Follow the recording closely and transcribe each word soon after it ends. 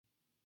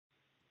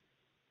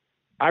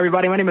Hi,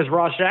 everybody. My name is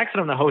Ross Jackson.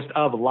 I'm the host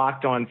of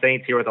Locked On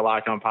Saints here with the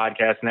Locked On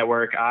Podcast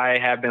Network. I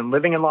have been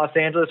living in Los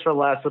Angeles for the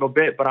last little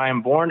bit, but I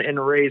am born and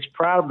raised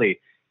proudly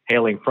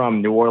hailing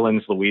from New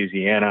Orleans,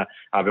 Louisiana.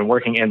 I've been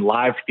working in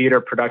live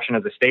theater production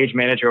as a stage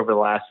manager over the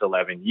last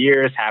 11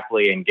 years,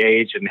 happily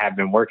engaged, and have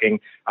been working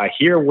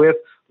here with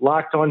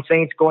Locked On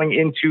Saints going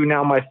into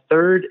now my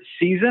third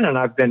season, and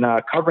I've been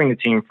covering the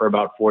team for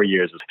about 4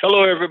 years.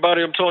 Hello,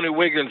 everybody. I'm Tony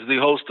Wiggins, the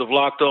host of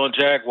Locked On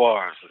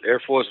Jaguars, Air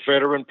Force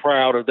veteran,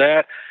 proud of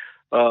that.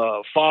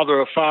 Father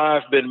of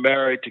five, been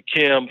married to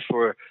Kim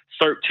for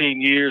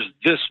 13 years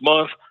this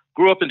month.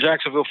 Grew up in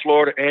Jacksonville,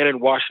 Florida, and in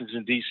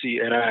Washington, D.C.,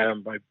 and I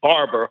am a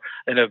barber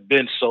and have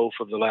been so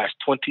for the last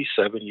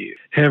 27 years.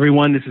 Hey,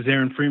 everyone. This is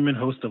Aaron Freeman,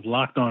 host of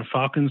Locked On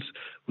Falcons.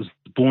 Was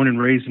born and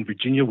raised in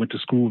Virginia, went to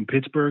school in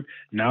Pittsburgh.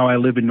 Now I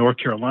live in North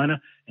Carolina,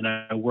 and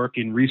I work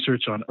in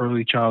research on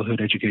early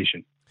childhood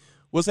education.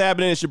 What's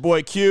happening? It's your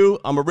boy Q.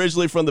 I'm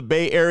originally from the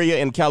Bay Area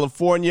in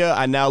California.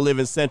 I now live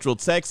in Central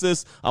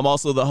Texas. I'm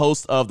also the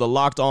host of the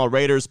Locked On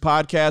Raiders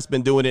podcast.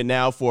 Been doing it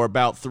now for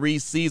about 3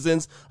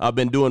 seasons. I've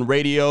been doing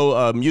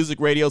radio, music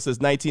radio since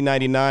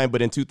 1999,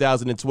 but in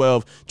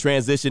 2012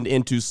 transitioned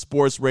into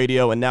sports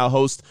radio and now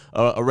host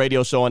a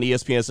radio show on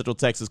ESPN Central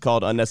Texas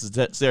called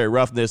Unnecessary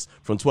Roughness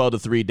from 12 to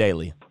 3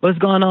 daily. What's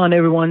going on,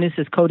 everyone? This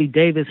is Coty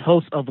Davis,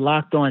 host of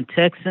Locked On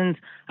Texans.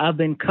 I've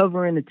been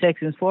covering the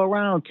Texans for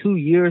around 2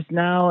 years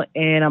now,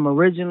 and I'm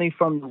originally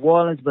from New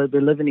Orleans, but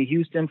been living in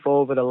Houston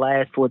for over the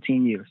last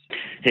 14 years.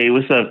 Hey,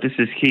 what's up? This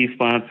is Keith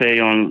Fonte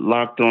on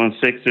Locked On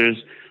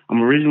Sixers.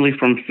 I'm originally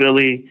from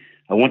Philly.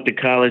 I went to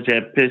college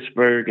at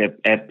Pittsburgh,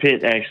 at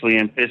Pitt, actually,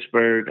 in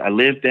Pittsburgh. I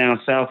lived down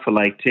south for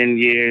like 10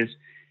 years.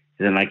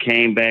 Then I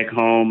came back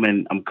home,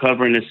 and I'm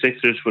covering the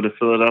Sixers for the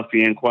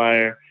Philadelphia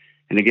Inquirer.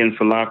 And again,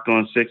 for Locked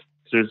On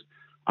Sixers.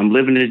 I'm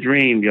living the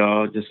dream,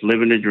 y'all. Just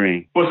living the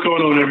dream. What's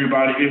going on,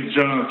 everybody? It's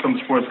John from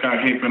Sports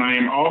Guy Hickman. I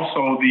am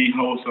also the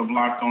host of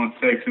Locked On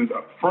Texans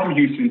from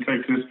Houston,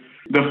 Texas,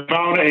 the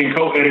founder and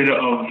co-editor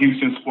of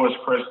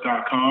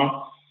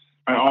HoustonSportsPress.com.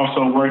 I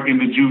also work in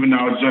the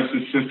juvenile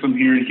justice system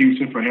here in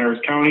Houston for Harris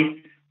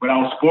County.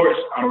 Without sports,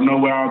 I don't know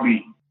where I'll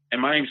be.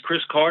 And my name's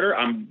Chris Carter.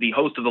 I'm the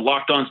host of the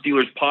Locked On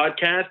Steelers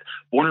podcast.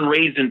 Born and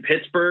raised in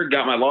Pittsburgh.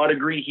 Got my law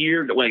degree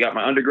here. I got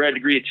my undergrad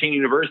degree at Cheney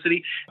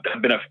University.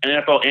 I've been an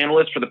NFL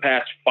analyst for the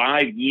past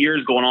 5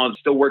 years, going on,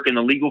 still working in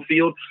the legal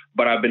field.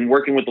 But I've been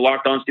working with the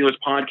Locked On Steelers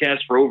podcast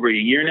for over a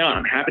year now, and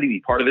I'm happy to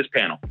be part of this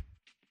panel.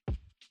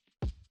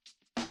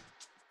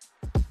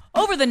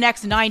 Over the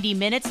next 90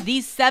 minutes,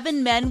 these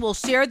 7 men will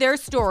share their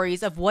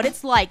stories of what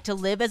it's like to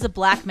live as a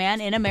black man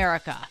in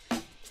America.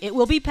 It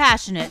will be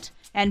passionate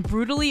and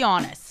brutally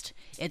honest.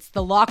 It's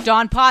the Locked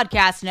On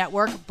Podcast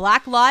Network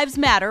Black Lives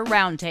Matter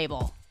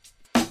Roundtable.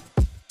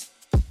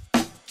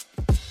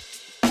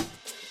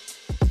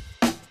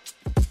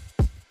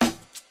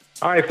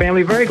 All right,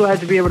 family, very glad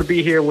to be able to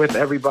be here with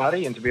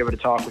everybody and to be able to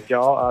talk with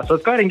y'all. So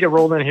let's go ahead and get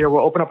rolling here.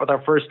 We'll open up with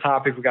our first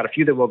topic. We've got a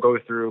few that we'll go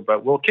through,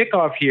 but we'll kick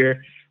off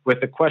here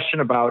with a question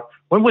about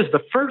when was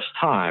the first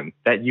time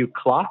that you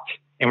clocked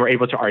and were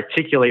able to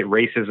articulate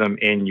racism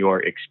in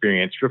your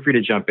experience? Feel free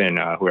to jump in,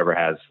 whoever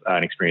has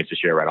an experience to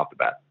share right off the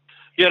bat.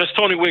 Yeah, that's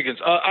Tony Wiggins.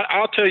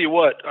 I'll tell you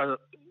what,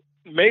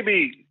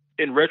 maybe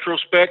in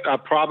retrospect, I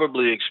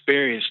probably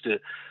experienced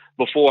it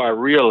before I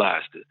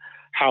realized it.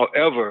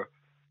 However,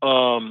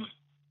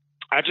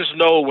 I just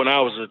know when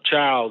I was a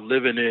child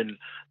living in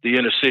the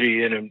inner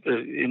city and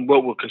in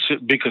what would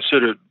be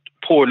considered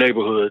poor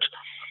neighborhoods,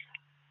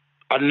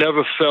 I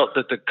never felt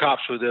that the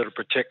cops were there to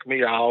protect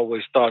me. I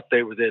always thought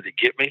they were there to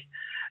get me.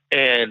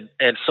 And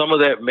some of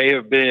that may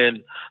have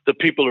been the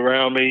people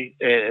around me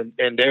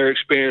and their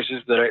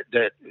experiences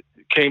that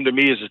came to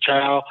me as a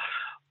child.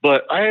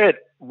 But I had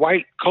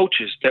white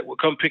coaches that would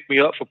come pick me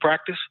up for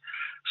practice.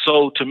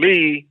 So to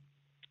me,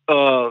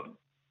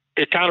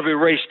 it kind of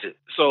erased it.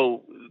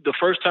 So the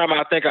first time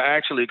I think I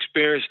actually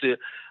experienced it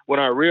when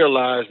I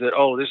realized that,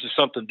 oh, this is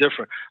something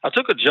different. I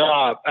took a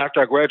job after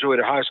I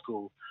graduated high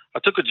school. I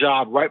took a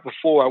job right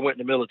before I went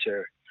in the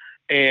military.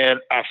 And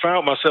I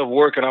found myself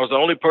working. I was the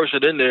only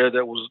person in there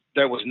that was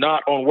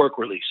not on work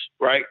release,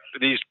 right?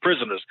 These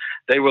prisoners,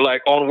 they were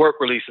like on work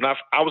release, and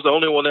I was the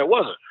only one that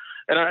wasn't.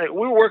 And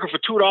we were working for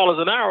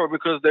 $2 an hour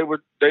because they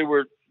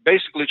were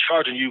basically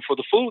charging you for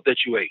the food that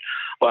you ate.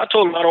 Well, I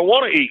told them I don't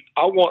want to eat.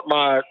 I want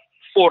my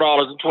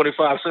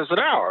 $4.25 an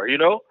hour, you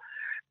know?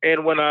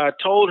 And when I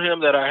told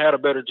him that I had a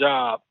better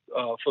job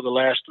for the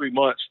last 3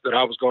 months, that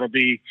I was going to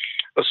be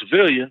a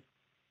civilian,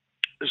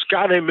 this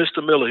guy named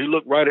Mr. Miller, he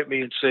looked right at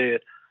me and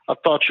said, I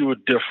thought you were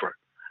different.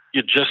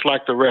 You're just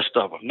like the rest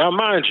of them. Now,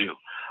 mind you,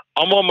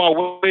 I'm on my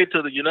way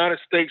to the United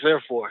States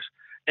Air Force,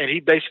 and he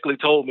basically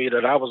told me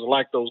that I was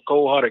like those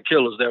cold-hearted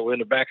killers that were in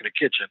the back of the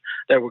kitchen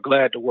that were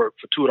glad to work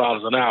for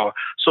 $2 an hour.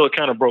 So it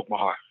kind of broke my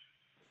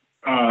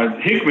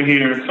heart. Hickman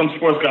here, some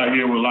sports guy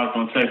here with Locked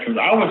On Texans.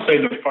 I would say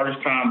the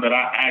first time that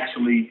I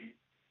actually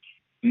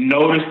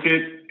noticed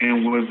it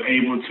and was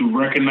able to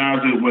recognize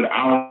it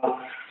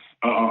without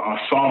a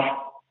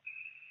soft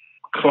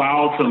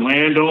cloud to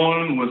land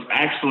on was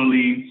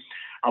actually,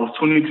 I was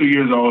 22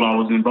 years old. I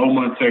was in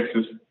Beaumont,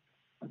 Texas.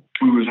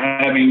 We was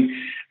having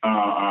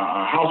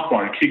a house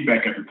party,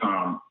 kickback at the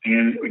time,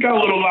 and we got a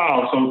little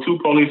loud. So 2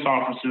 police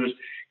officers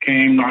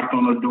came, knocked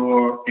on the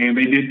door, and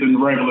they did the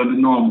regular, the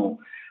normal.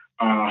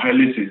 Hey,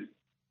 listen,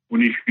 we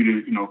need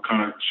you to,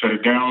 kind of shut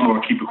it down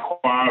or keep it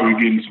quiet. We're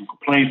getting some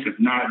complaints. If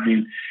not,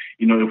 then,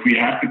 if we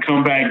have to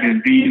come back,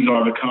 then these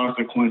are the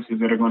consequences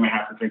that are going to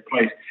have to take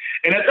place.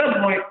 And at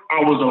that point, I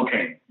was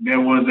okay. There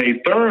was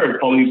a 3rd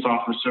police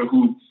officer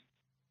who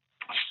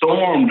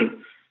stormed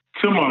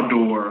to my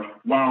door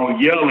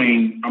while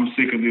yelling, "I'm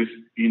sick of this,"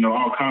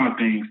 all kind of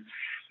things.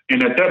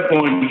 And at that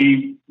point,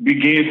 he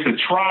began to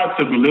try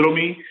to belittle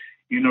me,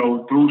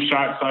 threw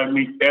shots at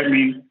me,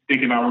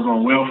 thinking I was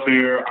on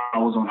welfare, I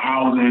was on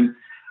housing.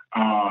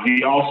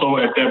 He also,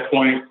 at that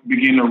point,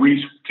 began to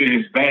reach to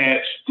his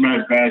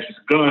his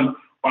gun,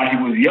 while he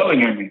was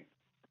yelling at me.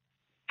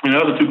 And the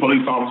other 2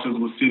 police officers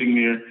were sitting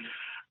there,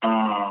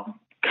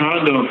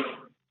 kind of,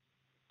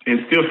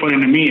 and still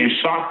funny to me, and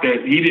shocked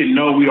that he didn't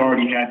know we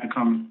already had the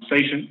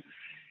conversation.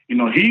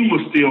 He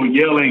was still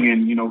yelling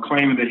and,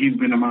 claiming that he's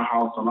been in my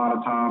house a lot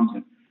of times.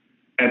 And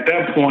at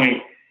that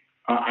point,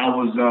 I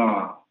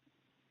was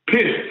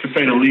pissed, to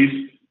say the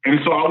least. And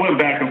so I went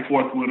back and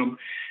forth with him,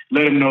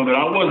 let him know that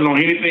I wasn't on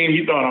anything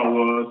he thought I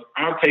was.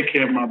 I'll take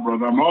care of my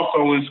brother. I'm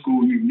also in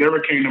school. He never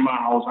came to my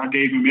house. I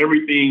gave him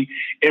everything,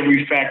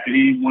 every fact that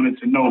he wanted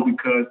to know,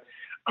 because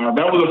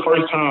that was the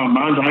first time,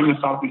 mind you, I'm in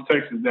Southeast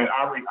Texas, that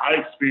I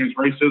experienced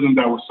racism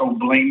that was so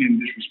blatant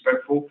and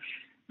disrespectful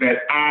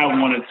that I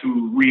wanted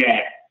to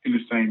react in the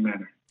same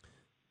manner.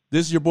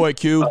 This is your boy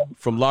Q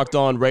from Locked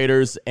On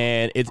Raiders,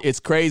 and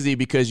it's crazy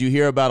because you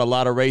hear about a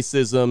lot of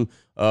racism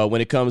when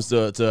it comes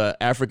to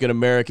African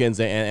Americans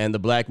and the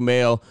black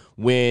male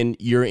when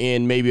you're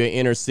in maybe an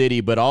inner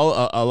city. But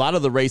a lot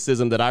of the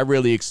racism that I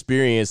really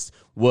experienced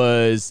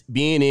was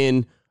being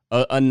in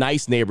a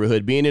nice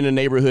neighborhood, being in a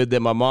neighborhood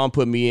that my mom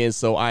put me in,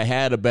 so I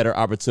had a better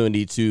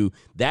opportunity to.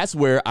 That's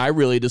where I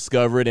really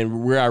discovered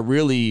and where I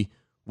really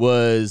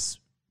was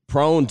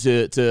prone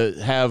to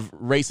have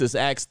racist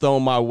acts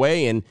thrown my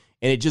way, and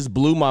it just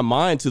blew my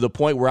mind to the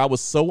point where I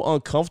was so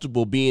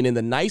uncomfortable being in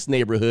the nice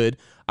neighborhood.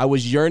 I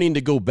was yearning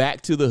to go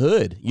back to the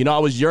hood. I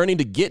was yearning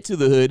to get to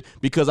the hood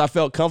because I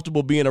felt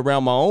comfortable being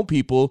around my own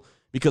people,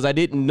 because I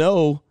didn't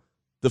know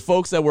the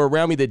folks that were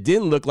around me that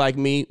didn't look like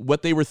me,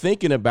 what they were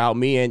thinking about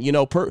me. And,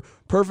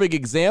 perfect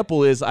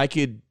example is I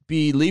could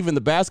be leaving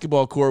the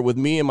basketball court with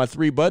me and my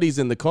 3 buddies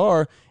in the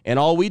car, and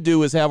all we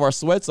do is have our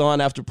sweats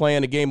on after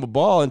playing a game of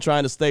ball and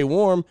trying to stay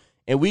warm,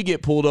 and we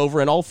get pulled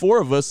over, and all four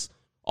of us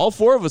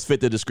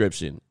fit the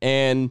description.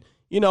 And,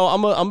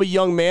 I'm a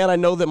young man. I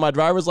know that my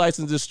driver's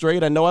license is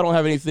straight. I know I don't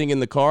have anything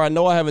in the car. I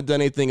know I haven't done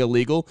anything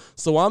illegal.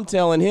 So I'm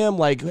telling him,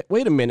 like,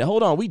 wait a minute,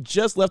 hold on. We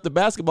just left the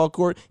basketball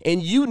court,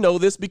 and you know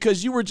this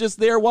because you were just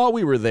there while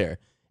we were there.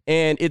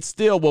 And it's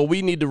still, well,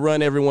 we need to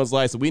run everyone's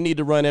license. We need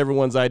to run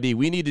everyone's ID.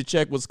 We need to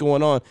check what's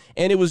going on.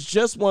 And it was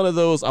just one of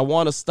those, I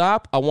want to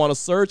stop. I want to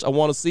search. I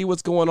want to see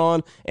what's going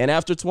on. And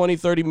after 20,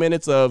 30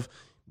 minutes of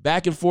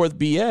back and forth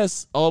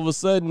BS, all of a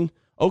sudden,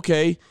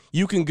 okay,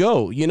 you can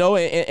go,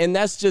 and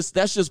that's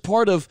just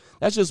part of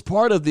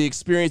the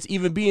experience,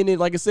 even being in,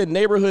 like I said,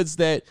 neighborhoods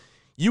that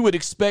you would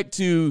expect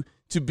to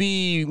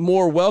be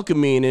more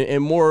welcoming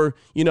and more,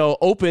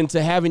 open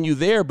to having you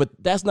there. But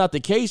that's not the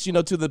case,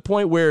 to the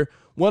point where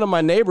one of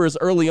my neighbors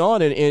early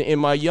on in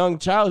my young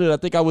childhood, I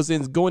think I was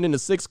going into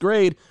 6th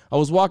grade, I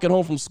was walking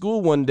home from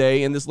school one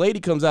day, and this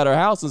lady comes out of her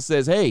house and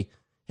says, hey,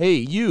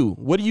 you,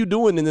 what are you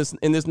doing in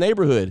this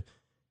neighborhood?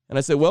 And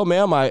I said, well,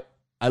 ma'am,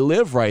 I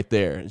live right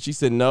there. And she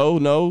said,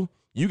 no,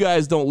 you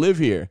guys don't live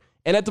here.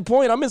 And at the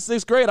point, I'm in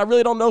 6th grade, I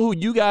really don't know who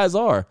you guys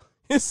are.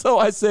 And so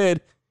I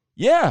said,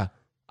 yeah,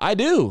 I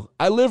do.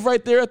 I live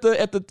right there at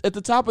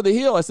the top of the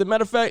hill. I said,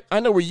 matter of fact, I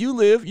know where you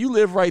live. You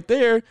live right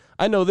there.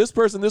 I know this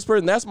person,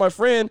 that's my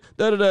friend,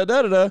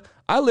 da-da-da-da-da-da.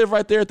 I live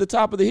right there at the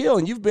top of the hill,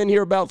 and you've been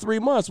here about 3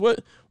 months.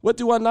 What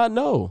do I not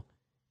know?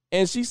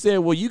 And she said,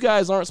 well, you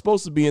guys aren't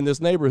supposed to be in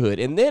this neighborhood.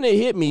 And then it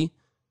hit me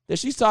that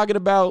she's talking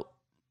about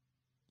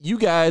you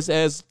guys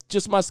as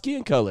just my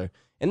skin color.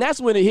 And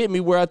that's when it hit me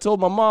where I told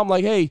my mom,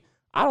 like, hey,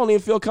 I don't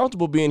even feel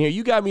comfortable being here.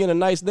 You got me in a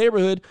nice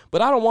neighborhood,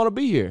 but I don't want to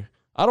be here.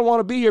 I don't want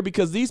to be here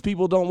because these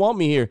people don't want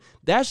me here.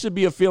 That should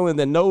be a feeling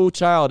that no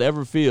child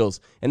ever feels.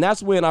 And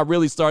that's when I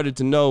really started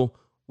to know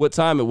what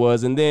time it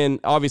was. And then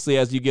obviously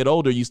as you get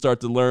older, you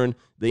start to learn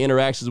the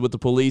interactions with the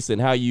police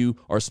and how you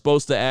are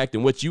supposed to act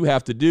and what you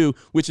have to do,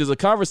 which is a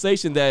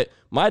conversation that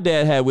my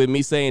dad had with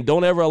me saying,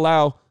 don't ever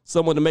allow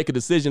someone to make a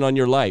decision on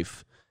your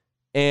life.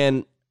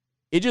 And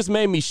it just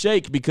made me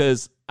shake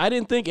because I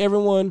didn't think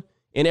everyone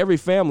in every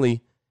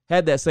family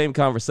had that same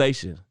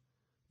conversation.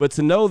 But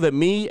to know that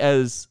me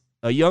as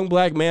a young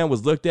black man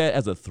was looked at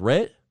as a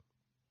threat,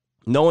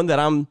 knowing that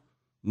I'm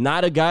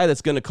not a guy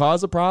that's going to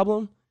cause a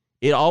problem,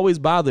 it always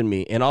bothered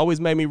me and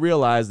always made me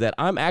realize that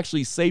I'm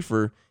actually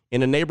safer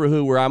in a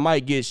neighborhood where I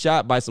might get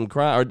shot by some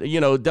crime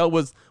or, dealt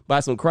with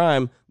by some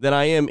crime than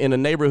I am in a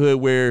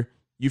neighborhood where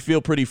you feel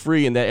pretty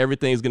free and that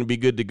everything's going to be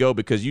good to go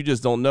because you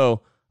just don't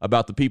know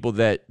about the people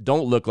that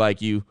don't look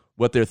like you,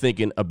 what they're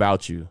thinking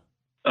about you.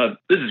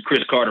 This is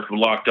Chris Carter from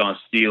Locked On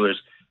Steelers.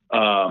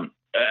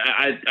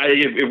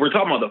 If we're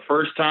talking about the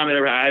first time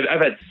ever,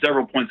 I've had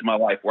several points in my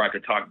life where I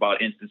could talk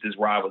about instances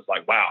where I was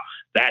like, wow,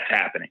 that's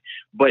happening.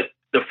 But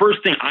the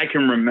first thing I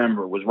can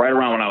remember was right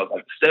around when I was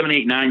like 7,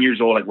 8, 9 years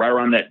old, like right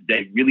around that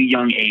really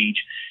young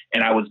age.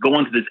 And I was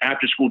going to this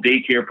after school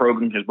daycare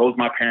program because both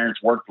my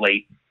parents worked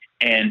late.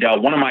 And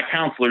one of my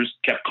counselors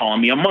kept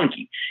calling me a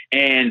monkey.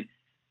 And,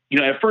 you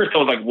know, at first I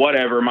was like,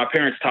 whatever. My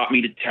parents taught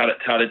me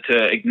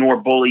to ignore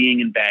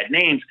bullying and bad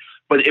names.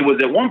 But it was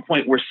at one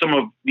point where some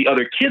of the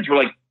other kids were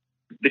like,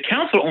 the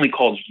counselor only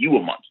calls you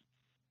a monkey.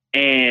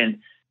 And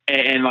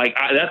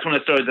that's when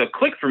it started to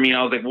click for me. And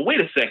I was like, well,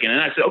 wait a second. And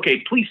I said,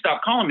 okay, please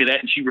stop calling me that.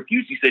 And she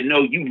refused. She said,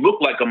 no, you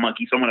look like a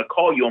monkey, so I'm going to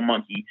call you a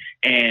monkey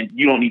and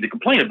you don't need to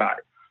complain about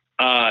it.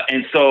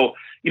 And so,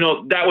 you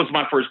know, that was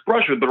my first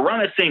brush with it. But around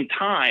that same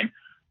time,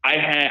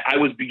 I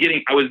was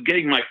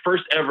getting my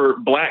first ever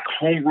black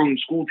homeroom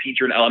school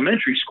teacher in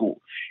elementary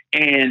school.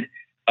 And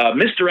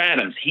Mr.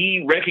 Adams,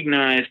 he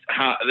recognized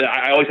how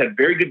I always had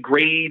very good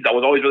grades. I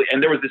was always really,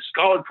 and there was this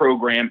scholar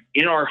program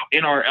in our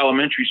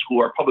elementary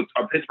school,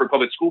 our Pittsburgh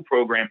public school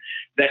program,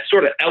 that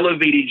sort of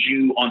elevated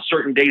you on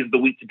certain days of the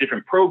week to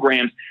different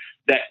programs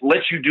that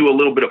lets you do a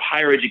little bit of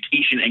higher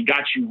education and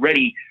got you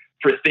ready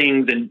for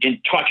things and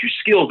taught you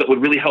skills that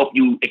would really help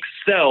you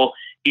excel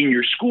in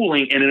your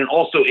schooling. And then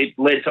also it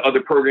led to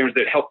other programs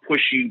that helped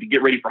push you to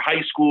get ready for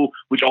high school,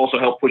 which also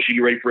helped push you to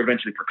get ready for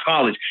eventually for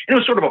college. And it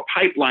was sort of a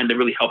pipeline that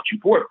really helped you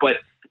for it. But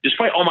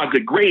despite all my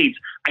good grades,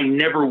 I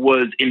never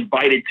was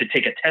invited to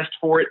take a test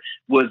for it,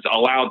 was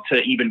allowed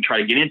to even try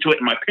to get into it.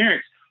 And my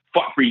parents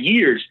fought for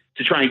years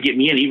to try and get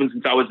me in, even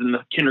since I was in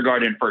the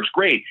kindergarten and first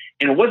grade.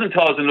 And it wasn't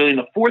until I was in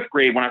the fourth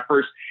grade when I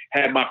first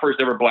had my first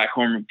ever black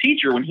homeroom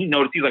teacher, when he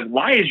noticed, he's like,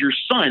 why is your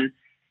son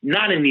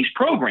not in these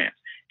programs?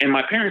 And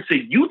my parents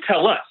said, you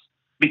tell us,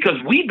 because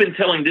we've been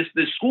telling this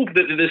school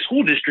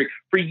district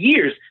for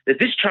years that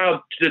this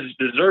child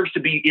deserves to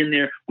be in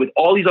there with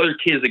all these other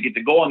kids that get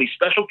to go on these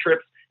special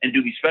trips and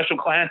do these special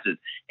classes.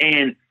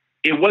 And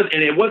it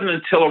wasn't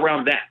until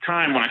around that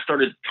time when I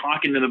started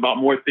talking to them about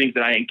more things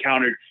that I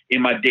encountered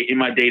in my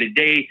day to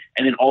day,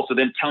 and then also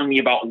them telling me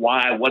about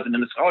why I wasn't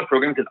in the scholar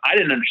program, because I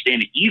didn't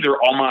understand it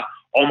either. All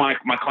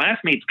my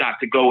classmates got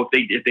to go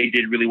if they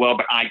did really well,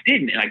 but I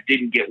didn't, and I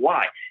didn't get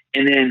why.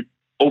 And then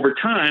over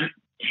time,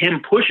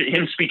 him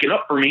speaking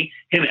up for me,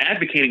 him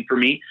advocating for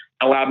me,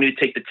 allowed me to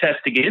take the test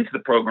to get into the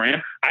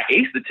program. I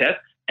aced the test,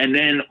 and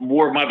then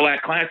more of my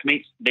black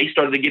classmates, they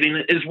started to get in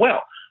as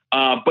well.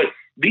 But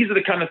these are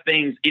the kind of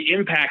things, it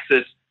impacts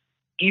us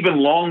even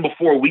long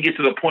before we get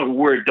to the point where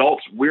we're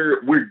adults.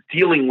 We're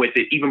dealing with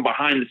it even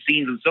behind the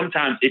scenes, and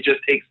sometimes it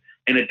just takes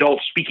an adult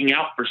speaking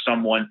out for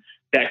someone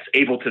that's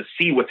able to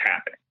see what's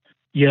happening.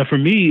 Yeah, for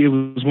me, it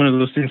was one of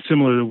those things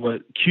similar to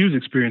what Q's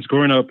experienced.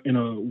 Growing up in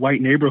a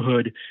white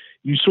neighborhood,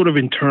 you sort of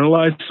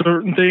internalize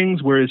certain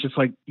things where it's just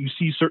like you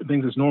see certain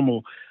things as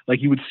normal.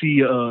 Like you would see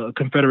a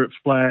Confederate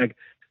flag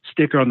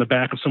sticker on the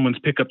back of someone's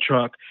pickup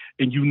truck,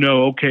 and you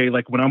know, okay,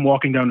 like when I'm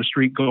walking down the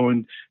street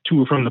going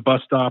to or from the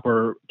bus stop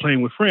or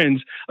playing with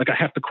friends, like I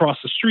have to cross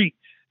the street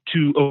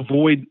to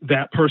avoid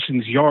that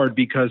person's yard,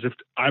 because if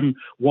I'm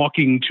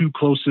walking too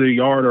close to their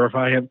yard, or if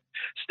I have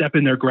step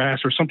in their grass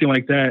or something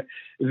like that,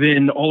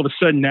 then all of a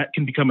sudden that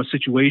can become a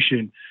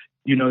situation.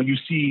 You know, you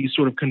see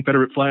sort of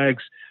Confederate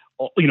flags,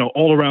 you know,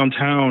 all around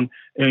town.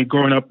 And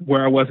growing up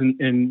where I was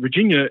in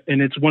Virginia,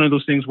 and it's one of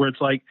those things where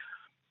it's like,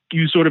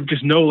 you sort of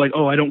just know, like,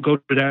 oh, I don't go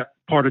to that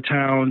part of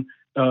town.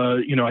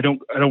 You know, I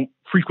don't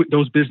frequent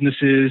those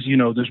businesses. You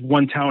know, there's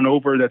one town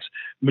over that's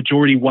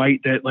majority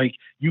white that like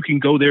you can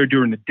go there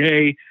during the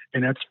day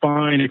and that's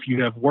fine if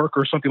you have work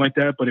or something like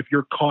that. But if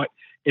you're caught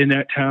in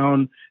that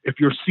town, if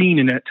you're seen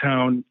in that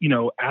town, you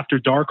know, after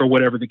dark or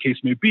whatever the case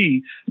may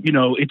be, you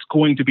know, it's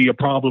going to be a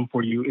problem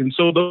for you. And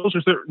so those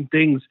are certain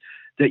things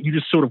that you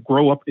just sort of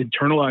grow up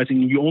internalizing,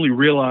 and you only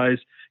realize,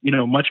 you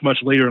know, much, much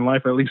later in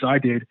life, at least I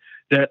did,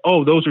 that,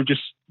 oh,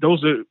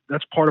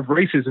 that's part of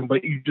racism,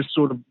 but you just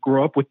sort of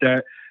grow up with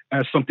that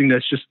as something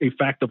that's just a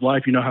fact of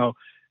life. You know how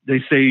they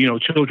say, you know,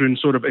 children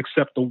sort of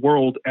accept the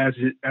world as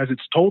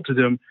it's told to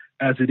them,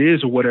 as it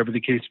is, or whatever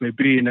the case may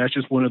be. And that's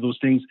just one of those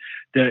things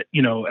that,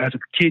 you know, as a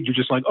kid, you're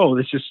just like, oh,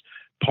 that's just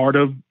part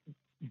of,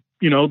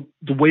 you know,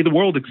 the way the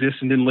world exists.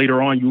 And then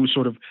later on, you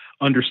sort of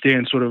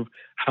understand sort of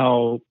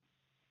how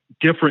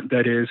different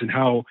that is, and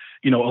how,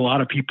 you know, a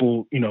lot of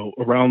people, you know,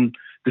 around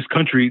this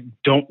country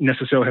don't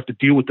necessarily have to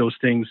deal with those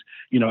things,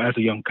 you know, as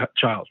a young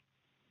child.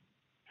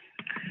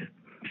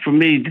 For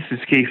me, this is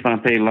Keith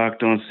Pompey,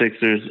 Locked On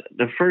Sixers.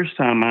 The first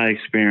time I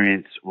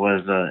experienced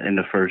was in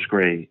the first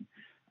grade.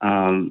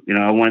 You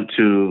know,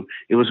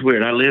 it was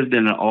weird. I lived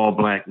in an all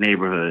black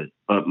neighborhood,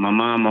 but my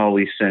mom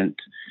always sent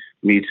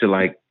me to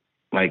like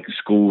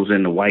schools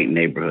in the white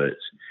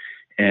neighborhoods.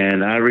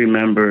 And I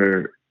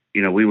remember,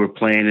 you know, we were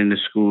playing in the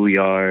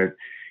schoolyard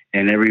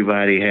and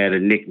everybody had a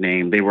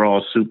nickname. They were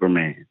all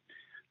Superman.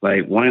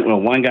 Like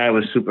one guy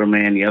was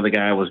Superman, the other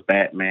guy was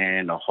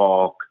Batman, the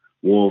Hawk,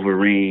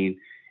 Wolverine.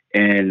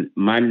 And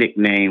my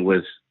nickname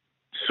was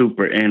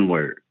Super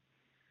N-word.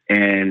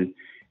 And,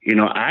 you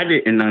know, I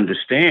didn't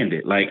understand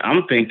it. Like,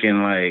 I'm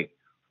thinking like,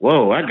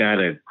 whoa, I got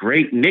a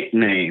great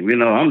nickname. You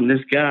know, I'm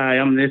this guy,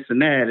 I'm this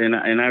and that.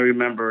 And I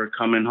remember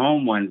coming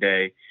home one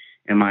day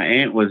and my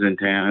aunt was in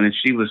town and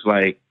she was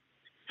like,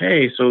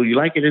 hey, so you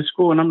like it at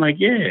school? And I'm like,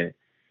 yeah.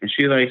 And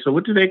she's like, so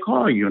what do they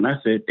call you? And I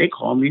said, they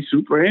call me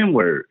Super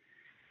N-word.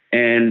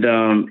 And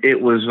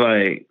it was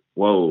like,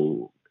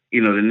 whoa.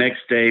 You know, the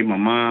next day, my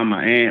mom,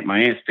 my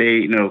aunt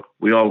stayed, you know,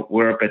 we all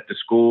were up at the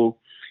school.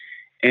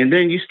 And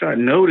then you start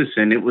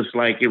noticing it was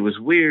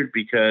weird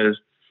because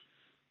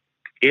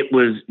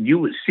you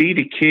would see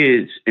the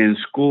kids in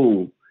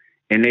school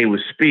and they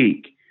would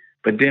speak.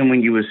 But then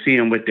when you would see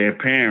them with their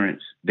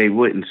parents, they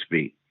wouldn't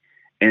speak.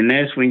 And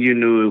that's when you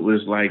knew it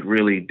was like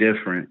really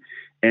different.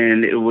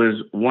 And it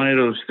was one of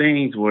those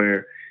things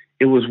where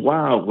it was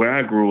wild where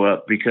I grew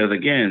up because,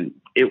 again,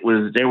 there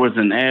was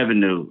an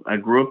avenue. I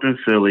grew up in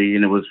Philly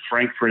and it was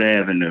Frankfurt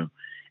Avenue.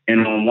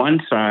 And on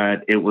one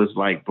side, it was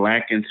like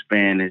Black and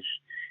Spanish.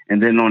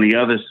 And then on the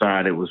other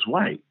side, it was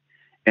white.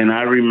 And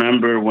I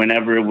remember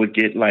whenever it would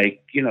get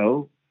like, you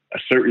know, a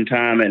certain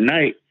time at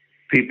night,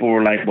 people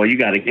were like, well, you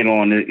got to get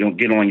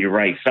on your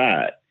right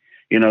side.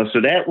 You know,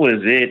 so that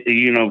was it.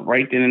 You know,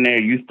 right then and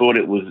there, you thought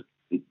it was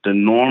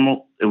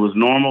normal.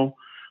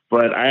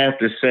 But I have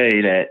to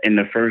say that in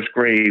the first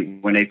grade,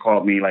 when they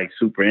called me like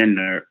Super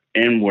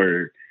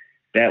N-word,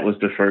 that was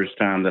the first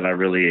time that I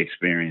really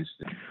experienced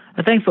it.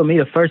 I think for me,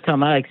 the first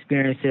time I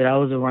experienced it, I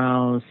was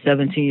around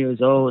 17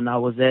 years old, and I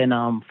was in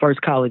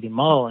First Colony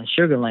Mall in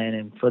Sugar Land.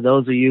 And for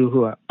those of you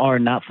who are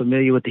not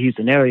familiar with the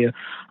Houston area,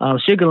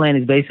 Sugar Land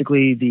is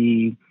basically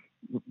the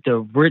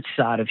rich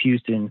side of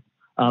Houston.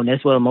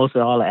 That's where most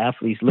of all the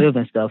athletes live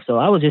and stuff. So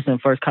I was just in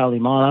First Colony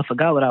Mall. I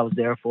forgot what I was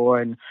there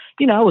for. And,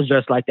 you know, I was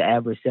dressed like the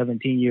average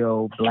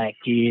 17-year-old black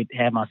kid,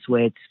 had my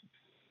sweats,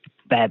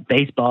 that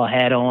baseball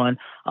hat on,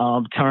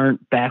 turned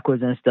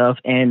backwards and stuff.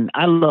 And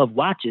I love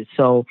watches.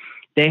 So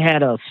they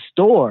had a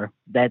store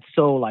that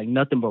sold like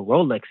nothing but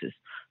Rolexes.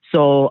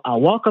 So I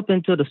walk up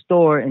into the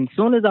store, and as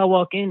soon as I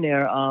walk in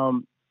there,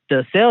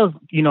 the sales,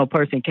 you know,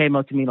 person came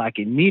up to me like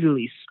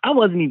immediately. I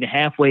wasn't even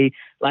halfway,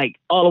 like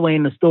all the way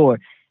in the store.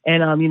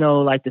 And, you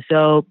know, like the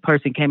sales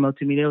person came up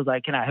to me. They was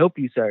like, can I help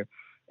you, sir?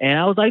 And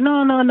I was like,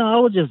 no. I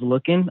was just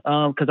looking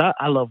because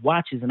I love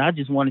watches, and I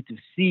just wanted to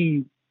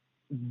see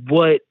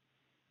what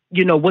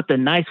the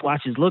nice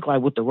watches look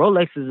like, what the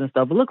Rolexes and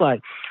stuff look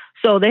like.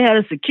 So they had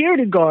a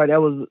security guard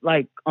that was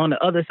like on the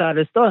other side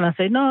of the store. And I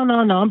said, no,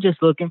 I'm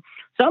just looking.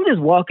 So I'm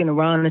just walking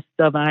around and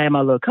stuff. And I had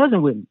my little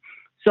cousin with me.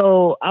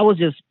 So I was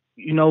just,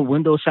 you know,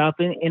 window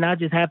shopping. And I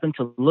just happened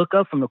to look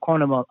up from the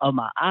corner of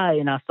my eye,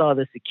 and I saw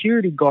the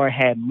security guard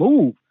had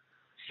moved.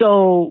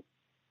 So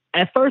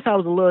at first I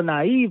was a little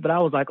naive, but I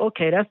was like,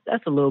 okay,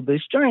 that's a little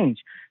bit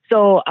strange.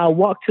 So I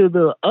walked to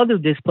the other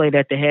display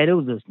that they had. It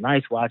was this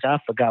nice watch. I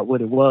forgot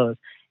what it was.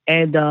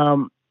 And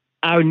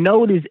I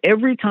noticed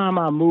every time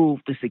I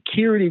moved, the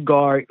security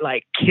guard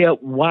like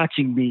kept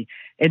watching me.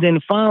 And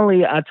then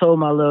finally, I told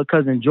my little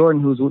cousin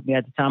Jordan, who was with me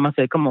at the time, I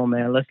said, "Come on,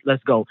 man,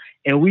 let's go."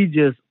 And we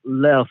just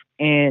left.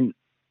 And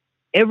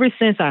ever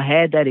since I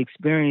had that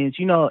experience,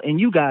 you know, and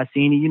you guys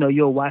seen it, you know,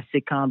 you'll watch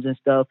sitcoms and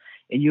stuff,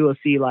 and you'll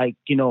see like,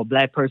 you know, a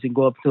black person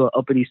go up to an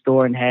uppity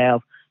store and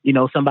have, you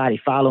know,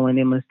 somebody following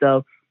them and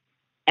stuff.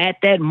 At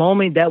that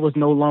moment, that was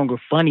no longer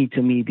funny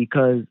to me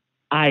because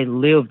I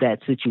lived that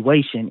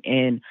situation.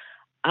 And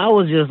I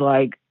was just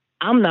like,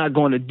 I'm not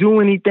going to do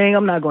anything.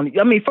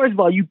 First of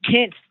all, you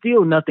can't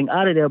steal nothing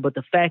out of there. But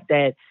the fact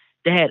that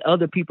they had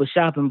other people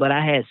shopping, but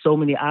I had so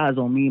many eyes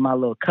on me and my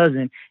little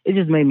cousin, it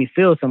just made me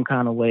feel some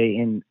kind of way.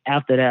 And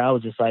after that, I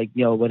was just like,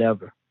 yo,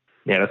 whatever.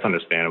 Yeah, that's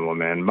understandable,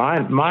 man.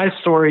 My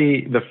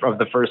story of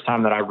the first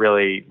time that I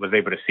really was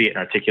able to see it and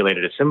articulate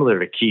it is similar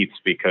to Keith's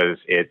because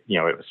it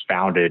was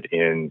founded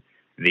in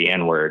the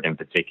N-word in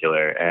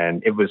particular.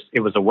 And it was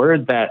a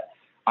word that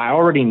I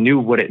already knew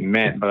what it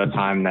meant by the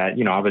time that,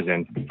 you know, I was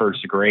in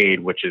first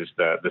grade, which is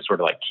the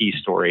sort of like key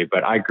story.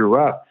 But I grew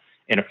up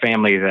in a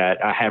family that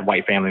I had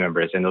white family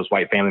members, and those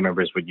white family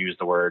members would use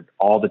the word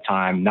all the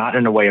time, not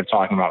in a way of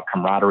talking about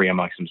camaraderie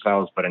amongst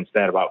themselves, but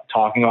instead about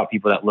talking about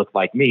people that looked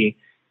like me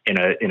in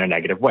a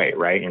negative way,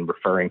 right? And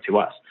referring to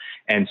us.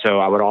 And so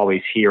I would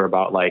always hear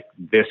about like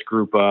this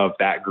group of,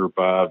 that group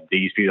of,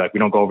 these people, like we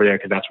don't go over there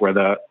because that's where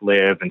they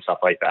live and stuff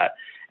like that.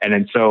 And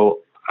then so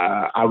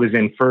I was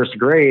in first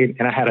grade,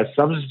 and I had a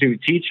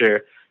substitute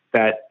teacher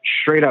that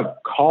straight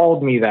up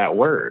called me that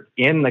word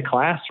in the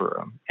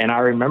classroom. And I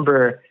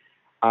remember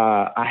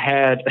I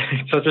had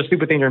such a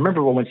stupid thing to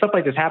remember, but when stuff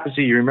like this happens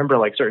to you, you remember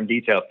like certain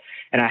details.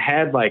 And I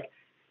had like,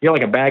 you know,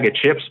 like a bag of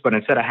chips, but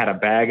instead I had a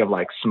bag of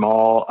like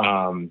small,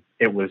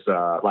 it was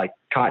like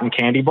cotton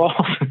candy balls.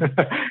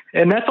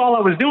 And that's all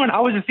I was doing.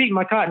 I was just eating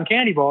my cotton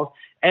candy balls.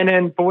 And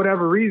then for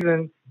whatever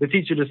reason, the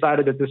teacher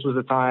decided that this was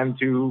a time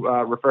to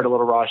refer to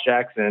Little Ross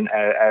Jackson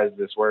as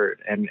this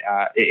word. And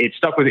it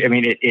stuck with me. I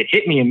mean, it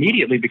hit me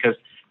immediately because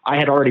I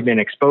had already been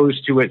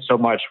exposed to it so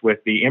much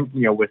with the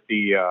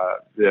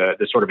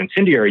sort of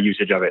incendiary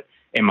usage of it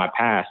in my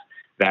past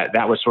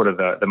that was sort of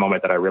the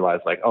moment that I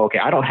realized like, oh, okay,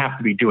 I don't have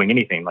to be doing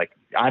anything. Like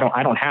I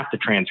don't have to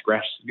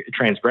transgress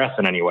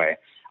in any way.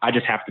 I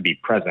just have to be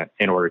present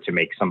in order to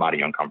make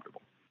somebody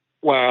uncomfortable.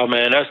 Wow,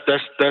 man,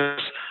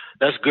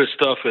 that's good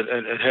stuff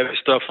and heavy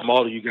stuff from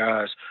all of you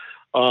guys.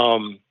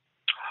 I'm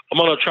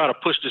gonna try to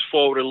push this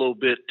forward a little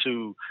bit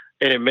and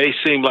it may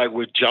seem like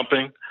we're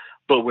jumping,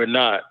 but we're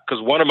not.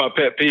 Because one of my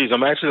pet peeves,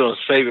 I'm actually gonna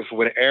save it for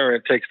when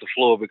Aaron takes the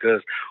floor,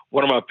 because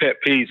one of my pet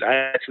peeves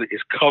actually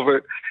is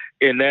covered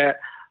in that.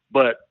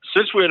 But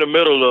since we're in the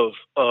middle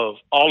of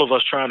all of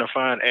us trying to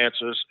find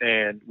answers,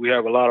 and we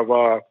have a lot of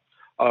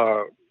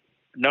our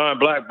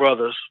non-Black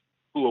brothers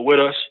who are with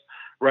us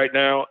right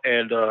now,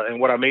 and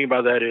what I mean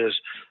by that is,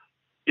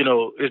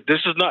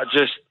 this is not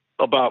just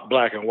about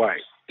black and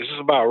white. This is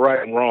about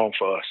right and wrong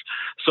for us.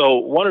 So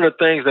one of the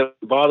things that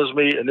bothers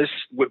me, and this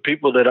is with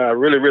people that I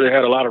really, really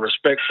had a lot of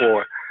respect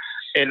for,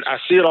 and I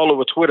see it all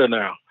over Twitter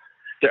now,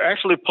 they're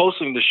actually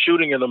posting the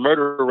shooting and the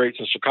murder rates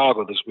in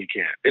Chicago this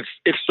weekend.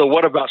 It's the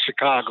what about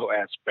Chicago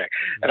aspect.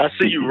 And I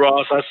see you,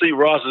 Ross. I see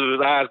Ross's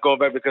eyes going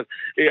back, because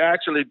it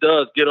actually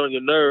does get on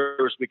your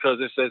nerves, because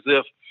it's as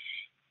if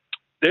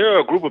there are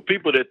a group of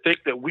people that think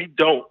that we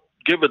don't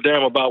give a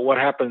damn about what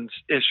happens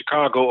in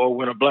Chicago or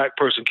when a black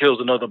person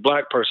kills another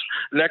black person.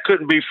 And that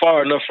couldn't be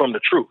far enough from the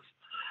truth.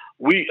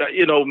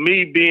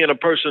 Me being a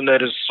person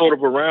that is sort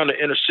of around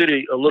the inner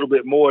city a little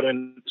bit more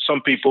than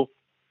some people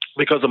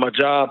because of my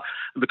job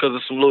and because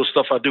of some little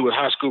stuff I do with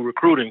high school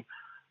recruiting,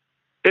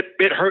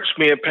 it hurts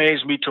me and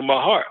pains me to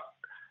my heart.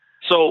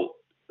 So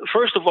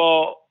first of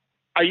all,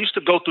 I used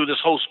to go through this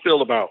whole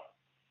spiel about,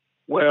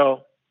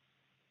 well,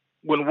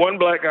 when one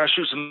black guy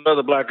shoots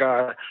another black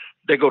guy,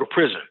 they go to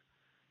prison.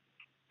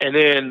 And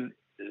then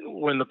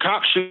when the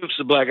cop shoots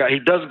the black guy, he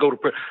doesn't go to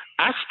prison.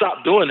 I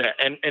stopped doing that.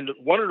 And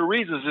one of the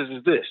reasons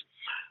is this.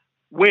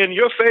 When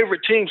your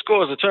favorite team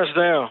scores a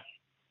touchdown,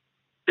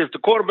 if the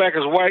quarterback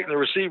is white and the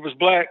receiver is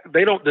black,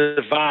 they don't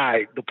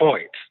divide the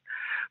points.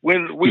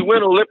 When we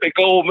win Olympic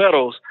gold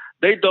medals,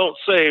 they don't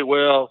say,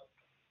 well,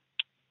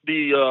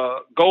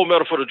 the gold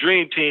medal for the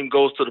dream team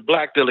goes to the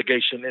black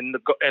delegation, and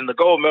the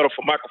gold medal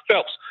for Michael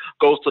Phelps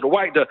goes to the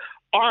white.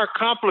 Our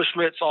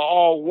accomplishments are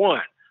all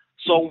one.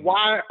 So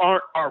why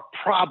aren't our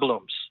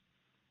problems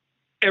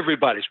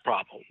everybody's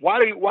problem? Why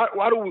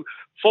do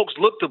folks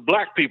look to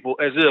black people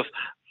as if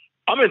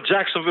I'm in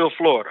Jacksonville,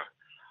 Florida?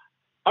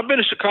 I've been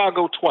to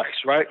Chicago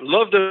twice, right?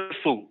 Love their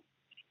food.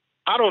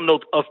 I don't know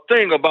a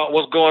thing about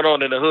what's going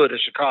on in the hood in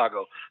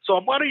Chicago. So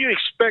why do you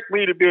expect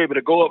me to be able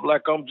to go up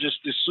like I'm just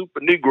this super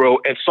Negro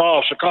and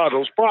solve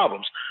Chicago's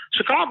problems?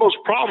 Chicago's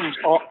problems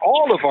are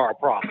all of our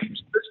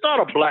problems. It's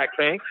not a black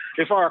thing.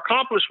 If our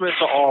accomplishments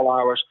are all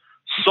ours,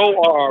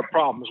 so are our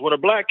problems. When a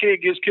black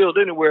kid gets killed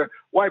anywhere,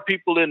 white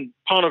people in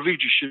Ponte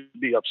Vedra should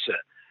be upset.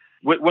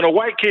 When a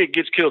white kid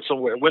gets killed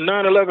somewhere, when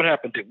 9/11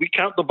 happened, did we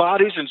count the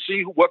bodies and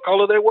see what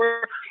color they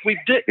were? We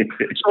didn't.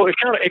 So it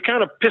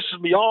kind of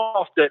pisses me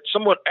off that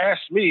someone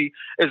asked me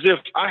as if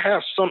I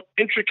have some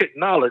intricate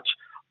knowledge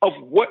of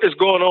what is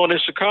going on in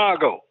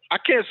Chicago. I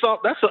can't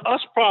solve. That's an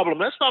us problem.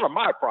 That's not a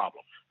my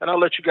problem. And I'll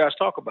let you guys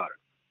talk about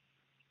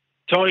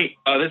it. Tony,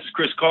 this is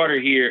Chris Carter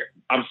here.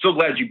 I'm so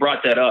glad you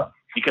brought that up,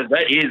 because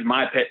that is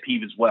my pet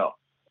peeve as well.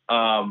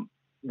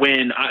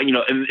 When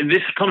and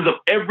this comes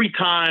up every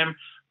time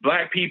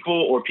black people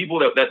or people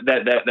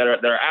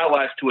that are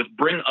allies to us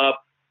bring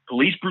up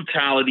police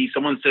brutality.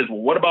 Someone says, well,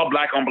 what about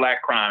black on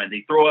black crime? And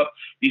they throw up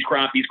these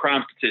crime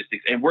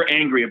statistics, and we're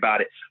angry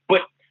about it.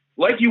 But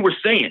like you were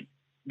saying,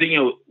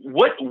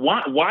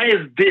 why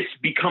has this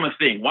become a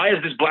thing? Why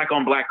is this black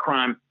on black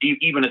crime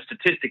even a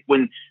statistic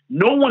when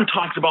no one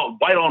talks about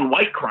white on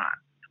white crime?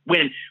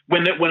 When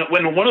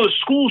one of the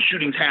school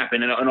shootings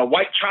happen and a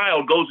white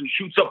child goes and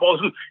shoots up all the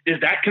schools, is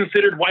that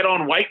considered white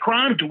on white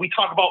crime? Do we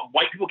talk about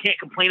white people can't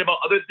complain about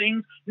other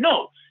things?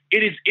 No,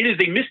 it is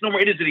a misnomer.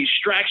 It is a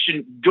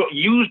distraction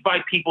used by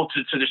people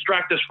to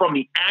distract us from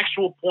the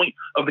actual point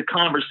of the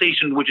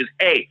conversation, which is,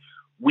 hey,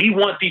 we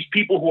want these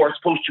people who are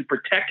supposed to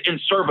protect and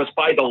serve us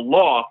by the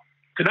law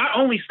to not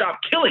only stop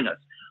killing us,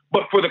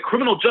 but for the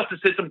criminal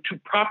justice system to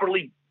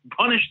properly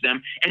punish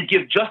them and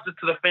give justice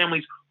to the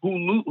families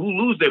who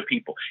lose their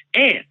people.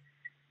 And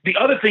the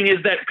other thing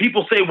is that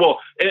people say, well,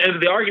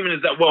 and the argument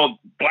is that, well,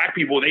 black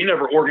people, they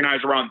never organize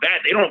around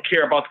that. They don't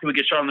care about the people who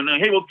get shot in the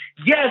neck. Hey, well,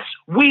 yes,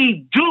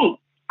 we do.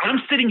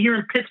 I'm sitting here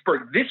in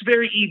Pittsburgh this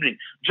very evening.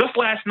 Just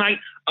last night,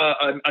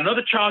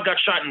 another child got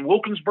shot in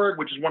Wilkinsburg,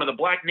 which is one of the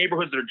black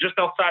neighborhoods that are just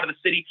outside of the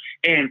city.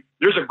 And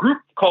there's a group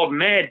called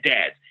Mad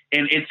Dads.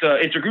 And it's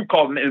a group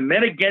called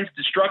Men Against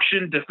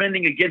Destruction,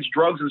 Defending Against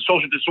Drugs and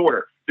Social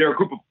Disorder. They're a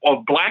group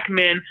of black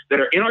men that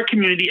are in our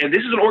community, and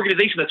this is an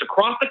organization that's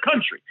across the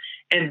country.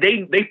 And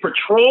they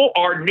patrol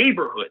our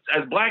neighborhoods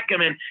as black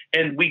men,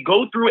 and we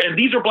go through. And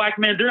these are black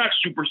men. They're not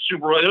super.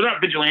 They're not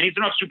vigilantes.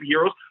 They're not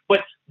superheroes,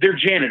 but they're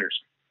janitors.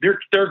 They're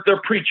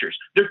preachers.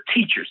 They're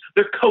teachers.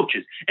 They're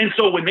coaches. And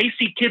so when they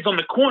see kids on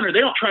the corner, they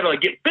don't try to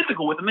get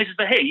physical with them. They just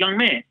say, "Hey, young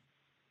man,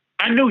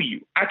 I knew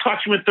you. I taught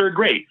you in 3rd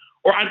grade."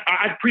 Or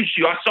I preached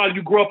you. I saw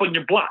you grow up on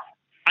your block.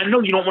 I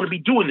know you don't want to be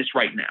doing this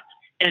right now.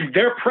 And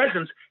their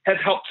presence has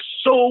helped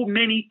so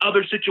many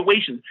other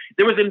situations.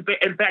 There was, in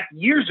fact,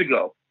 years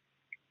ago,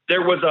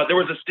 there was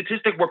a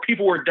statistic where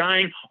people were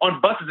dying on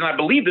buses, and I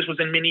believe this was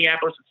in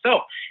Minneapolis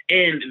itself.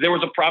 And there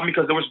was a problem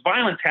because there was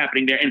violence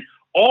happening there. And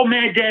all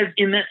Mad Dads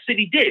in that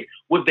city did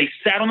was they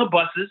sat on the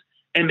buses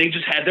and they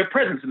just had their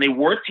presence, and they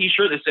wore a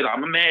T-shirt that said,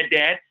 "I'm a Mad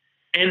Dad."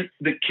 And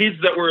the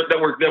kids that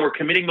were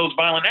committing those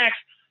violent acts,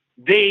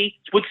 they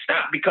would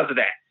stop because of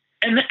that.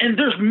 And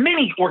there's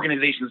many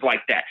organizations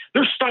like that.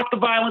 There's Stop the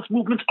Violence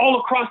movements all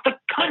across the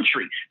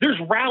country. There's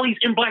rallies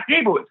in black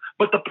neighborhoods.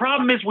 But the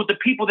problem is with the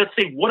people that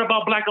say, what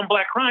about black on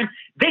black crime?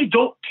 They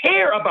don't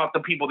care about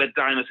the people that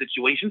die in the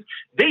situations.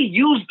 They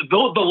use the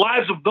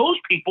lives of those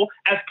people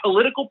as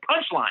political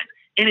punchlines.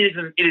 And it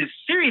is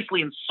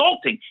seriously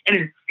insulting and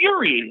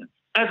infuriating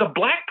as a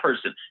black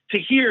person to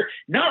hear,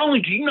 not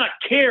only do you not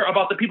care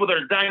about the people that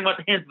are dying at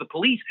the hands of the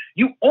police,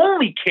 you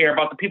only care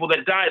about the people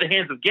that die at the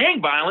hands of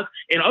gang violence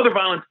and other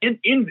violence in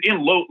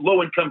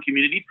low-income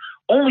communities,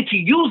 only to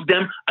use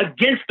them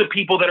against the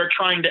people that are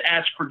trying to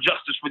ask for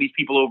justice for these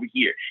people over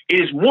here.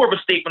 It is more of a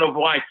statement of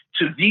why,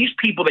 to these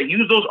people that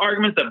use those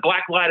arguments, that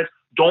Black lives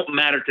don't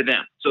matter to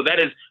them. So that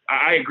is,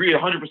 I agree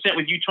 100%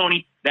 with you,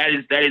 Tony. That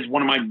is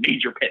one of my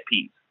major pet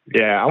peeves.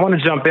 Yeah, I want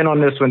to jump in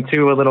on this one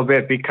too a little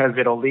bit because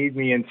it'll lead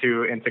me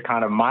into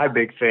kind of my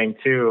big thing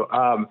too.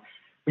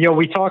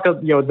 We talk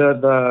of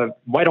the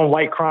white on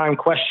white crime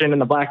question and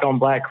the black on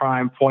black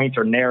crime point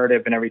or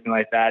narrative and everything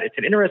like that. It's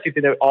an interesting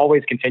thing that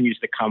always continues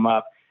to come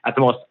up at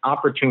the most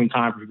opportune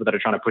time for people that are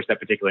trying to push that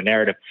particular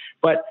narrative.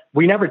 But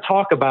we never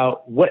talk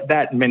about what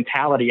that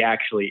mentality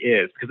actually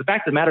is, because the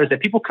fact of the matter is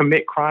that people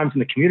commit crimes in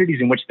the communities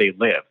in which they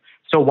live.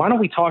 So why don't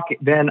we talk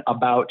then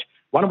about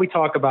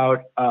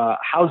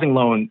housing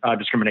loan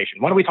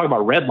discrimination? Why don't we talk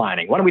about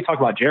redlining? Why don't we talk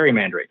about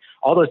gerrymandering?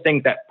 All those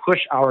things that push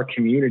our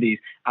communities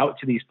out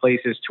to these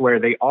places to where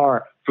they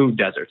are food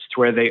deserts, to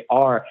where they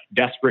are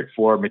desperate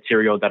for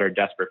material that are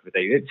desperate for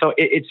things. So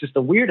it's just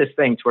the weirdest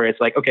thing to where it's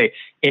like, okay,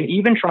 and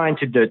even trying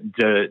to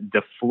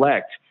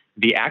deflect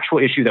the actual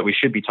issue that we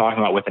should be talking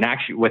about with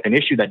an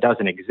issue that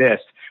doesn't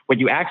exist, what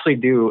you actually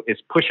do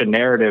is push a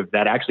narrative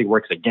that actually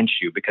works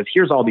against you, because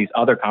here's all these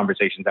other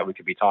conversations that we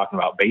could be talking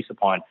about based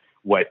upon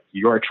what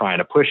you're trying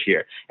to push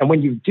here. And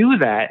when you do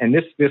that, and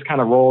this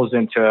kind of rolls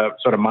into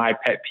sort of my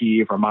pet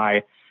peeve or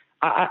we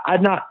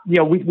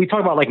talk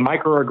about like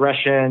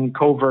microaggression,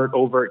 covert,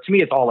 overt. To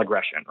me, it's all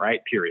aggression,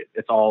 right? Period.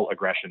 It's all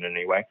aggression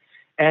anyway.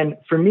 And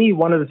for me,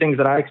 one of the things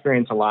that I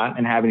experience a lot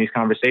in having these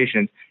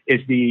conversations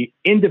is the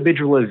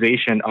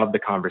individualization of the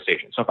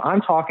conversation. So if I'm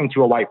talking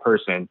to a white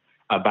person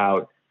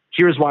about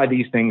here's why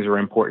these things are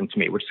important to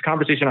me, which is a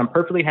conversation I'm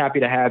perfectly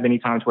happy to have any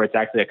times where it's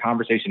actually a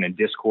conversation and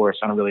discourse.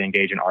 I don't really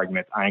engage in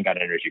arguments. I ain't got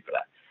energy for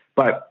that.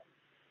 But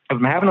if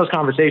I'm having those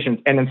conversations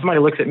and then somebody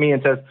looks at me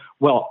and says,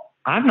 well,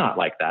 I'm not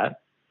like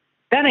that,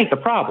 that ain't the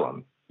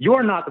problem.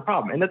 You're not the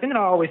problem. And the thing that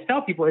I always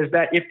tell people is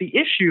that if the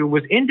issue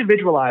was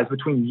individualized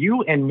between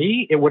you and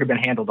me, it would have been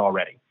handled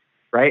already,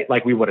 right?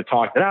 Like we would have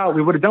talked it out.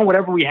 We would have done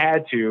whatever we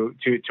had to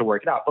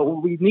work it out. But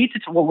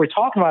what we're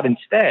talking about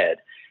instead,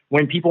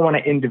 when people want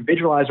to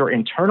individualize or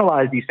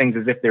internalize these things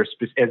as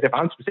if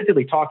I'm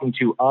specifically talking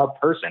to a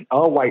person,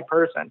 a white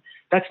person,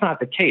 that's not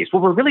the case.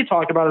 What we're really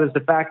talking about is the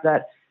fact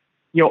that,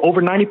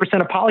 over 90%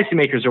 of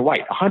policymakers are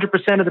white.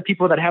 100% of the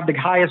people that have the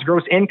highest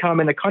gross income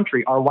in the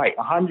country are white.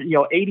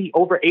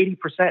 Over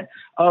 80%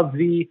 of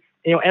the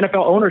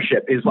NFL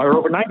ownership is white, or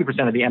over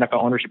 90% of the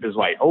NFL ownership is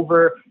white.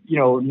 Over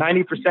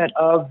 90%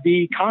 of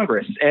the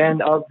Congress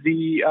and of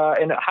the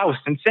House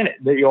and Senate,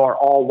 they are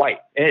all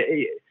white.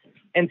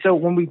 And so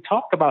when we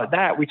talk about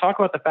that, we talk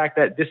about the fact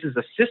that this is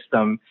a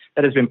system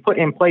that has been put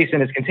in place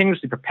and is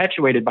continuously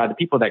perpetuated by the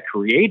people that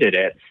created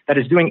it, that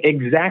is doing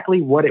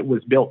exactly what it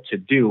was built to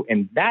do.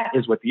 And that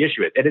is what the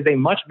issue is. It is a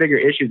much bigger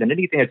issue than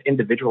anything that's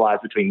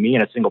individualized between me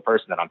and a single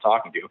person that I'm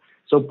talking to.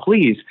 So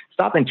please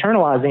stop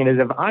internalizing it as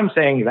if I'm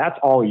saying that's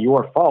all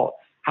your fault.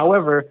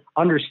 However,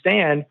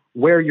 understand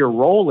where your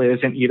role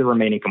is in either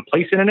remaining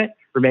complacent in it,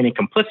 remaining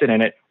complicit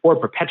in it, or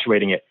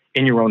perpetuating it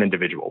in your own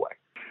individual way.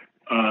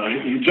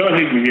 John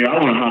Hickman here. I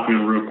want to hop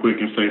in real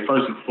quick and say,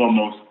 first and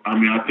foremost,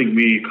 I think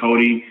me and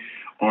Coty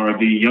are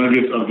the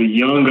youngest of the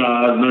young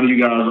guys. None of you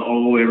guys are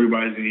old.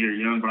 Everybody's in here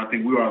young, but I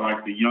think we are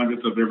like the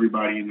youngest of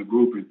everybody in the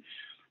group, and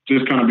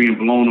just kind of being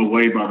blown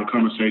away by the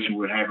conversation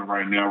we're having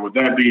right now. With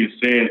that being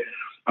said,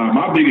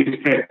 my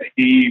biggest pet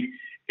peeve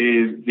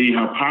is the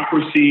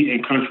hypocrisy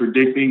and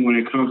contradicting when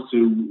it comes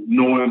to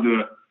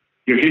knowing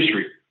your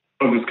history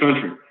of this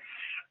country.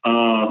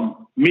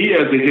 Me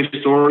as a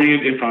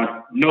historian, if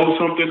I know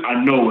something,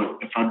 I know it.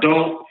 If I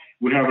don't,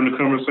 we're having a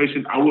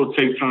conversation, I will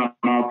take time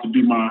out to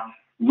do my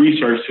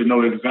research to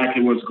know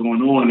exactly what's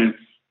going on. And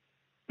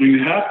when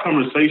you have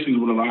conversations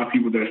with a lot of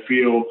people that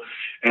feel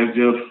as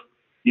if,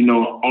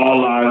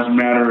 all lives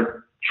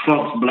matter,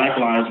 trumps Black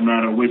Lives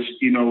Matter, which,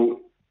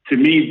 to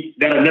me,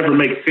 that'll never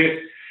make sense,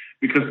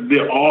 because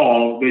the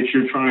all that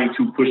you're trying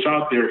to push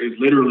out there is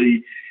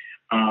literally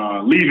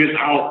leaving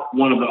out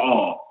one of the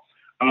all.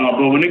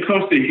 But when it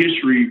comes to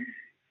history,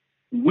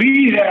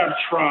 we have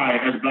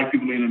tried as Black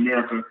people in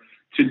America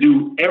to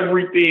do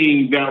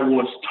everything that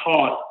was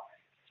taught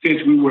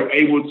since we were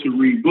able to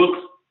read books,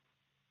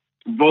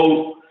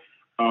 vote,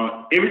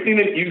 everything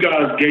that you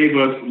guys gave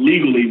us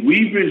legally,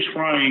 we've been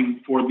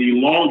trying for the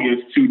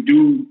longest to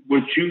do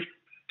what you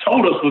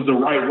told us was the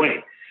right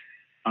way.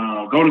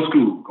 Go to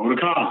school, go to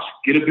college,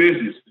 get a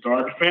business,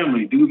 start a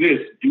family, do this,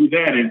 do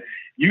that. And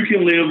you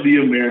can live the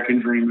American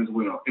dream as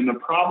well. And the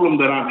problem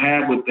that I've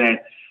had with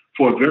that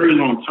for a very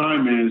long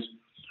time is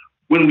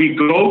when we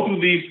go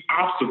through these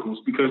obstacles,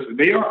 because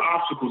they are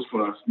obstacles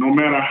for us, no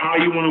matter how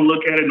you want to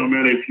look at it, no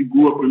matter if you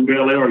grew up in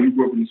Bel Air or you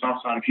grew up in the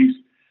South Side of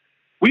Houston,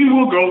 we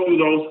will go through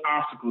those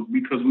obstacles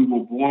because we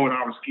were born with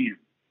our skin.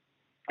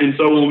 And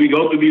so when we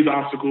go through these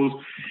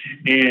obstacles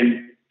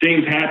and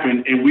things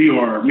happen and we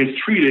are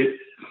mistreated,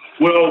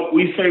 well,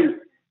 we say,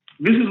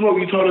 this is what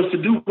you told us to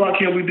do. Why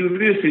can't we do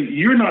this? And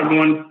you're not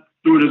going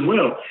through it as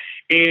well.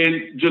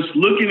 And just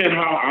looking at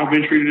how I've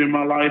been treated in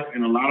my life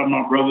and a lot of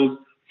my brothers,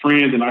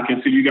 friends, and I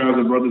consider you guys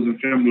as brothers and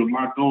family of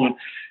Locked On,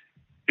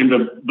 and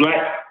the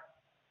black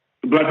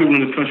people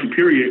in this country,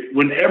 period,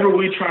 whenever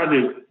we try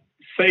to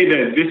say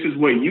that this is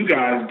what you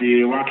guys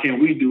did, why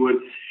can't we do it?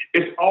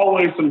 It's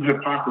always some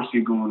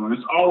hypocrisy going on.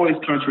 It's always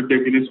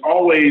contradicting. It's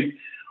always,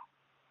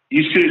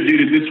 you should have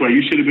did it this way.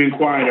 You should have been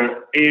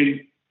quieter.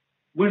 And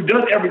we've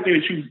done everything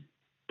that you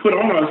put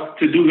on us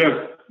to do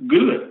that's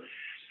good.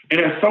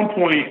 And at some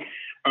point,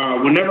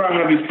 whenever I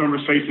have these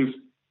conversations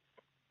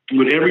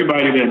with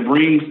everybody that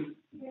brings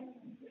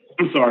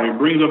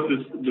up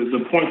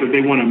the point that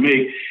they want to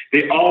make,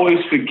 they always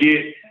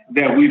forget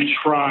that we've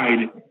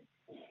tried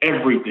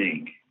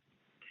everything.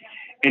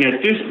 And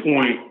at this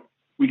point,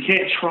 we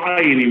can't try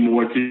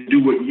anymore to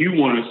do what you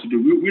want us to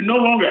do. We're no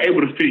longer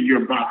able to fit in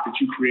your box that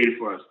you created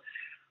for us.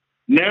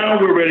 Now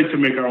we're ready to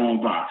make our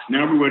own box.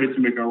 Now we're ready to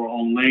make our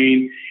own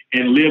lane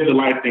and live the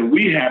life that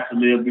we have to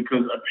live,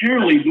 because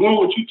apparently doing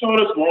what you told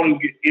us will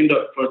only end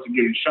up for us to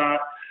getting shot,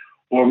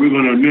 or we're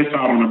going to miss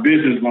out on a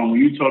business loan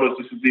when you told us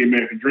this is the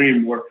American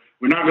dream, or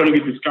we're not going to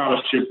get the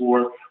scholarship,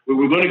 or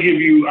we're going to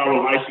give you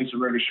our license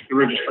and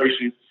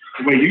registration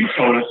the way you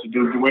told us to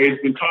do, the way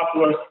it's been taught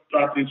to us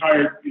throughout the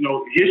entire,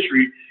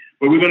 history,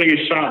 but we're going to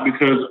get shot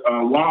because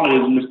a wallet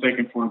is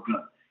mistaken for a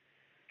gun.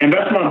 And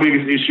that's my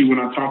biggest issue when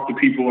I talk to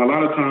people. A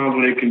lot of times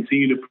when they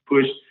continue to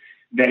push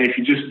that if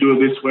you just do it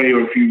this way,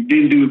 or if you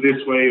didn't do it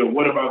this way, or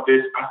what about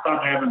this, I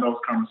stop having those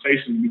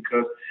conversations,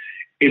 because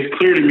it's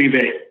clear to me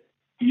that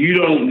you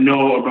don't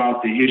know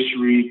about the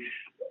history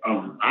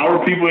of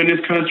our people in this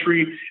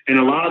country. And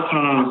a lot of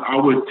times I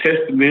would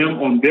test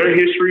them on their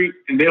history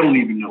and they don't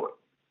even know it.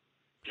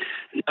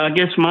 I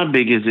guess my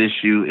biggest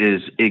issue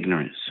is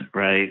ignorance,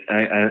 right?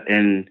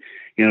 And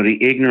the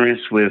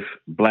ignorance with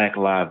Black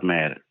Lives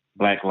Matter.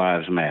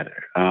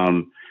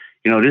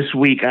 This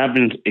week I've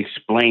been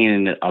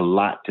explaining it a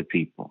lot to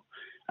people.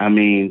 I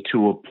mean,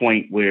 to a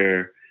point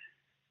where,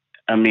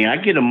 I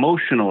get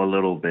emotional a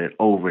little bit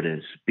over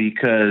this,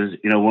 because,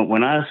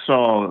 when I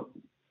saw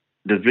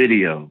the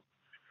video,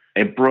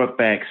 it brought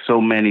back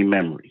so many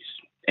memories,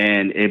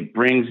 and it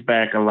brings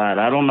back a lot.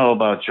 I don't know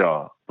about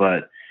y'all,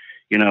 but,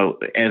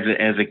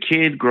 as a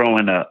kid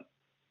growing up,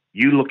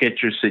 you look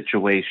at your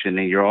situation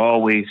and you're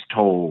always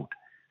told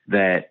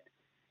that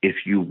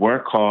if you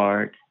work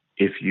hard,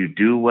 if you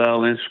do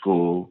well in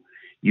school,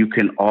 you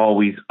can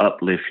always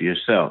uplift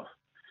yourself.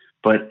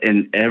 But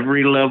in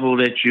every level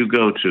that you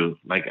go to,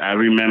 like I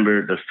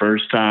remember the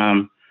first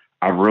time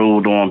I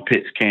rode on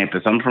Pitt's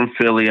campus. I'm from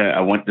Philly.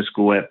 I went to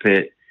school at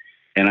Pitt,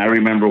 and I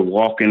remember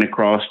walking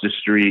across the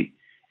street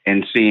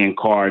and seeing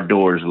car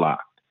doors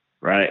locked,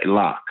 right?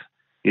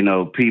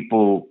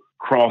 People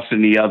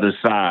crossing the other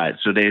side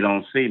so they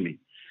don't see me.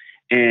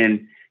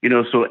 And,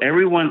 so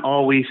everyone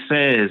always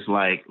says,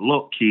 like,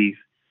 look, Keith,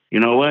 you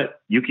know what?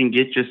 You can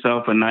get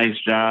yourself a nice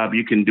job.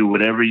 You can do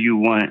whatever you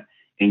want,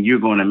 and you're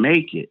going to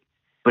make it.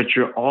 But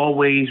you're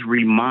always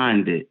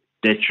reminded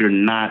that you're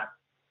not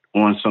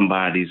on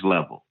somebody's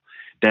level,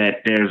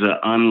 that there's an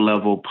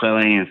unlevel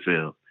playing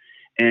field.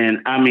 And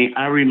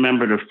I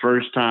remember the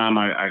first time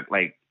I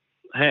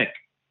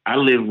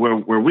live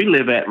where we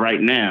live at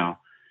right now.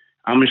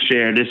 I'm going to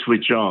share this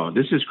with y'all.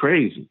 This is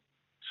crazy.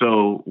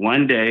 So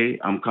one day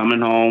I'm coming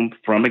home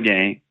from a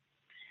game,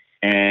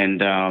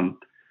 and I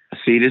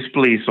see this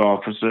police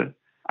officer.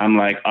 I'm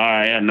like, all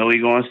right, I know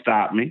he's going to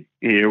stop me.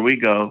 Here we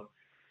go.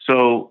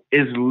 So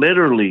it's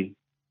literally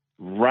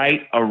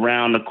right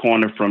around the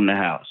corner from the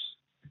house.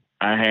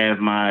 I have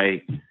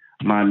my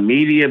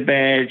media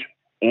badge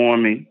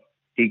on me.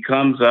 He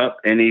comes up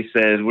and he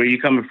says, where you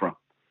coming from?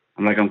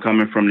 I'm like, I'm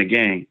coming from the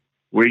game.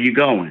 Where you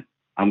going?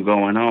 I'm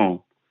going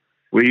home.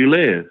 Where you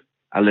live?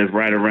 I live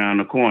right around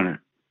the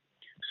corner.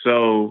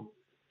 So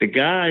the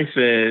guy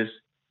says,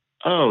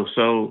 oh,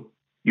 so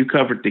you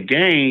covered the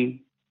game.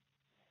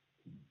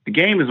 The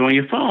game is on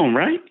your phone,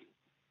 right?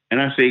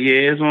 And I said,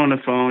 yeah, it's on the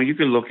phone. You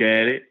can look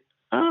at it.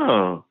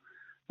 Oh,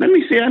 let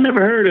me see. I never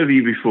heard of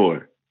you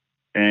before.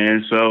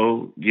 And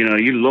so, you're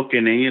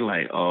looking and you're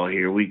like, oh,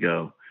 here we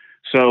go.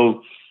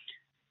 So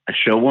I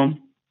show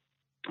him,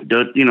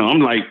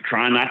 I'm like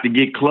trying not to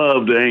get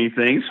clubbed or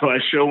anything. So I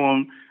show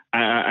him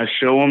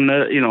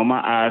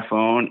my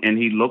iPhone, and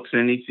he looks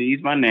and he sees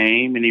my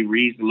name and he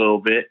reads a little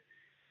bit.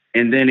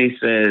 And then he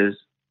says,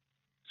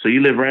 so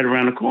you live right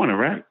around the corner,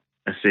 right?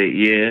 I said,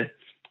 yeah.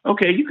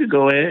 Okay, you could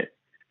go ahead.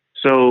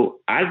 So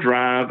I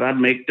drive, I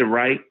make the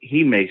right,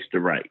 he makes the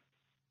right.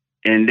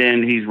 And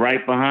then he's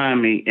right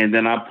behind me, and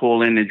then I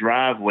pull in the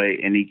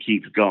driveway and he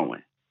keeps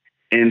going.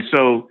 And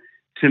so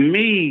to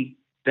me,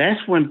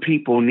 that's when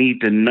people need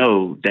to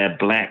know that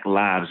Black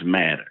lives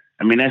matter.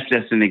 I mean, that's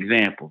just an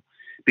example.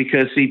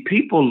 Because, see,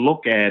 people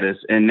look at us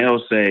and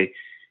they'll say,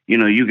 you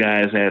know, you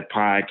guys have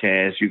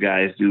podcasts, you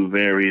guys do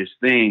various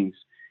things,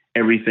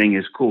 everything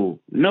is cool.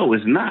 No,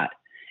 it's not.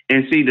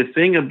 And see, the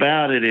thing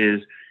about it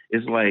is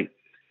like,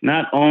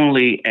 not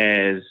only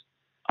as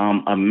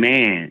a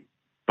man,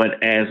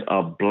 but as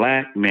a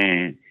Black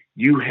man,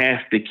 you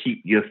have to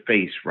keep your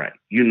face right.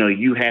 You know,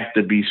 you have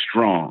to be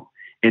strong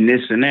and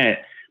this and that.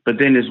 But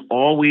then there's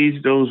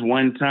always those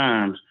one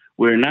times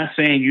where, not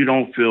saying you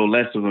don't feel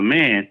less of a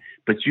man,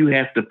 but you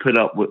have to put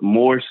up with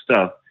more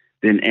stuff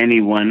than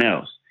anyone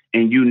else.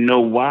 And you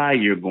know why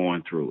you're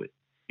going through it.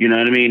 You know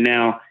what I mean?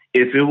 Now,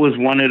 if it was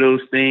one of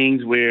those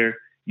things where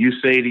you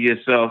say to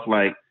yourself,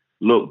 like,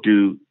 look,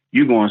 dude,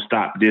 you're going to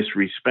stop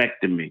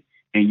disrespecting me,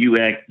 and you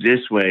act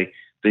this way,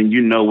 then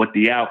you know what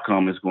the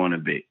outcome is going to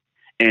be.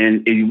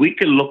 And if we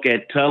could look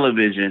at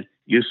television,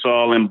 you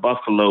saw in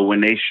Buffalo when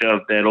they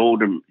shoved that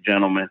older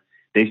gentleman,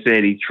 they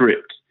said he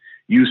tripped.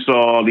 You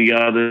saw the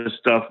other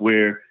stuff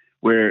where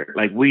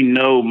like, we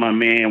know my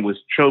man was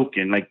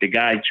choking, like the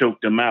guy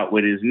choked him out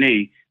with his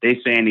knee. They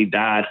saying he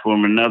died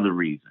from another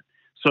reason.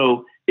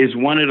 So it's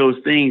one of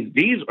those things.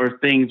 These are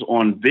things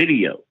on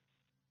video,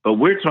 but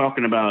we're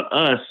talking about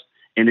us,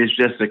 and it's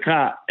just a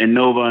cop and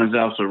no one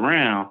else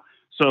around.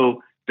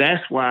 So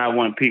that's why I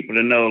want people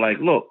to know, like,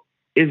 look,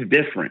 it's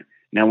different.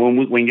 Now,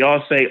 when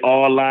y'all say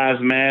all lives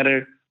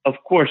matter, of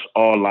course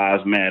all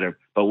lives matter.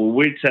 But what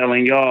we're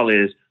telling y'all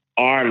is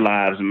our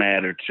lives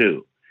matter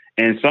too.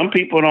 And some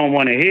people don't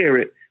want to hear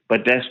it,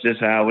 but that's just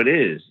how it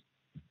is.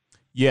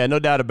 Yeah, no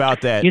doubt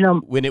about that. You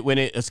know, when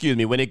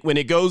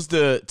it goes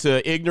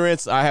to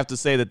ignorance, I have to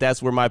say that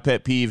that's where my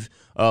pet peeve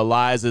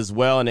lies as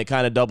well, and it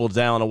kind of doubles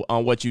down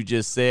on what you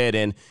just said.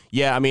 And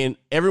yeah, I mean,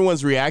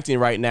 everyone's reacting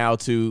right now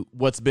to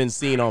what's been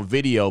seen on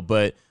video,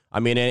 but I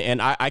mean, and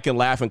I can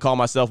laugh and call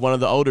myself one of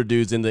the older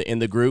dudes in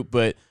the group,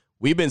 but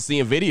we've been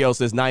seeing videos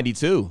since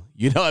 92.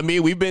 You know what I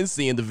mean? We've been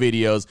seeing the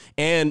videos.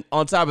 And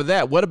on top of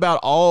that, what about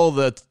all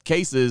the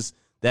cases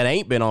that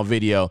ain't been on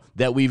video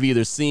that we've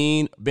either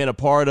seen, been a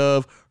part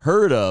of,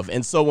 heard of?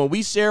 And so when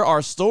we share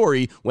our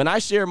story, when I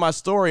share my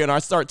story and I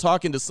start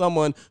talking to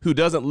someone who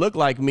doesn't look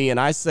like me and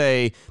I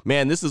say,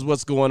 man, this is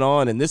what's going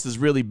on and this is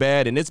really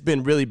bad and it's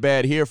been really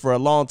bad here for a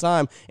long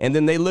time. And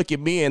then they look at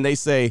me and they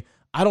say,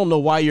 I don't know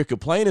why you're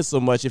complaining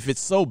so much. If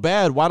it's so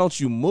bad, why don't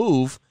you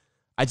move?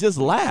 I just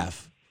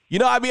laugh. You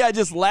know, I mean, I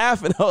just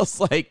laugh and I was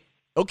like,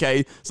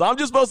 okay, so I'm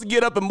just supposed to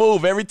get up and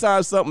move every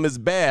time something is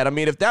bad. I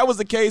mean, if that was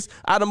the case,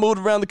 I'd have moved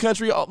around the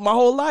country my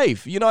whole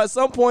life. You know, at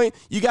some point,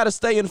 you got to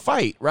stay and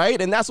fight,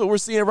 right? And that's what we're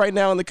seeing right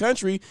now in the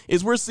country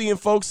is we're seeing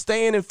folks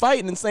staying and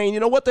fighting and saying, you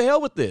know, what the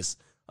hell with this?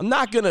 I'm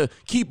not going to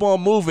keep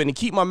on moving and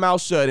keep my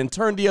mouth shut and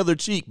turn the other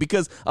cheek,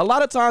 because a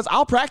lot of times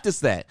I'll practice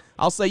that.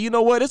 I'll say, you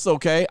know what? It's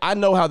okay. I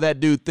know how that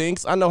dude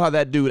thinks. I know how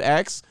that dude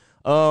acts.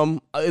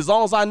 As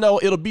long as I know,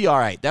 it'll be all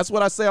right. That's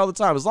what I say all the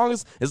time. As long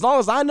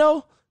as I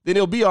know, then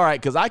it'll be all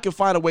right, because I can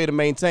find a way to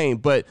maintain.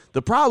 But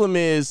the problem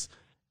is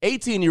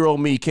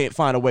 18-year-old me can't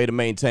find a way to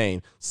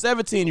maintain.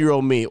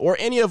 17-year-old me or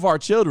any of our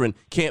children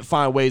can't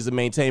find ways to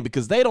maintain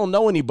because they don't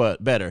know any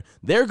better.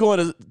 They're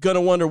going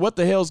to wonder what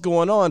the hell's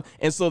going on.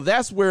 And so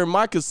that's where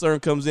my concern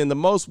comes in the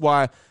most,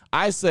 why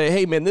I say,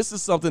 hey, man, this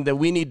is something that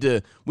we need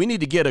to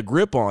get a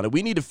grip on, and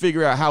we need to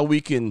figure out how we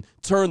can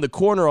turn the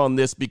corner on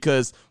this,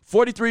 because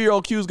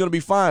 43-year-old Q is going to be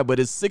fine, but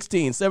is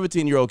 16,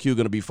 17-year-old Q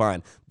going to be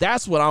fine?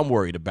 That's what I'm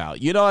worried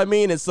about. You know what I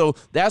mean? And so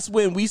that's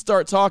when we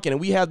start talking and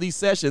we have these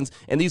sessions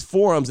and these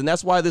forums, and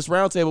that's why this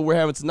roundtable we're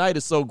having tonight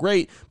is so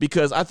great,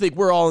 because I think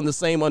we're all in the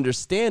same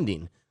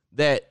understanding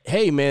that,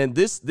 hey, man,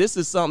 this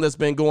is something that's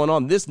been going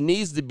on. This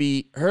needs to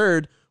be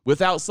heard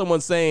without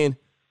someone saying,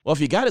 well, if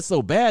you got it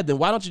so bad, then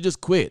why don't you just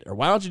quit? Or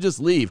why don't you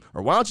just leave?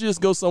 Or why don't you just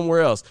go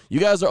somewhere else? You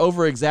guys are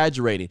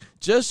over-exaggerating.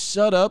 Just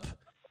shut up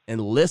and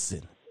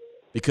listen,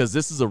 because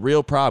this is a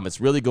real problem. It's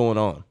really going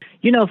on.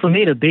 You know, for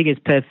me, the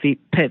biggest pet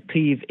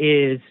peeve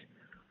is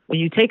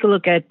when you take a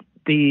look at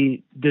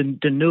the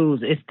news,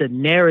 it's the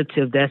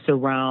narrative that's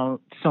around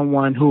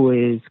someone who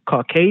is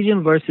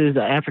Caucasian versus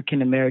an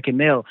African-American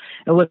male.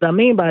 And what I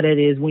mean by that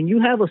is when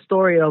you have a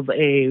story of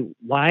a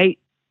white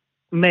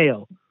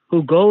male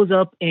who goes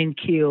up and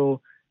kills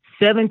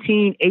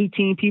 17,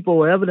 18 people,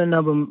 whatever the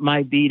number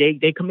might be,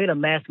 they commit a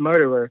mass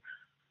murderer.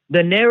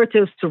 The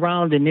narrative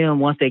surrounding them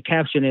once they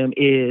capture them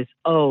is,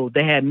 oh,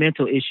 they had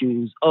mental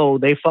issues. Oh,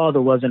 their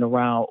father wasn't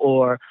around.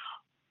 Or,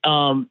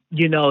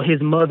 you know,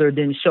 his mother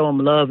didn't show him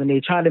love. And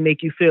they try to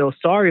make you feel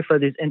sorry for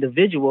this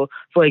individual.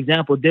 For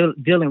example,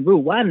 Dylan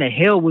Root. Why in the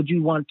hell would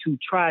you want to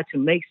try to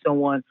make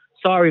someone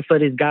sorry for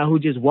this guy who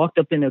just walked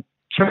up in a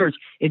church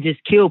and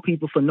just kill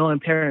people for no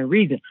apparent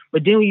reason?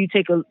 But then when you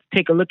take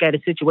a look at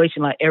a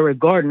situation like Eric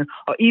Gardner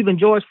or even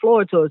George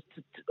Floyd,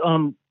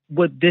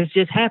 what this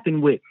just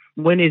happened with,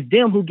 when it's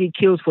them who get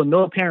killed for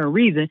no apparent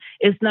reason,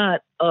 it's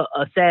not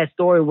a sad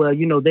story where,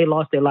 they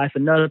lost their life or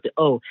nothing.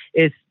 Oh,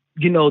 it's,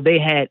 they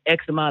had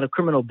X amount of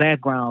criminal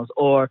backgrounds,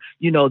 or,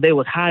 they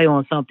was high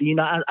on something.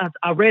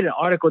 I read an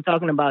article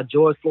talking about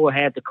George Floyd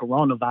had the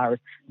coronavirus.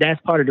 That's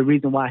part of the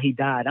reason why he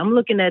died. I'm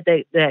looking at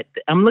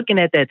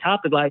that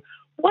topic like,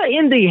 what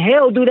in the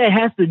hell do that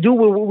have to do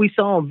with what we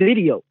saw on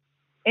video?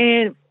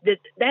 And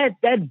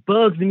that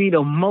bugs me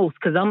the most,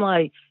 because I'm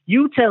like,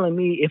 you telling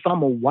me if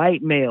I'm a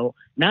white male,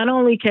 not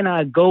only can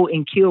I go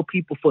and kill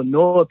people for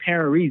no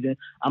apparent reason,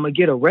 I'm going to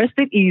get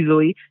arrested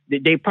easily.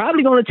 They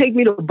probably going to take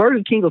me to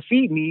Burger King or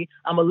feed me.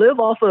 I'm going to live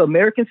off of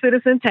American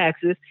citizen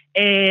taxes,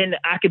 and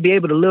I could be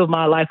able to live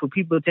my life with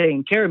people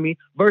taking care of me,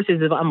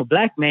 versus if I'm a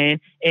black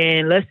man,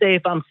 and let's say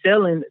if I'm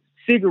selling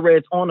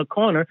cigarettes on the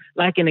corner,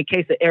 like in the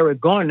case of Eric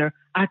Garner,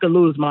 I could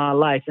lose my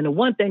life. And the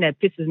one thing that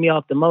pisses me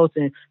off the most,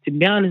 and to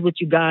be honest with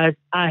you guys,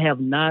 I have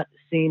not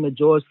seen the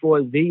George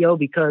Floyd video,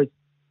 because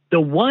the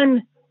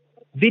one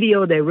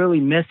video that really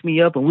messed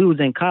me up, and we was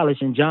in college,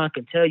 and John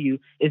can tell you,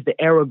 is the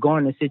Eric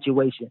Garner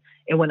situation.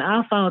 And when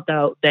I found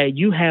out that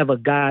you have a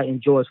guy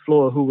in George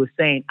Floyd who was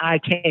saying, "I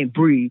can't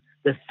breathe,"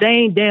 the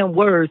same damn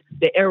words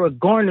that Eric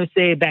Garner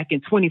said back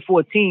in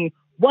 2014,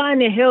 why in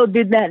the hell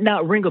did that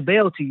not ring a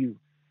bell to you?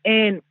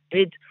 And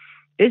it's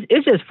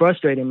just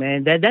frustrating,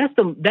 man. That's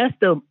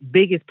the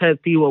biggest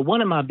pet peeve, or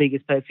one of my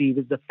biggest pet peeves,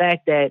 is the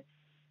fact that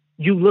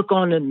you look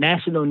on the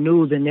national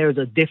news and there's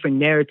a different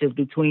narrative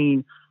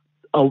between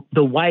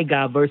the white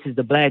guy versus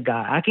the black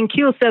guy. I can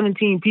kill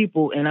 17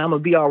 people and I'm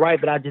gonna be all right,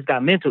 but I just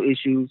got mental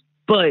issues.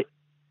 But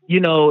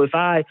if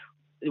I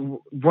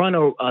run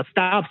a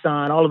stop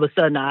sign, all of a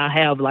sudden I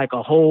have like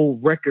a whole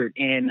record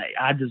and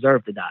I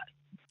deserve to die.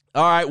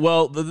 All right.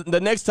 Well,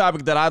 the next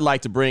topic that I'd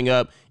like to bring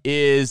up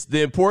is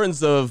the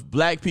importance of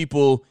black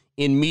people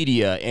in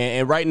media.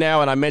 And right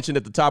now, and I mentioned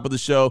at the top of the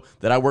show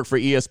that I work for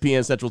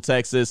ESPN Central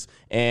Texas,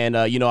 and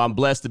I'm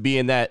blessed to be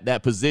in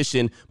that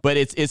position. But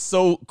it's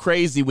so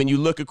crazy when you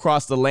look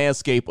across the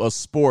landscape of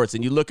sports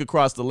and you look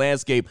across the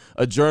landscape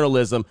of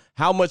journalism,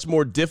 how much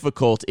more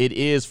difficult it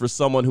is for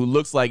someone who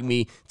looks like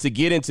me to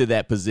get into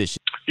that position.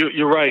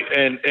 You're right.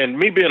 And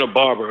me being a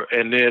barber,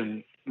 and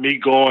then me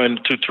going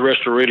to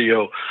terrestrial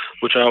radio,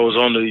 which I was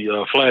on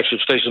the flagship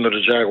station of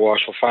the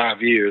Jaguars for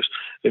 5 years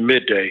in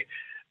midday.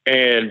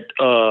 And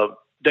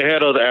they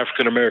had other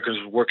African Americans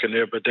working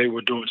there, but they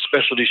were doing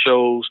specialty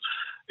shows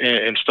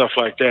and stuff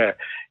like that.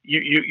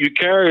 You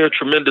carry a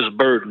tremendous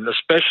burden,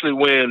 especially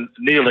when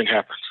kneeling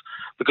happens,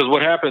 because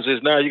what happens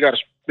is now you got to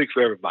speak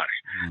for everybody.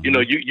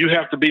 Mm-hmm. You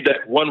have to be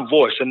that one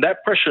voice, and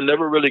that pressure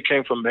never really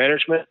came from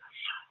management.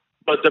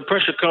 But the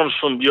pressure comes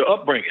from your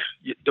upbringing.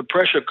 The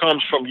pressure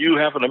comes from you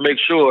having to make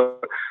sure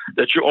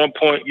that you're on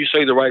point, you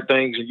say the right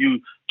things, and you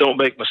don't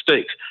make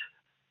mistakes.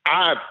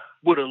 I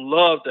would have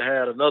loved to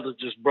have another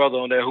just brother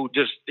on there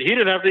he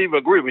didn't have to even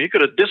agree with me. He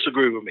could have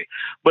disagreed with me.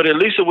 But at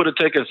least it would have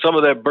taken some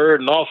of that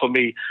burden off of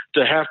me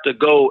to have to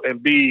go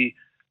and be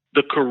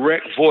the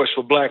correct voice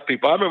for black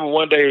people. I remember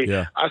one day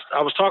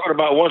I was talking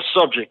about one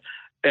subject,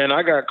 and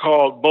I got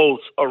called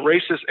both a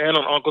racist and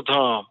an Uncle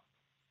Tom,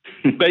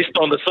 based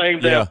on the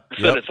same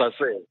sentence I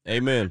said.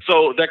 Amen.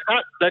 So that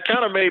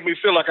kind of made me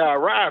feel like I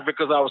arrived,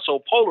 because I was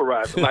so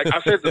polarized. Like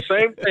I said the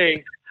same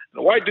thing.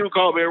 The white dude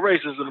called me a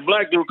racist, and the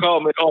black dude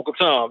called me Uncle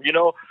Tom.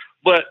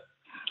 But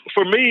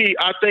for me,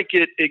 I think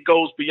it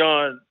goes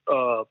beyond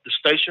the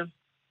station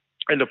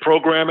and the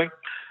programming.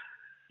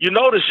 You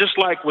notice, just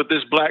like with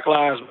this Black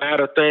Lives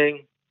Matter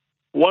thing,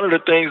 one of the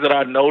things that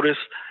I noticed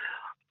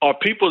are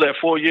people that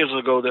 4 years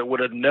ago that would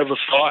have never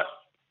thought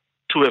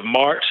to have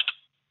marched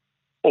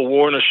or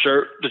worn a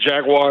shirt. The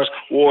Jaguars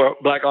wore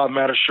Black Lives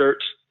Matter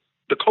shirts.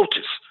 The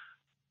coaches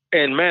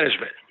and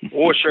management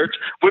wore shirts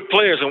with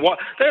players, and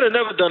they'd have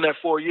never done that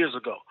 4 years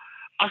ago.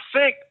 I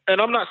think,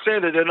 and I'm not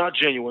saying that they're not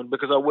genuine,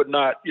 because I would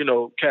not,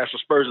 cast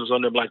aspersions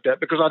on them like that,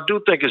 because I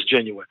do think it's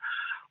genuine.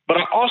 But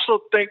I also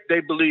think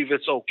they believe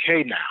it's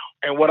okay now.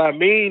 And what I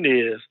mean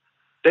is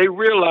they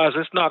realize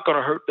it's not going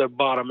to hurt their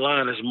bottom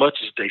line as much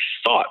as they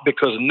thought,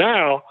 because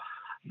now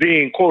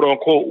being quote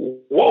unquote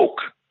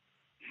woke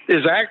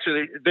there's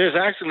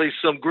actually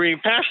some green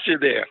pasture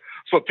there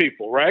for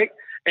people, right?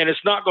 And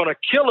it's not going to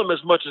kill them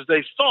as much as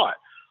they thought.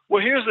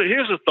 Well, here's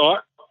a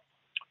thought.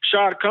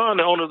 Shad Khan,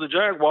 the owner of the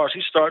Jaguars,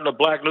 he's starting a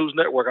Black News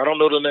Network. I don't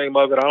know the name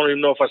of it. I don't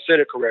even know if I said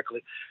it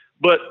correctly.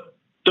 But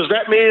does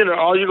that mean that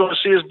all you're going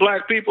to see is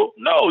black people?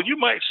 No, you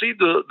might see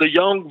the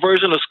young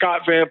version of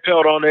Scott Van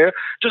Pelt on there,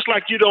 just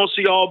like you don't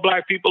see all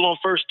black people on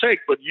First Take,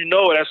 but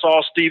that's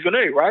all Stephen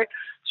A., right?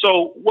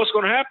 So what's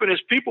going to happen is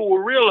people will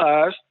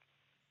realize,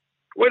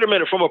 wait a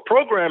minute, from a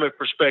programming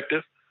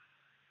perspective,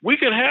 we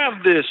can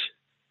have this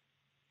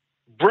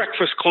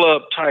Breakfast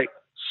Club type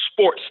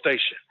sports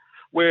station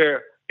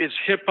where it's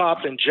hip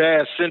hop and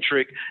jazz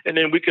centric, and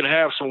then we can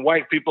have some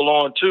white people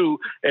on too.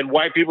 And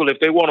white people, if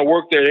they want to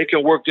work there, they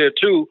can work there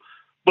too.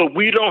 But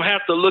we don't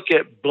have to look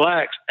at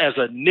blacks as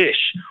a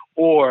niche,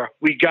 or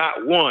we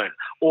got one,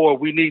 or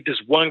we need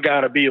this one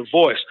guy to be a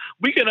voice.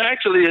 We can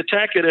actually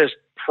attack it as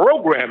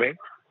programming,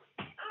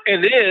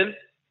 and then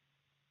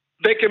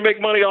they can make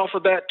money off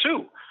of that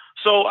too.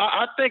 So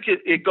I think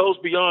it goes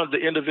beyond the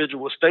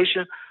individual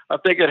station. I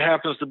think it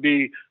happens to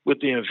be with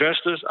the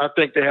investors. I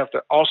think they have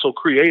to also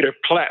create a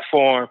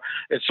platform,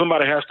 and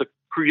somebody has to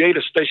create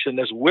a station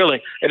that's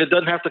willing, and it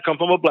doesn't have to come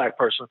from a black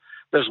person,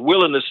 that's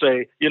willing to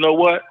say, you know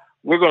what,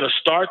 we're going to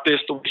start this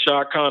the way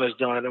Shad Khan has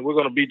done, and we're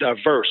going to be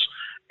diverse,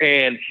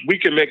 and we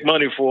can make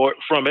money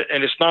from it,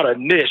 and it's not a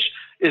niche.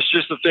 It's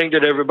just a thing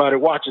that everybody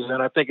watches,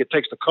 and I think it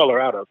takes the color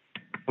out of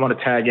it. I want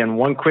to tag in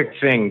one quick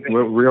thing,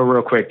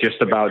 real quick,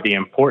 just about the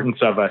importance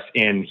of us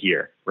in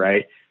here,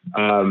 right?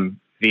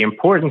 The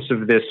importance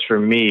of this for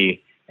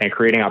me and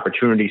creating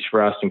opportunities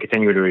for us and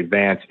continue to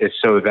advance is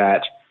so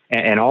that,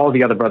 and all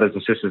the other brothers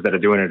and sisters that are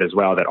doing it as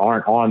well, that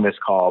aren't on this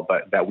call,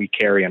 but that we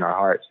carry in our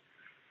hearts.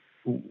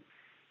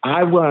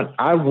 I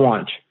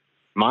want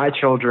my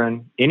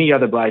children, any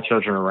other black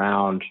children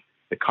around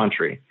the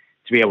country,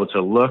 to be able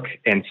to look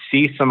and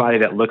see somebody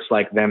that looks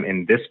like them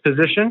in this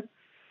position,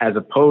 as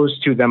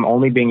opposed to them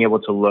only being able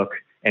to look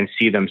and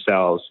see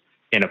themselves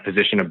in a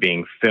position of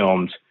being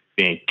filmed,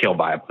 being killed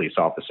by a police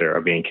officer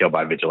or being killed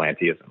by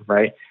vigilantism,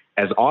 right?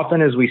 As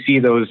often as we see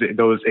those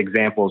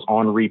examples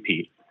on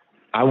repeat,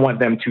 I want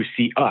them to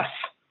see us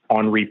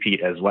on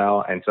repeat as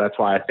well. And so that's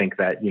why I think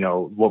that,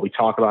 what we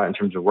talk about in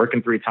terms of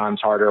working 3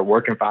 times harder,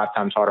 working 5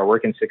 times harder,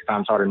 working 6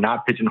 times harder,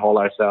 not pigeonhole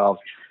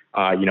ourselves,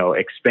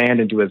 expand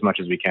and do as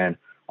much as we can.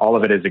 All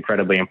of it is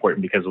incredibly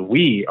important because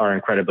we are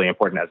incredibly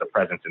important as a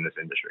presence in this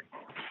industry.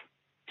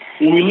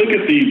 When we look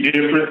at the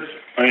difference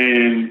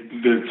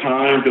and the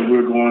times that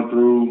we're going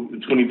through, the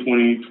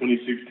 2020,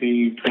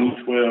 2016,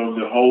 2012,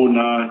 the whole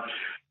 9,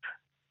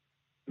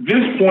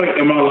 this point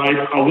in my life,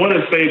 I want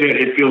to say that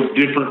it feels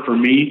different for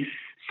me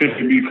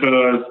simply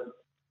because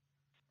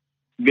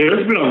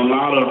there's been a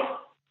lot of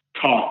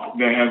talk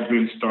that has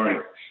been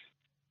started.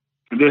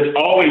 This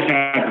always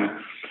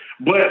happens.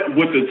 But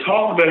with the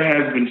talk that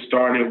has been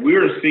started,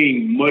 we're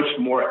seeing much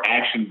more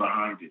action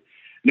behind it.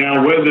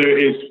 Now, whether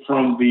it's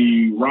from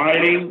the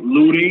rioting,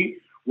 looting,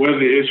 whether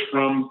it's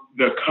from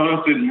the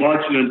constant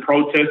marching and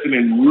protesting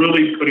and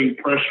really putting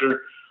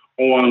pressure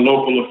on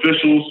local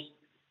officials,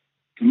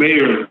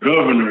 mayors,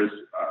 governors,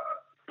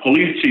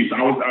 police chiefs.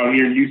 I was out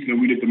here in Houston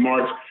and we did the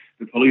march.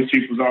 The police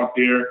chief was out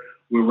there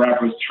with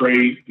rappers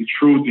Trey, The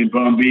Truth, and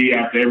Bun B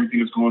after everything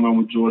that's going on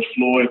with George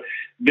Floyd.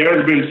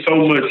 There's been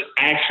so much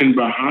action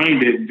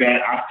behind it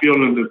that I feel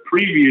in the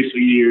previous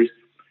years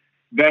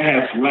that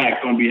has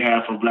lacked on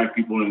behalf of black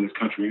people in this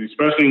country. And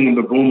especially when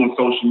the boom of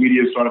social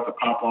media started to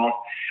pop off,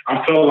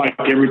 I felt like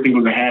everything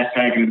was a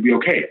hashtag and it'd be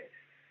okay.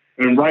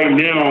 And right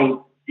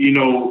now,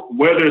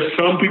 whether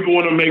some people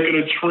want to make it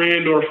a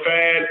trend or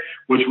fad,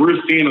 which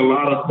we're seeing a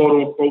lot of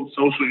quote unquote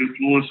social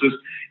influencers,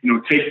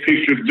 take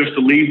pictures just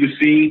to leave the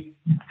scene.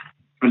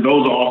 And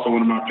those are also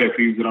one of my pet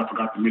peeves that I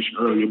forgot to mention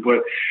earlier.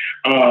 But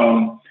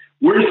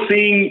we're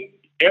seeing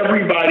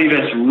everybody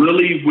that's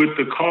really with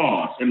the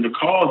cause. And the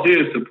cause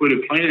is, to put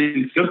it plain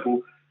and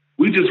simple,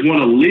 we just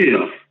want to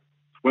live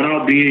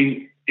without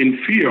being in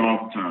fear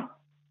all the time.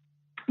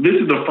 This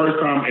is the first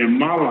time in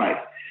my life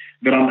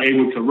that I'm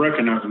able to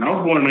recognize. And I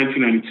was born in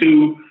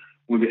 1992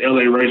 when the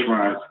LA race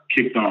riots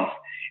kicked off.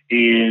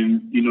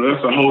 And,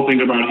 that's the whole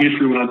thing about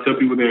history when I tell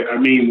people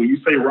that, when you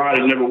say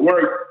riot never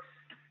worked,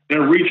 that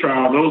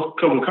retrial, those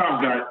couple of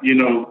cops got, they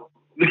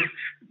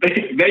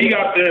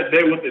got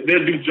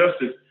their due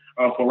justice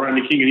for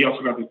Rodney King, and he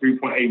also got the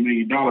 $3.8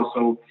 million.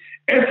 So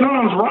at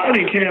times,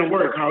 rioting can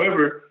work.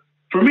 However,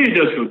 for me, it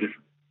does feel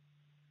different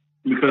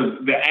because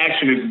the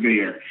action is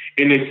there.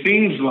 And it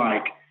seems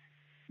like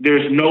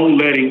there's no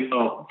letting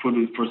up for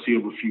the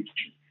foreseeable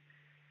future.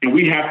 And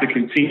we have to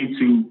continue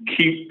to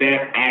keep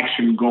that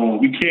action going.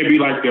 We can't be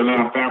like the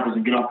Atlanta Falcons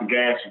and get off the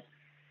gas and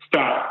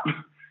stop,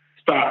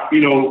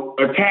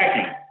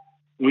 attacking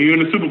when you're in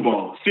the Super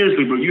Bowl.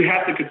 Seriously, but you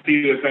have to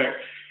continue to attack.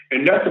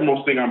 And that's the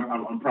most thing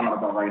I'm proud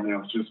about right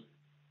now. It's just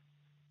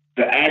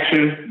the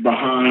action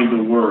behind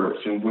the words.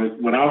 And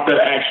without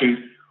that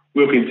action,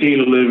 we'll continue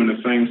to live in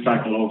the same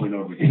cycle over and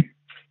over again.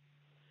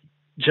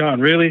 John,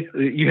 really?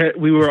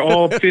 We were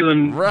all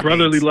feeling right.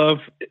 Brotherly love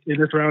in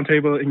this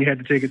roundtable, and you had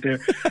to take it there.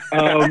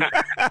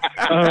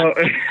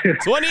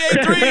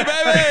 28-3, baby!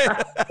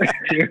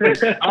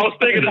 I was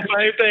thinking the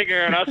same thing,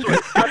 Aaron. I swear.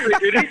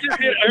 Did he just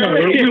hit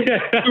Aaron?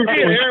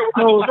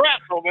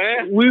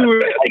 Man. We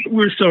were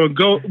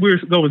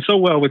going so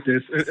well with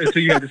this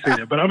until you had to say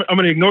that. But I'm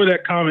going to ignore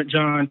that comment,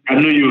 John. I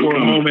knew you for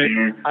a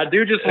moment. I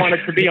do just want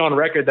it to be on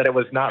record that it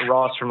was not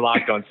Ross from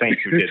Locked On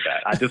Saints who did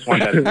that. I just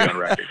want that to be on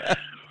record.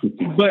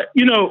 But,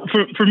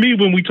 for me,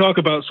 when we talk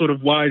about sort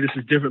of why this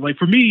is different, like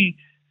for me,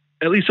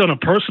 at least on a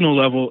personal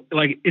level,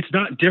 like it's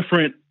not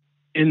different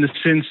in the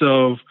sense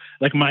of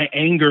like my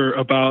anger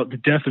about the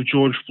death of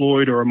George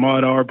Floyd or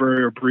Ahmaud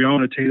Arbery or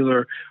Breonna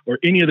Taylor or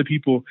any of the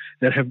people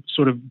that have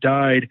sort of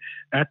died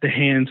at the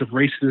hands of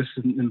racists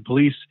and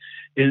police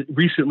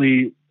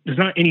recently. It's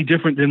not any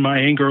different than my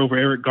anger over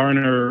Eric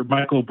Garner or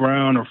Michael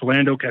Brown or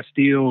Philando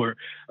Castile or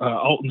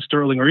Alton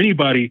Sterling or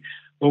anybody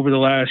over the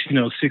last,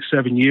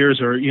 6-7 years,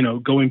 or,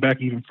 going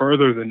back even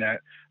further than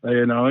that.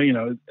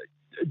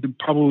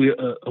 Probably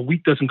a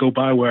week doesn't go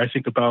by where I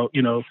think about,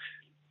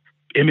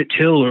 Emmett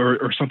Till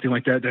or something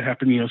like that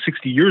happened,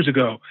 60 years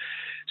ago.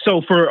 So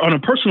on a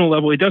personal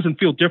level, it doesn't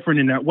feel different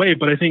in that way.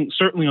 But I think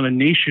certainly on a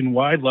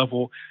nationwide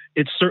level,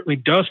 it certainly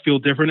does feel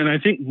different. And I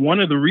think one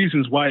of the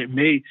reasons why it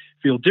may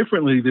feel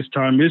differently this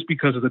time is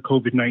because of the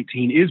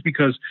COVID-19, is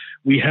because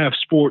we have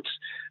sports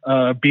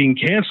being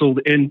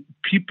canceled. And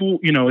people,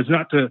 it's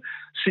not to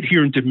sit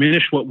here and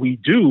diminish what we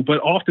do, but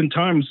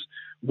oftentimes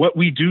what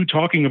we do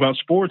talking about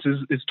sports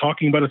is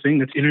talking about a thing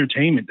that's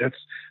entertainment. That's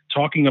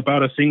talking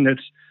about a thing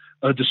that's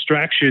a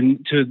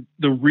distraction to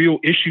the real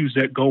issues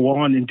that go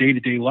on in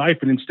day-to-day life.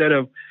 And instead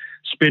of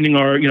spending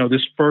our,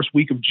 this first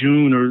week of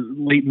June or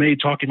late May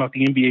talking about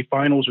the NBA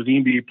finals or the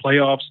NBA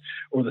playoffs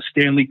or the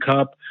Stanley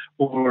Cup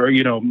or,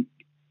 who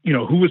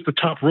was the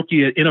top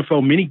rookie at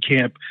NFL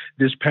minicamp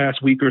this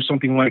past week or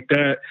something like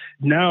that.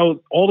 Now,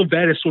 all of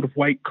that is sort of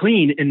wiped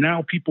clean, and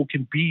now people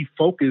can be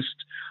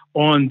focused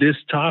on this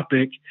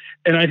topic.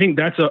 And I think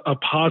that's a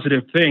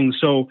positive thing.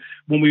 So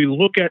when we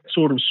look at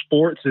sort of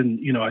sports, and,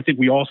 I think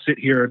we all sit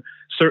here,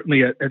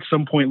 certainly at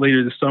some point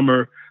later this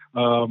summer,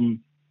 we'll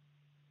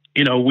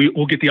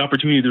get the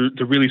opportunity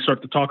to really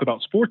start to talk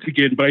about sports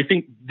again. But I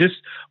think this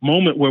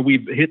moment where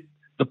we've hit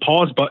the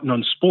pause button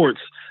on sports,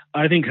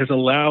 I think has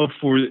allowed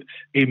for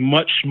a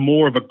much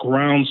more of a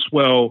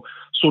groundswell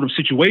sort of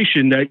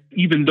situation that,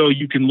 even though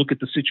you can look at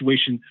the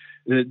situation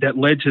that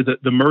led to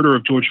the murder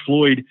of George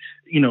Floyd,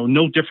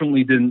 no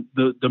differently than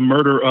the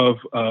murder of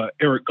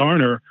Eric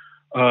Garner,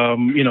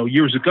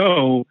 years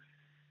ago,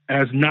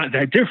 as not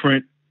that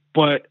different,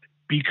 but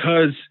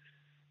because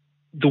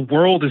the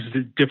world is a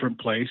different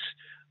place,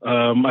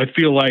 I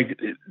feel like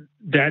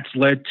that's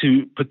led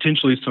to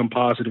potentially some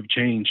positive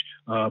change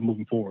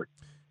moving forward.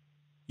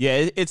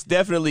 Yeah, it's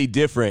definitely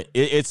different.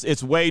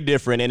 It's way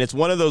different. And it's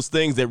one of those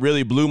things that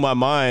really blew my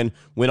mind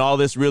when all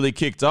this really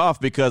kicked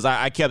off, because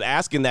I kept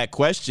asking that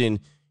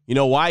question,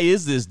 why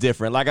is this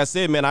different? Like I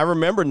said, man, I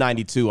remember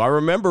 92. I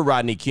remember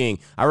Rodney King.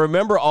 I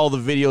remember all the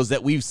videos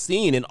that we've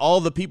seen and all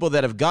the people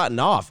that have gotten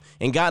off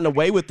and gotten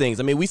away with things.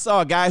 I mean, we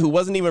saw a guy who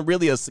wasn't even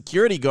really a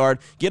security guard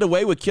get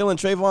away with killing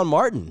Trayvon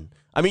Martin.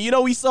 I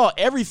mean, we saw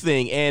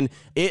everything. And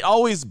it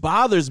always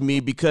bothers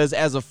me because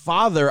as a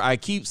father, I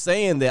keep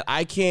saying that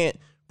I can't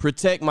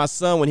protect my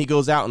son when he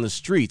goes out in the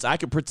streets. I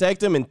can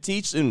protect him and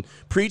teach and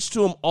preach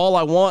to him all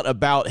I want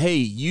about, hey,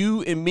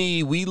 you and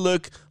me, we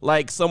look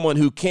like someone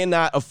who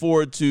cannot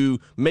afford to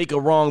make a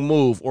wrong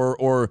move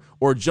or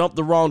jump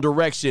the wrong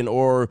direction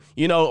or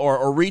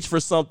reach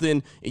for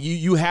something.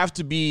 You have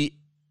to be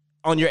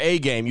on your A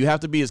game. You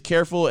have to be as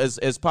careful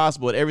as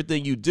possible at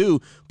everything you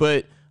do.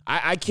 But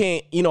I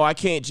can't, I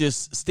can't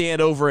just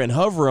stand over and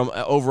hover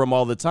over them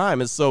all the time.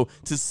 And so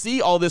to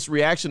see all this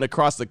reaction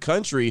across the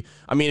country,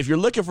 I mean, if you're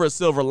looking for a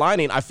silver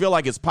lining, I feel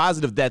like it's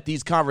positive that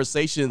these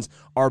conversations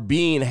are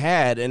being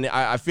had. And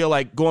I feel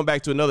like going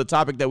back to another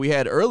topic that we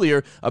had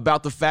earlier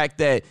about the fact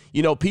that,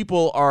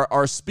 people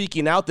are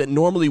speaking out that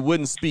normally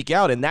wouldn't speak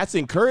out. And that's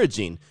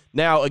encouraging.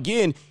 Now,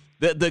 again,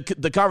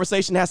 the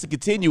conversation has to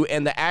continue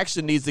and the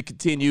action needs to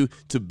continue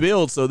to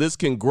build so this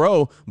can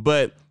grow.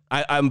 But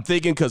I'm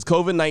thinking because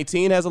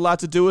COVID-19 has a lot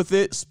to do with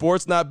it,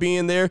 sports not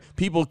being there,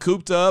 people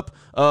cooped up,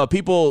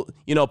 people,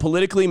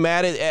 politically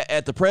mad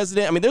at the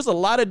president. I mean, there's a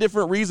lot of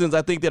different reasons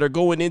I think that are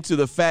going into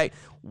the fact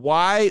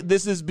why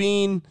this is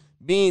being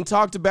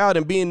talked about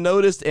and being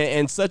noticed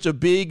and such a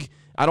big,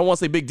 I don't want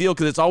to say big deal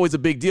because it's always a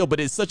big deal, but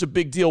it's such a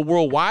big deal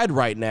worldwide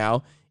right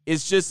now.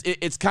 It's just,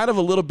 it's kind of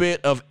a little bit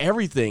of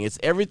everything.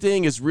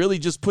 Everything is really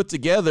just put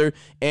together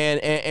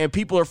and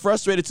people are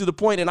frustrated to the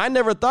point. And I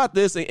never thought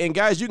this, and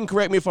guys, you can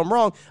correct me if I'm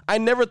wrong. I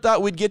never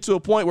thought we'd get to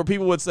a point where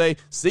people would say,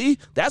 see,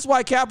 that's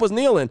why Cap was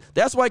kneeling.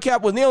 That's why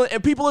Cap was kneeling.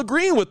 And people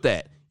agreeing with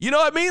that. You know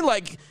what I mean?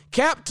 Like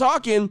Cap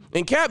talking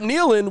and Cap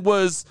kneeling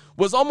was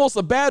almost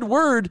a bad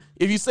word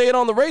if you say it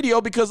on the radio,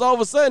 because all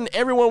of a sudden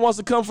everyone wants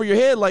to come for your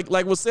head. Like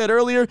was said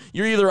earlier,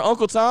 you're either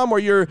Uncle Tom or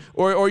you're a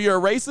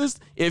racist.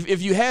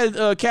 If you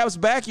had Cap's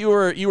back, you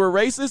were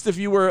racist. If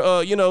you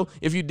were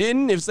if you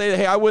didn't, if say,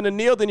 hey, I wouldn't have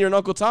kneeled, then you're an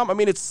Uncle Tom. I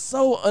mean, it's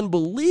so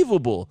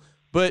unbelievable.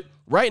 But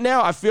right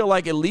now, I feel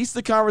like at least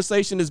the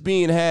conversation is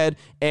being had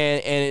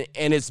and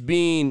it's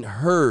being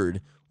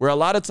heard. Where a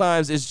lot of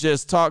times it's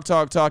just talk,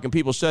 and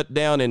people shut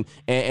down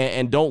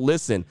and don't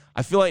listen.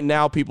 I feel like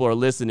now people are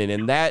listening,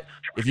 and that,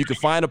 if you could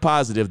find a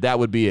positive, that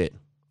would be it.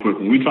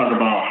 When we talk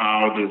about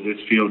how does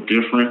this feel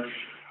different,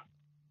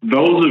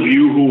 those of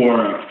you who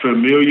are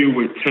familiar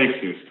with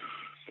Texas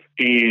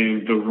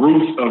and the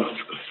roots of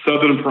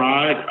Southern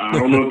pride, I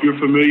don't know if you're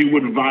familiar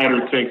with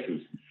Vidor,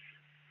 Texas.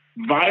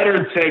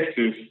 Vidor,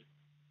 Texas,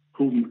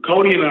 who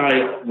Coty and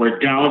I were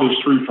down the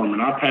street from,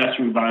 and I pass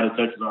through Vidor,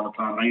 Texas all the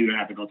time. I even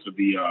have to go to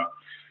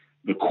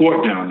the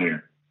court down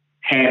there,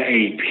 had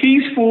a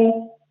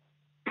peaceful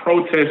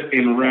protest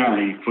and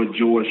rally for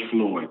George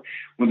Floyd.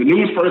 When the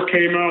news first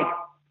came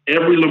out,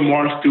 every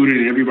Lamar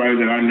student, everybody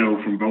that I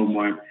know from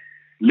Beaumont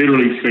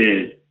literally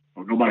said,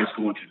 oh, nobody's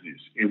going to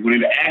this. And when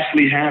it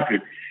actually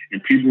happened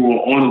and people were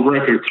on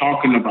record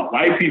talking about,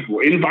 white people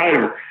in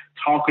Vidor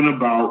talking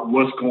about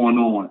what's going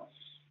on,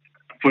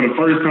 for the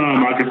first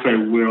time I could say,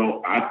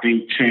 well, I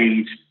think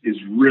change is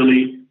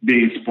really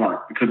being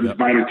sparked because it's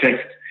Viter,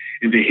 Texas.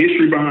 And the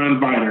history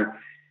behind Viter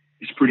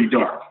is pretty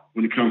dark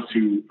when it comes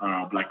to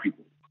Black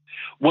people.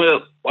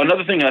 Well,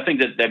 another thing I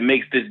think that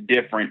makes this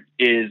different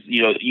is,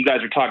 you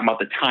guys are talking about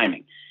the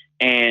timing.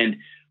 And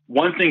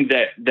one thing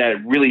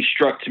that really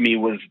struck to me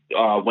was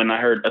when I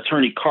heard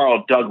attorney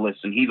Carl Douglas,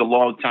 and he's a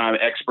longtime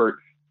expert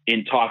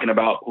in talking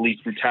about police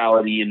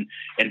brutality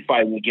and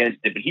fighting against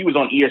it. But he was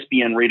on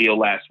ESPN radio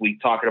last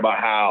week talking about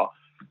how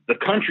the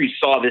country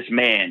saw this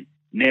man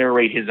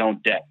narrate his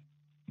own death.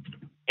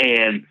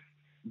 And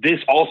this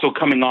also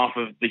coming off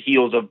of the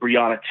heels of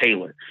Breonna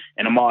Taylor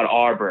and Ahmaud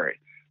Arbery.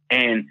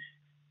 And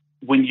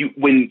when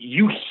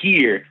you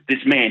hear this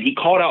man, he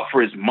called out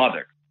for his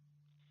mother.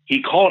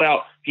 He called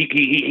out,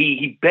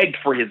 he begged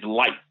for his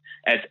life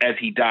as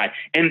he died.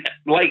 And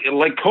like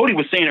Coty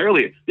was saying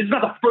earlier, this is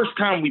not the first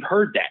time we've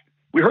heard that.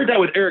 We heard that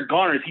with Eric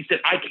Garner. He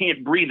said, "I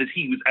can't breathe," as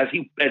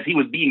he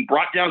was being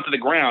brought down to the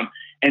ground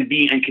and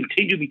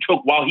continued to be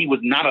choked while he was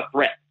not a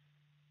threat.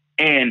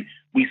 And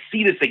we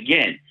see this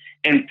again.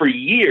 And for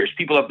years,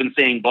 people have been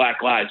saying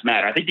Black Lives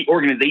Matter. I think the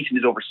organization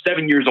is over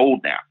 7 years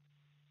old now.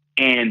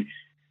 And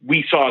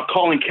we saw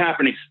Colin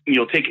Kaepernick,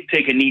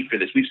 take a knee for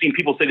this. We've seen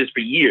people say this for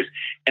years.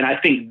 And I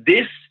think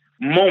this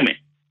moment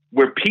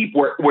where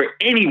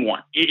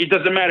anyone, it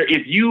doesn't matter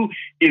if you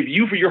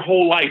for your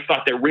whole life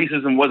thought that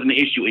racism wasn't an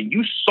issue and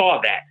you saw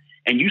that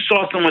and you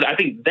saw someone, I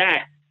think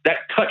that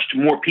touched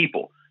more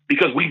people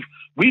because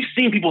we've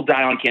seen people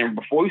die on camera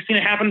before. We've seen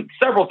it happen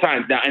several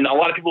times now, and a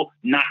lot of people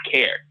not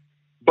care.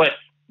 But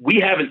we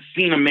haven't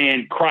seen a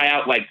man cry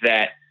out like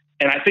that.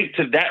 And I think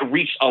that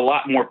reached a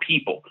lot more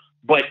people.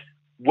 But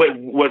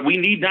what we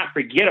need not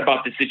forget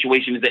about this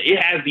situation is that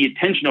it has the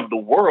attention of the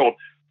world,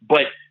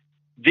 but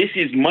this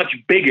is much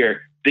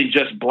bigger than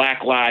just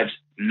Black Lives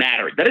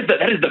Matter. That is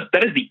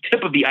the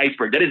tip of the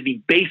iceberg. That is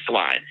the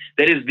baseline.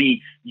 That is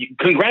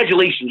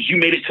congratulations, you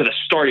made it to the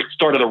start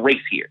of the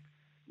race here.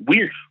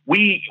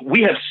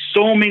 We have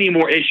so many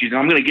more issues, and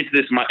I'm going to get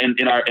to this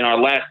in our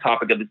last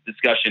topic of this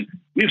discussion.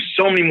 We have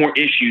so many more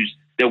issues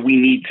that we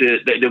need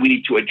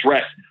to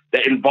address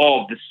that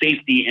involve the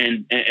safety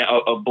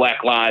of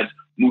Black lives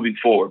moving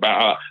forward.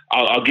 But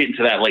I'll get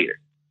into that later.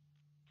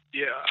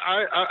 Yeah,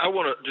 I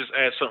want to just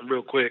add something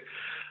real quick.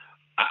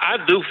 I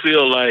do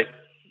feel like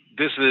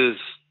this is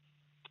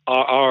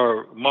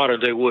our modern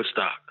day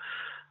Woodstock.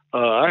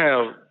 I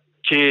have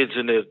kids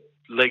in their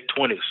late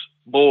 20s,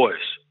 boys,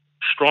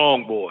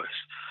 strong boys,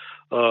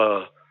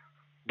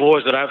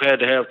 boys that I've had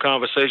to have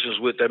conversations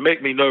with that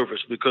make me nervous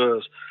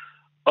because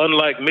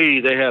unlike me,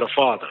 they had a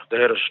father,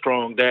 they had a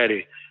strong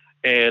daddy.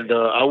 And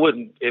I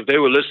wouldn't, if they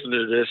were listening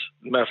to this,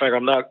 matter of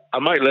fact, I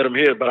might let them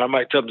hear it, but I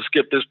might tell them to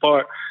skip this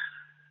part.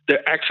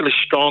 They're actually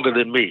stronger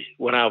than me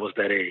when I was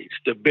that age.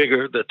 They're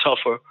bigger, they're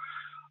tougher,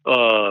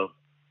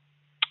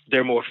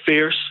 they're more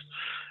fierce.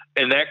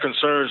 And that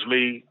concerns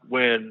me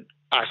when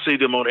I see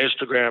them on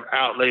Instagram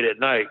out late at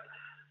night.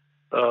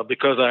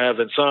 Because I have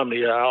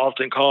insomnia, I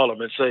often call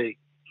them and say,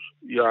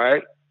 "You all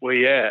right? Where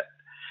you at?"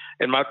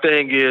 And my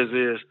thing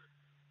is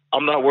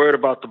I'm not worried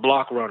about the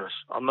block runners.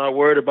 I'm not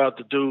worried about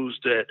the dudes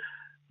that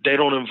they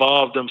don't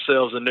involve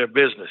themselves in their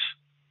business.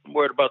 I'm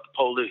worried about the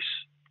police.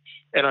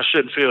 And I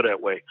shouldn't feel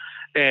that way.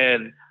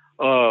 And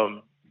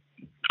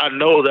I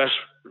know that's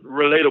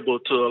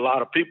relatable to a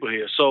lot of people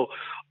here. So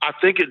I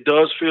think it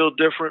does feel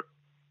different.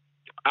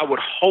 I would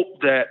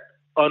hope that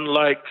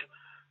unlike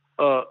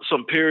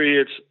some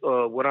periods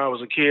when I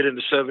was a kid in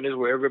the 70s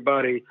where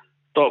everybody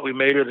thought we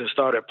made it and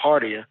started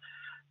partying,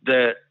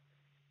 that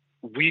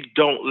we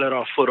don't let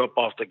our foot up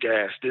off the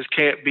gas. This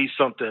can't be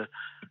something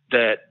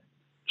that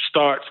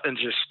starts and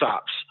just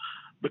stops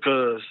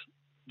because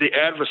the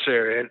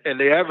adversary, and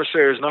the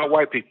adversary is not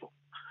white people.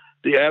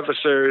 The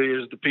adversary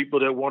is the people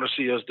that want to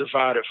see us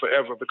divided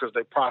forever because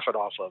they profit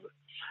off of it.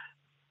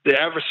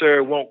 The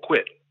adversary won't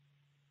quit.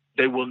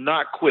 They will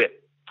not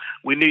quit.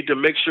 We need to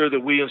make sure that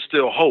we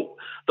instill hope.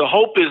 The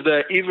hope is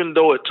that even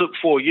though it took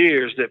 4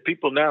 years, that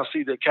people now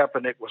see that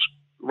Kaepernick was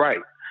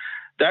right.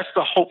 That's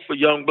the hope for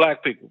young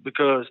Black people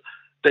because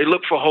they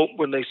look for hope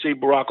when they see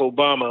Barack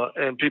Obama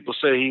and people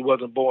say he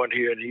wasn't born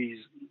here and he's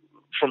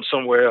from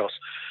somewhere else.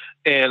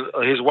 And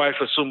his wife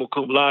is summa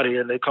cum laude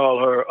and they call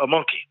her a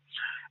monkey.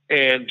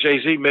 And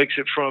Jay-Z makes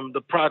it from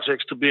the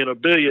projects to being a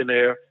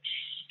billionaire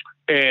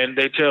and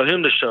they tell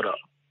him to shut up.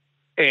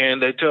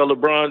 And they tell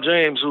LeBron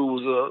James, who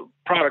was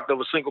a product of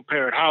a single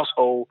parent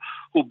household,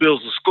 who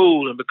builds a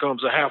school and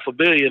becomes a half a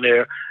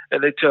billionaire,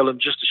 and they tell him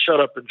just to shut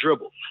up and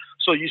dribble.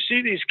 So you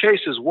see these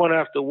cases one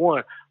after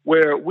one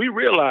where we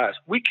realize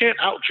we can't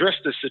outdress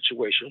this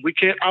situation. We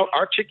can't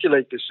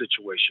out-articulate this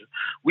situation.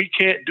 We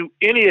can't do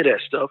any of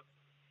that stuff.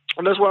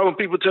 And that's why when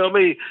people tell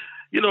me,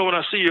 when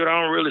I see you,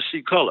 I don't really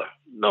see color.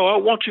 No, I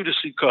want you to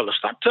see color.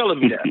 Stop telling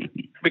me that.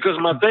 Because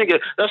my thing is,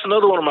 that's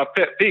another one of my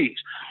pet peeves.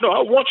 No,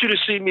 I want you to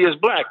see me as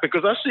Black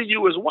because I see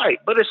you as white.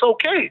 But it's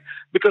okay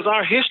because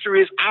our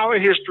history is our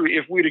history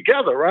if we're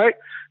together, right?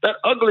 That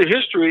ugly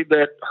history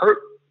that hurt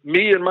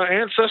me and my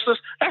ancestors,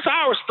 that's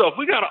our stuff.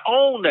 We got to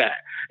own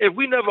that. If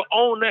we never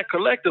own that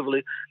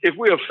collectively, if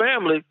we're a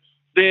family,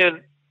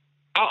 then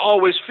I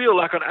always feel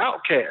like an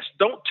outcast.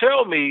 Don't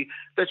tell me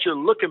that you're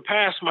looking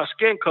past my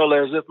skin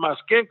color as if my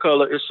skin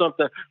color is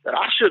something that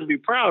I shouldn't be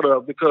proud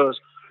of, because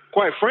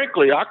quite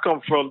frankly, I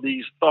come from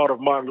the thought of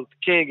Martin Luther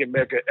King and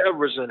Medgar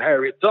Evers and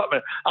Harriet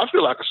Tubman. I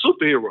feel like a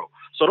superhero.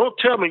 So don't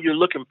tell me you're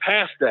looking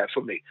past that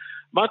for me.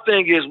 My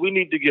thing is, we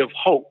need to give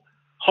hope.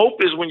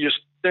 Hope is when you're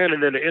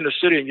standing in the inner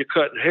city and you're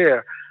cutting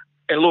hair,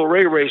 and little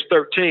Ray Ray's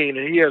 13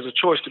 and he has a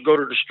choice to go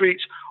to the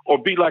streets or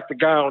be like the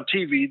guy on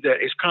TV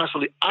that is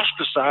constantly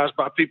ostracized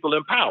by people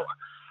in power.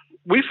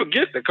 We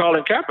forget that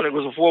Colin Kaepernick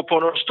was a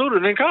 4.0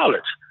 student in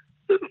college.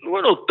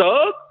 We're no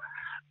thug.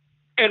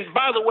 And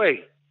by the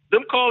way,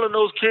 them calling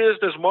those kids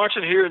that's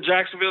marching here in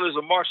Jacksonville is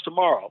a march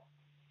tomorrow.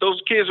 Those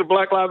kids are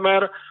Black Lives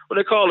Matter. When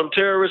they call them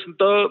terrorists and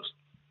thugs,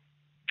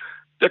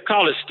 they're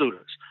college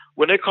students.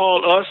 When they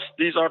call us,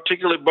 these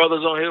articulate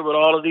brothers on here with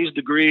all of these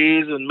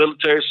degrees and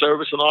military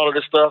service and all of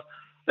this stuff,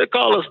 they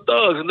call us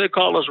thugs and they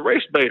call us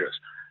race baiters.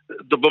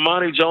 The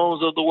Bomani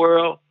Jones of the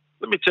world,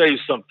 let me tell you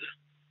something.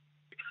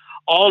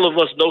 All of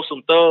us know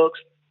some thugs,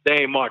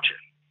 they ain't marching.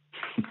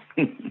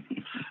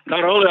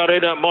 Not only are they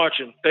not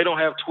marching, they don't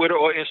have Twitter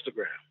or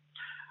Instagram.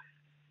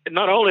 And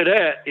not only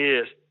that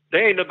is, they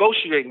ain't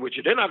negotiating with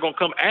you. They're not going to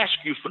come ask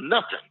you for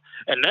nothing.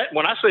 And that,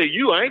 when I say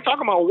you, I ain't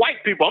talking about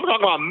white people. I'm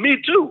talking about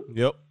me too.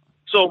 Yep.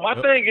 So my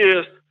thing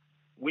is,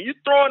 when you're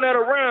throwing that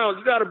around,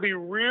 you got to be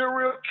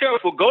real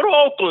careful. Go to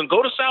Oakland,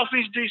 go to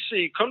Southeast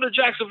DC, come to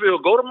Jacksonville,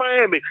 go to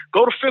Miami,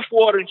 go to Fifth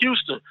Ward in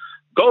Houston,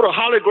 go to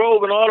Holly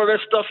Grove and all of that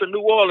stuff in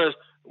New Orleans.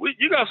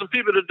 You got some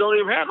people that don't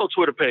even have no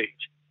Twitter page.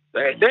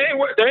 They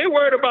ain't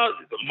worried about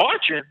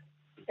marching,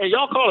 and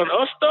y'all calling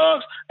us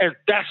thugs, and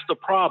that's the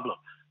problem.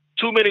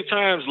 Too many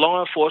times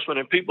law enforcement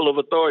and people of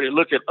authority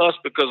look at us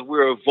because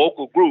we're a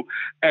vocal group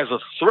as a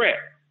threat.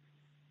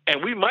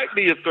 And we might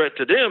be a threat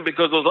to them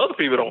because those other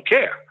people don't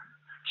care.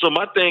 So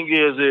my thing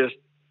is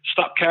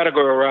stop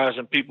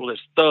categorizing people as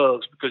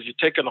thugs, because you're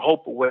taking the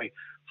hope away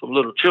from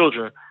little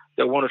children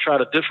that want to try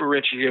to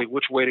differentiate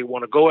which way they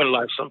want to go in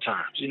life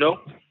sometimes, you know?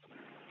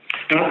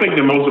 And I think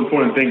the most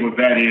important thing with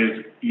that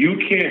is you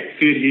can't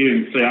sit here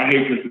and say, I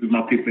hate this, is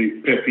my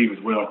pet peeve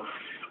as well,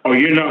 or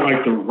you're not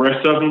like the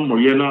rest of them, or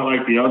you're not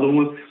like the other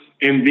ones.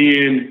 And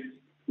then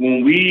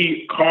when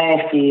we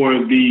call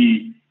for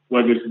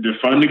whether it's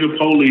defunding of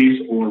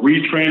police or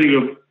retraining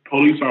of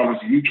police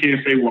officers, you can't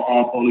say, well,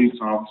 all police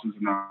officers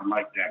are not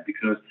like that,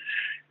 because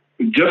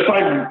just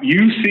like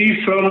you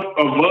see some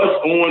of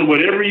us on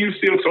whatever you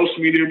see on social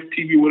media,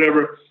 TV,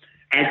 whatever,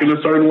 acting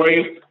a certain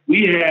way,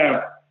 we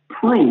have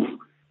proof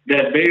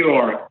that they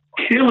are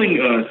killing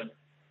us,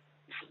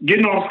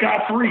 getting off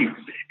scot-free.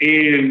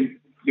 And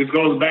this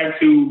goes back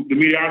to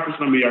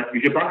the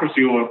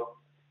hypocrisy, or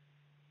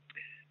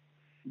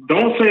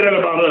don't say that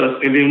about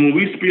us, and then when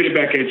we spit it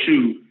back at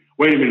you,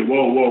 wait a minute,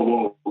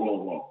 whoa.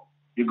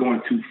 You're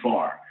going too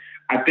far.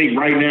 I think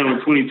right now in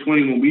 2020,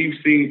 when we've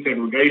seen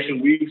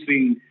segregation, we've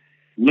seen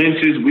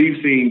lynches,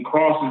 we've seen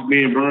crosses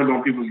being burned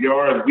on people's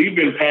yards, we've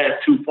been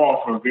past too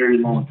far for a very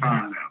long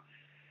time now.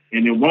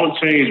 And it won't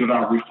change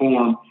without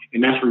reform,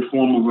 and that's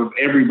reform of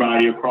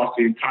everybody across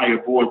the entire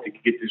board to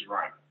get this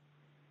right.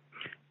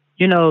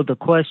 You know, the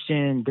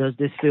question, does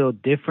this feel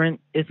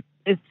different? It's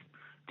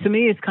to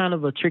me, it's kind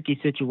of a tricky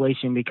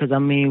situation, because, I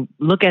mean,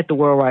 look at the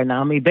world right now.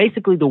 I mean,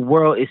 basically the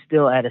world is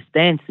still at a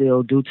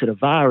standstill due to the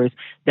virus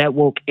that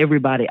woke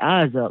everybody's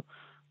eyes up.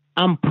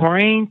 I'm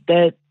praying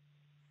that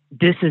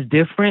this is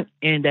different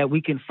and that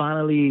we can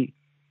finally,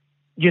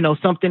 you know,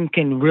 something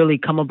can really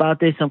come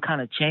about this, some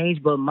kind of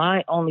change. But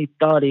my only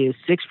thought is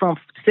 6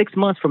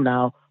 months from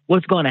now,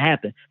 what's going to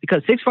happen?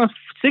 Because 6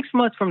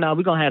 months from now,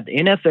 we're going to have the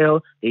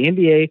NFL, the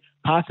NBA,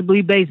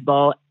 possibly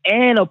baseball,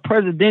 and a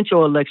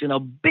presidential election, a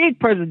big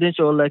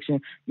presidential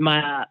election,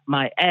 my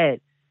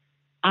ad.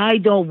 I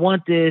don't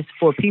want this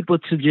for people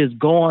to just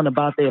go on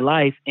about their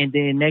life, and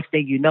then next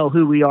thing you know,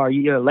 who we are a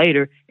year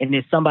later, and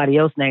there's somebody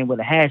else named with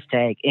a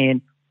hashtag,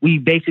 and we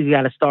basically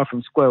got to start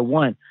from square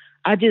one.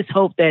 I just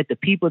hope that the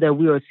people that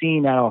we are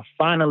seeing that are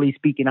finally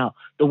speaking out,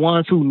 the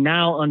ones who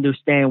now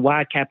understand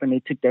why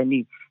Kaepernick took that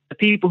knee, the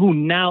people who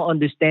now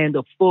understand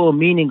the full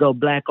meaning of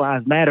Black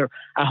Lives Matter,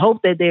 I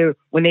hope that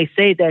when they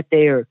say that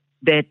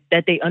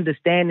they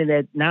understand and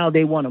that now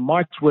they want to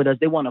march with us,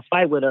 they want to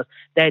fight with us,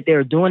 that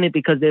they're doing it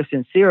because they're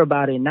sincere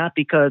about it, not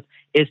because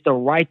it's the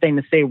right thing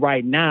to say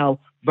right now,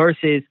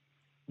 versus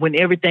when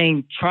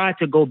everything tried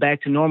to go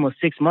back to normal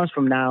 6 months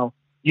from now,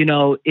 you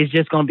know, it's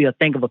just going to be a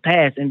thing of a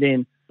past. And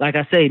then, like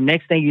I say,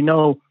 next thing you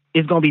know,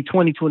 it's going to be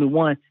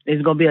 2021.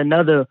 There's going to be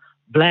another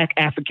Black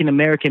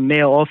African-American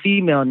male or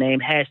female name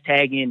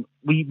hashtag, and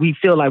we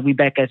feel like we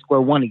back at square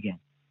one again.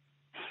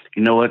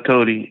 You know what,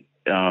 Coty?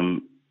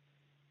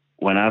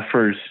 When I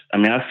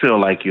feel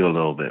like you a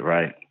little bit,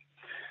 right?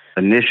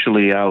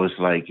 Initially, I was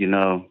like, you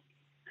know,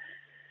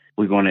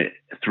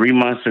 3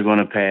 months are going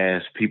to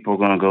pass, people are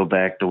going to go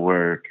back to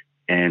work,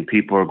 and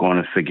people are going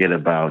to forget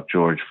about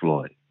George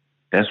Floyd.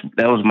 That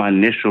was my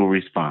initial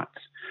response.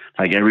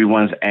 Like,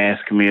 everyone's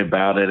asking me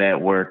about it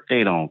at work.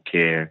 They don't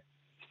care.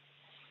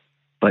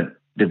 But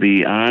to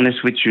be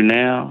honest with you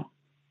now,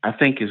 I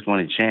think it's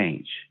going to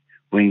change.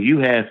 when you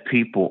have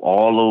people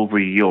all over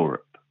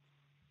Europe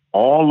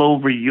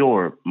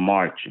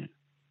marching,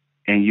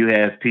 and you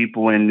have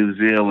people in New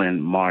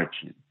Zealand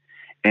marching,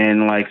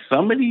 and like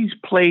some of these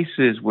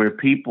places where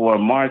people are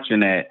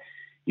marching at,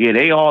 yeah,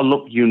 they all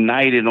look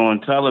united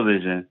on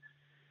television,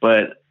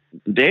 but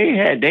they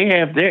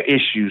have their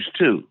issues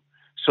too.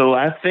 So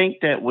I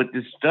think that what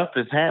this stuff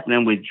is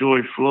happening with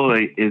George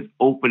Floyd is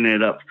opening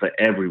it up for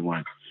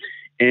everyone.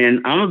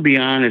 And I'm going to be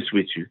honest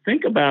with you.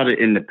 Think about it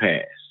in the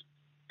past.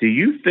 Do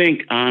you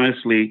think,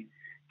 honestly,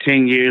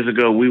 10 years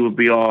ago, we would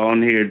be all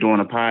on here doing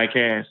a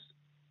podcast?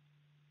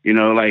 You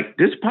know, like,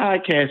 this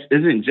podcast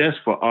isn't just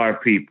for our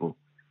people.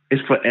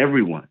 It's for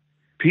everyone.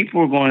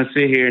 People are going to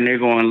sit here and they're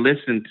going to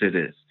listen to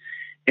this.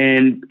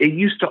 And it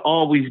used to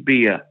always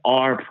be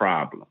our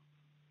problem.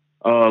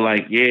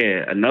 Like,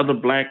 yeah, another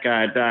black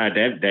guy died.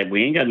 That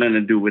we ain't got nothing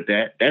to do with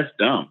that. That's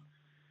dumb.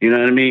 You know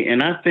what I mean?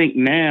 And I think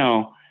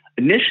now,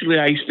 initially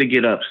I used to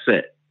get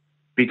upset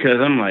because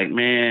I'm like,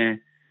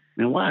 man,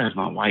 why is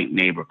my white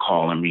neighbor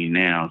calling me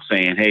now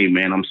saying, hey,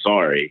 man, I'm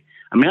sorry.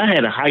 I mean, I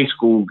had a high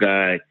school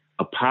guy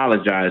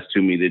apologize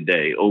to me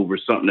today over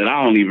something that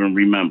I don't even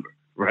remember,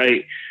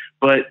 right?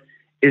 But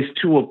it's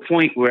to a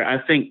point where I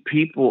think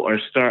people are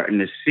starting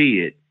to see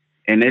it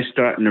and they're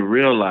starting to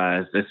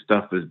realize that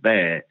stuff is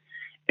bad.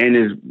 And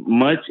as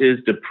much as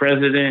the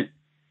president,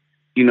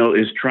 you know,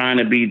 is trying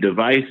to be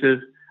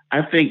divisive,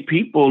 I think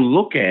people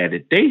look at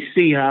it. They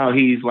see how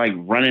he's like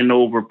running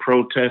over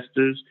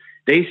protesters.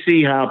 They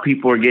see how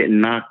people are getting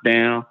knocked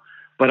down.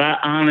 But I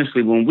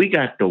honestly, when we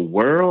got the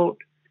world,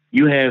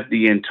 you have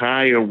the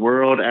entire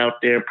world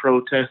out there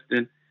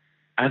protesting.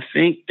 I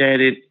think that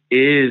it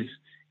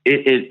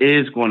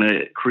is going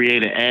to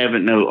create an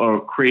avenue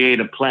or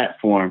create a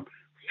platform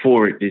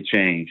for it to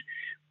change.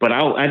 But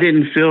I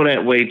didn't feel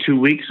that way 2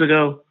 weeks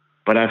ago,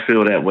 but I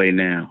feel that way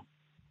now.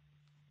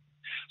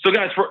 So,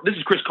 guys, this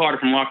is Chris Carter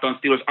from Locked On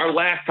Steelers. Our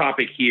last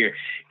topic here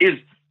is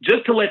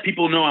just to let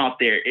people know out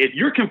there, if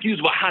you're confused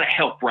about how to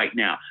help right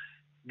now,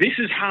 this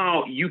is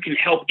how you can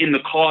help in the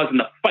cause and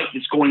the fight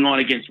that's going on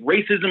against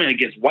racism and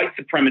against white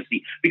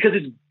supremacy, because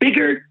it's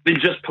bigger than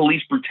just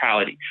police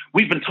brutality.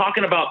 We've been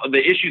talking about the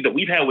issues that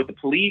we've had with the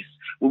police,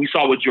 what we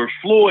saw with George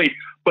Floyd,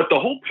 but the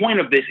whole point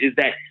of this is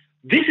that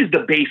this is the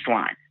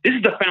baseline. This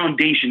is the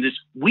foundation.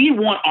 We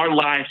want our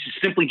lives to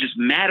simply just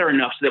matter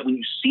enough so that when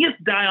you see us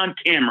die on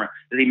camera,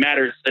 that they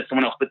matter to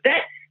someone else. But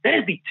that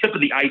is the tip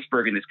of the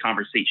iceberg in this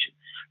conversation,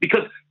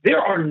 because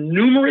there are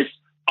numerous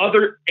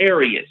other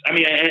areas. I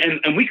mean,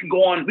 and we can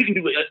go on, we can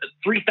do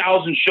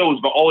 3,000 shows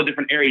about all the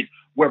different areas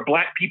where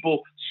black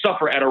people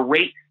suffer at a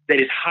rate that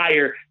is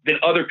higher than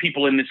other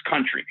people in this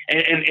country.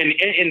 And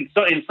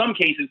in some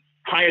cases,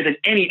 higher than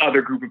any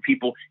other group of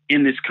people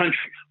in this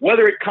country,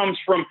 whether it comes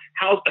from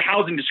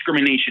housing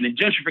discrimination and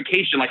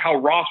gentrification, like how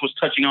Ross was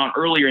touching on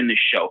earlier in this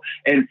show.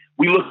 And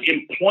we look at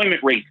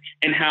employment rates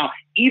and how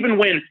even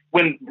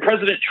when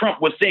President Trump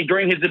was saying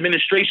during his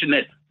administration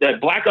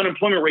that black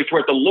unemployment rates were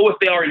at the lowest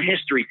they are in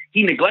history,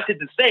 he neglected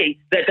to say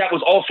that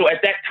was also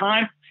at that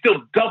time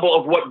still double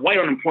of what white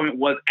unemployment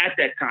was at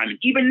that time. And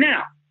even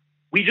now,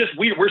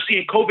 we're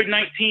seeing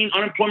COVID-19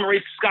 unemployment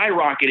rates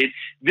skyrocketed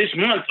this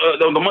month.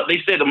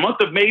 They said the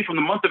month of May from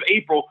the month of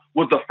April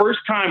was the first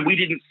time we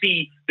didn't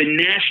see the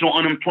national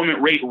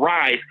unemployment rate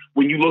rise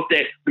when you looked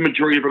at the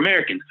majority of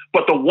Americans.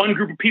 But the one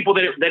group of people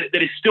that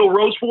it still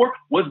rose for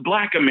was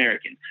black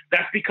Americans.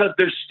 That's because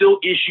there's still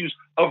issues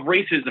of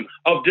racism,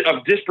 of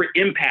disparate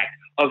impact,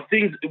 of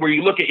things where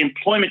you look at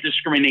employment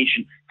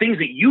discrimination, things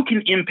that you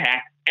can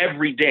impact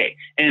every day.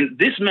 And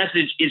this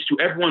message is to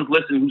everyone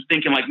listening who's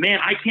thinking like, man,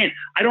 I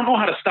don't know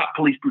how to stop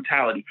police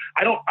brutality.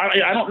 I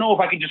don't know if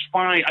I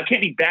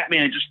can't be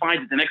Batman and just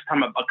find it the next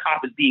time a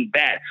cop is being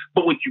bad.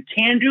 But what you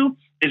can do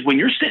is when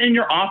you're sitting in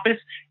your office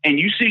and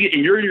you see it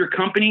and you're in your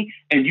company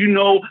and you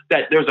know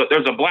that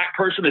there's a black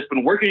person that's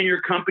been working in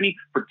your company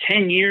for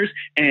 10 years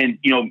and,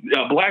 you know,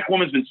 a black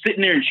woman's been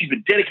sitting there and she's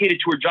been dedicated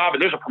to her job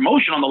and there's a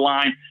promotion on the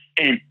line,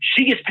 and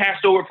she gets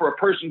passed over for a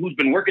person who's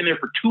been working there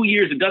for 2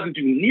 years and doesn't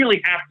do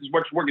nearly half as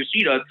much work as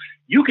she does,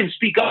 you can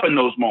speak up in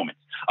those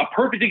moments. A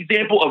perfect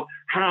example of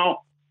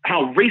how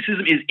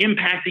racism is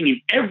impacting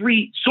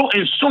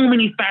in so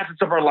many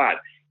facets of our lives.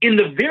 In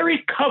the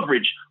very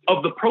coverage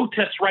of the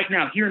protests right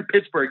now here in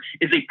Pittsburgh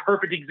is a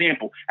perfect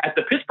example. At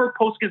the Pittsburgh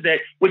Post-Gazette,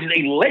 which is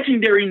a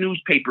legendary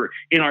newspaper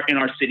in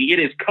our city, it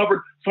has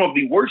covered some of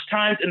the worst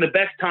times and the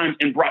best times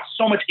and brought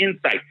so much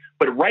insight.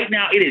 But right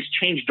now it has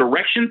changed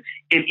direction,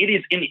 and it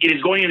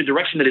is going in a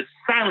direction that is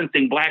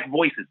silencing black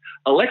voices.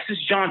 Alexis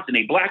Johnson,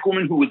 a black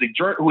woman who is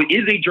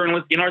a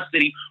journalist in our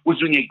city, was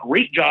doing a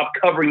great job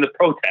covering the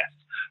protests.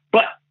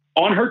 But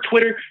on her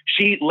Twitter,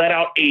 she let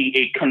out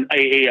a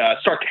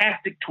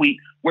sarcastic tweet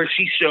where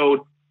she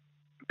showed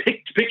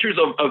pictures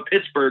of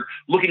Pittsburgh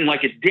looking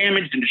like it's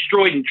damaged and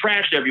destroyed and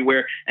trashed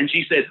everywhere. And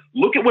she said,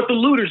 look at what the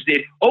looters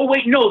did. Oh,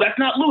 wait, no, that's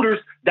not looters.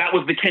 That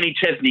was the Kenny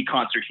Chesney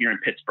concert here in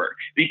Pittsburgh.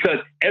 Because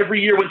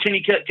every year when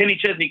Kenny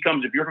Chesney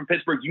comes, if you're from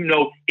Pittsburgh, you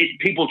know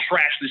people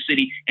trash the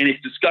city and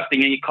it's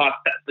disgusting and it costs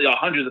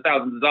hundreds of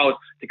thousands of dollars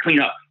to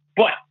clean up.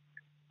 But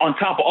on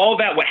top of all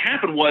that, what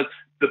happened was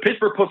the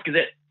Pittsburgh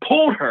Post-Gazette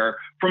pulled her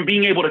from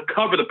being able to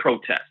cover the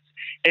protests.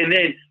 And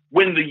then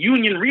when the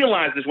union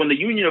realized this, when the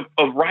union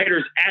of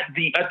writers at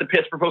the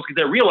Pittsburgh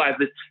Post-Gazette realized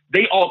this,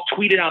 they all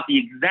tweeted out the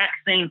exact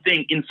same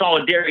thing in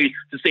solidarity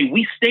to say,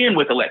 we stand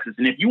with Alexis.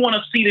 And if you want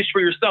to see this for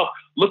yourself,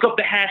 look up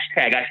the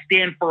hashtag, I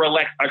stand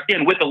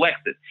with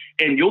Alexis.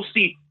 And you'll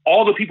see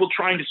all the people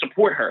trying to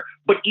support her.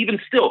 But even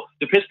still,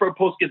 the Pittsburgh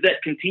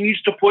Post-Gazette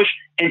continues to push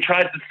and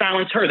tries to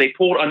silence her. They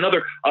pulled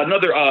another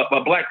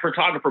black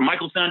photographer,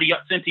 Michael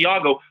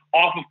Santiago,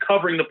 off of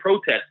covering the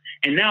protest.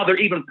 And now they're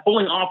even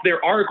pulling off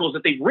their articles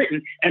that they've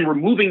written and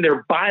removing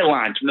their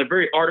bylines from the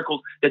very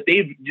articles that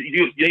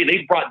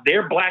they've brought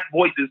their black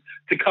voices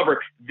to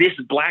cover this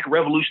black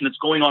revolution that's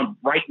going on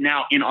right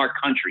now in our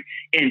country.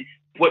 And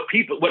what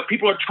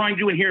people are trying to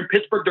do in here in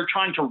Pittsburgh, they're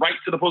trying to write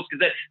to the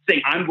Post-Gazette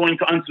saying, I'm going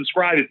to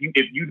unsubscribe if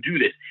you do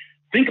this.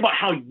 Think about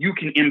how you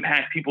can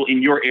impact people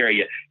in your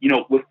area.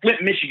 With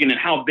Flint, Michigan, and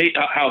how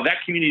that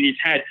community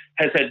has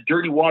had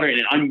dirty water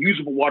and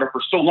unusable water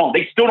for so long.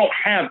 They still don't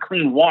have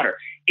clean water.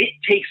 It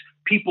takes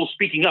people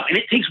speaking up, and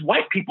it takes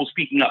white people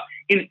speaking up.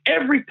 In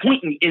every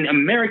point in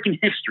American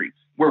history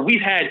where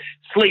we've had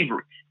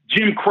slavery,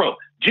 Jim Crow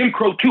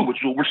 2, which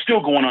we're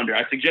still going under.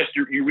 I suggest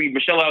you read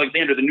Michelle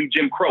Alexander, The New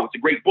Jim Crow. It's a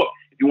great book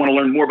if you want to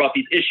learn more about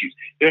these issues.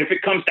 And if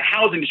it comes to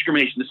housing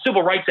discrimination, the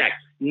Civil Rights Act,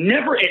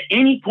 never at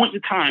any point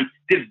in time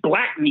did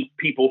black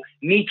people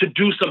need to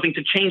do something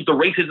to change the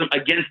racism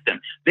against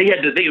them. We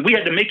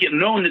had to make it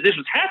known that this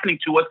was happening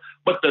to us.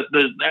 But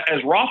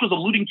as Ross was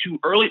alluding to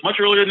much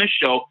earlier in this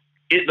show,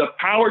 the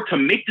power to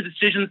make the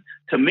decisions,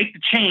 to make the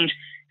change,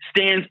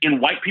 stands in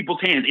white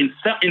people's hands.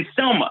 In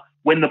Selma,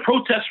 when the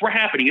protests were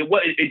happening,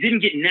 it didn't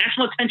get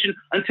national attention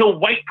until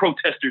white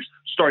protesters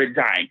started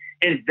dying.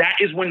 And that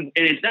is when,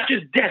 and it's not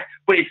just death,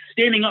 but it's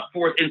standing up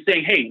for us and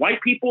saying, hey,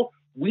 white people,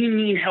 we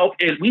need help,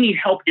 and we need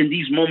help in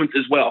these moments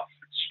as well.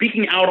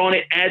 Speaking out on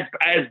it as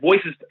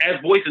voices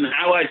and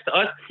allies to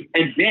us,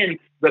 and then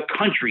the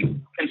country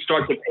can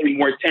start to pay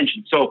more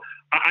attention. So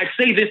I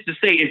say this to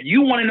say, if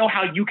you want to know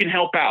how you can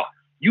help out,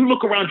 you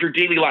look around your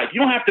daily life. You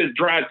don't have to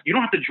drive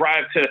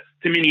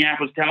to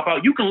Minneapolis to help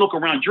out. You can look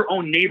around your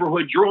own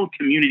neighborhood, your own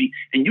community,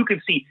 and you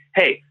can see,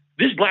 hey,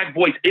 this black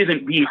voice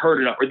isn't being heard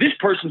enough, or this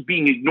person's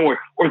being ignored,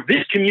 or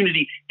this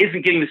community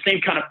isn't getting the same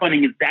kind of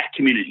funding as that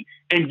community.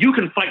 And you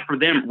can fight for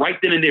them right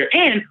then and there.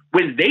 And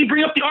when they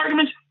bring up the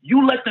arguments,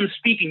 you let them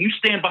speak and you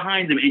stand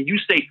behind them and you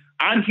say,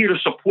 I'm here to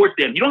support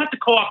them. You don't have to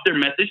call off their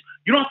message.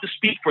 You don't have to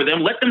speak for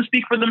them. Let them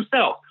speak for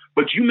themselves.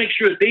 But you make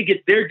sure that they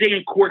get their day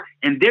in court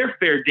and their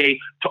fair day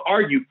to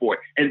argue for it.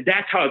 And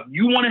that's how, if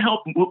you want to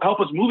help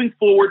us moving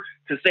forward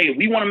to say, if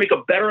we want to make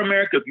a better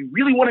America, if you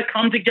really want to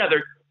come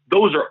together,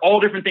 those are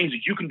all different things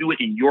that you can do it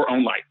in your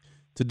own life.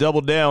 To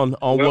double down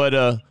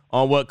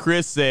on what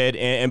Chris said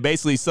and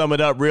basically sum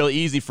it up real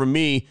easy for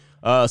me,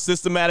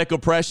 systematic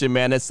oppression,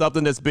 man. That's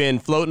something that's been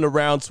floating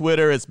around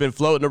Twitter. It's been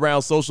floating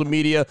around social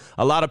media.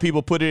 A lot of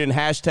people put it in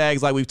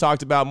hashtags like we've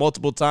talked about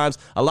multiple times.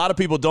 A lot of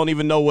people don't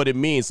even know what it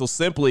means. So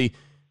simply,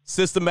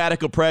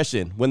 systematic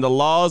oppression, when the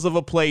laws of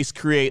a place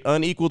create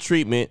unequal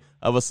treatment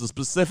of a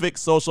specific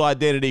social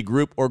identity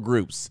group or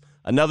groups.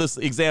 Another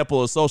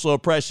example of social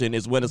oppression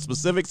is when a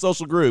specific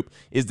social group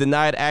is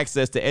denied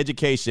access to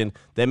education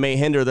that may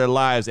hinder their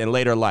lives and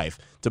later life.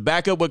 To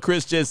back up what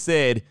Chris just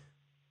said,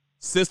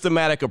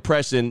 systematic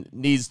oppression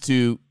needs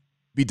to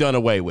be done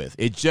away with.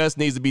 It just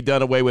needs to be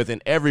done away with,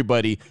 and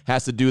everybody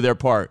has to do their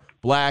part.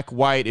 Black,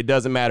 white, it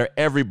doesn't matter.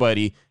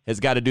 Everybody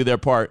has got to do their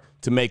part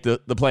to make the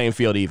playing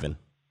field even.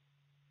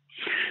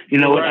 You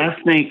know what I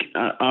think?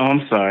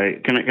 I'm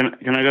sorry. Can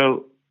I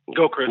go?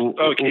 Go, Chris.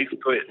 Oh, Keith,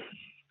 go ahead.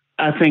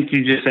 I think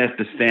you just have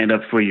to stand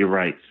up for your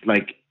rights,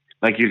 like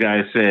you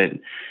guys said.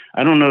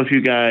 I don't know if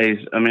you guys.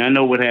 I mean, I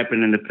know what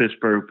happened in the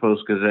Pittsburgh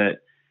Post-Gazette,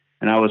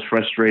 and I was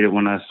frustrated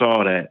when I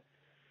saw that.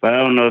 But I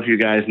don't know if you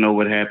guys know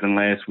what happened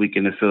last week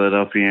in the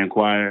Philadelphia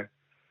Inquirer,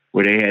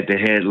 where they had the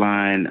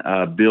headline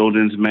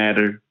 "Buildings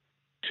Matter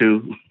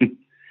Too,"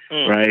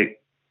 right?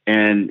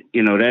 And,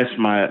 you know, that's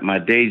my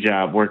day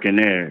job working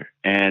there.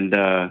 And,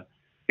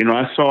 you know,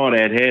 I saw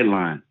that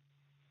headline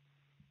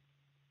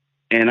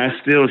and I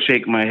still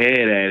shake my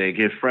head at it,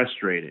 get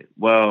frustrated.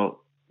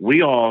 Well,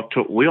 we all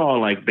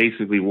like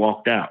basically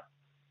walked out,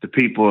 the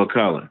people of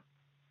color,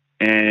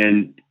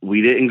 and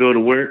we didn't go to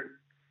work.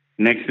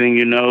 Next thing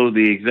you know,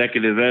 the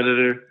executive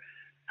editor,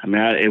 I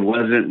mean, it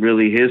wasn't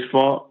really his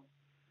fault,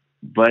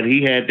 but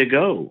he had to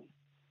go.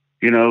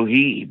 You know,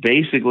 he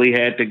basically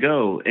had to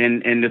go.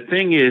 And the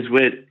thing is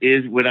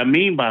what I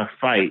mean by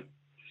fight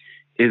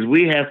is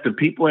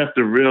people have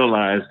to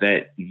realize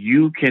that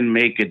you can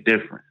make a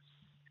difference.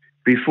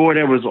 Before,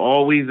 there was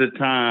always a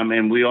time,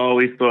 and we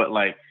always thought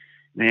like,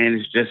 man,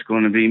 it's just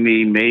going to be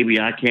me. Maybe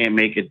I can't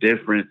make a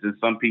difference. And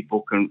some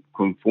people can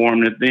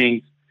conform to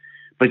things,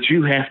 but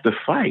you have to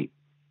fight.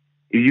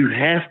 You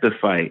have to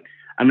fight.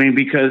 I mean,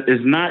 because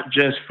it's not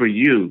just for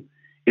you.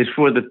 It's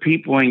for the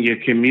people in your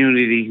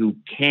community who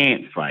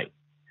can't fight.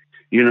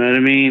 You know what I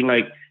mean?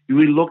 Like,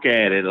 we look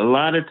at it. A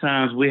lot of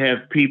times we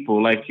have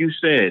people, like you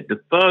said, the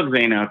thugs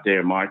ain't out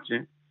there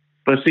marching.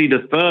 But see,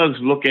 the thugs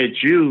look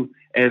at you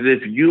as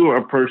if you are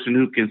a person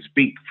who can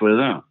speak for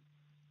them,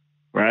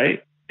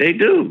 right? They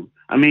do.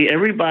 I mean,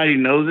 everybody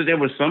knows that there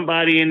was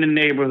somebody in the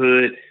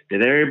neighborhood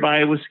that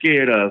everybody was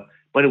scared of,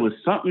 but it was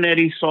something that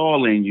he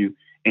saw in you,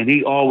 and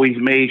he always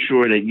made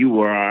sure that you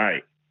were all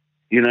right.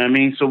 You know what I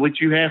mean? So what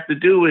you have to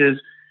do is,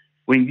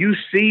 when you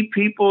see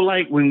people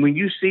like, when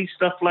you see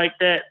stuff like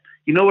that,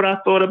 you know what I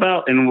thought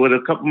about, and what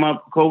a couple of my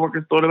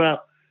coworkers thought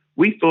about?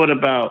 We thought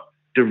about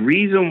the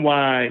reason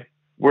why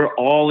we're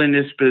all in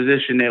this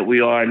position that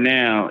we are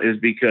now is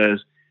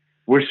because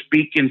we're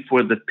speaking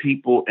for the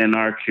people in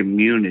our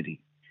community.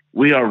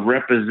 We are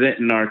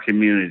representing our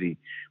community.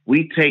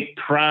 We take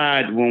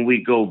pride when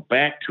we go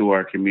back to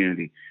our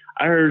community.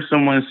 I heard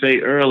someone say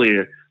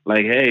earlier,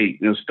 like, hey,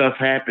 stuff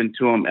happened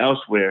to them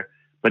elsewhere,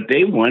 but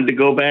they wanted to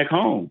go back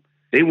home.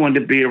 They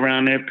wanted to be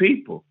around their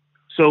people.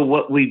 So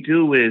what we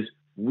do is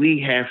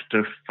we have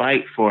to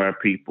fight for our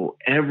people.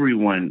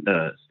 Everyone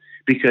does,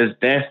 because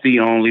that's the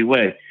only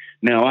way.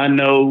 Now, I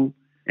know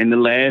in the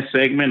last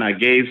segment, I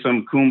gave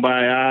some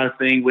kumbaya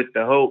thing with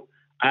the hope.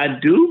 I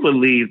do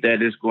believe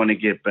that it's going to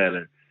get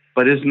better,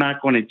 but it's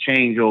not going to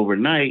change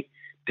overnight.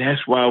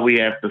 That's why we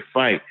have to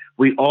fight.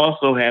 We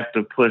also have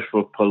to push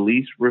for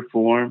police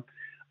reform,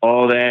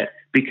 all that,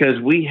 because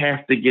we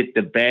have to get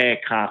the bad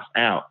cops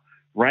out.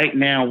 Right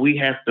now, we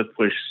have to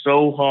push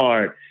so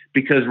hard,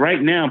 because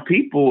right now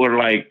people are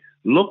like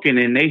looking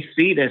and they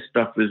see that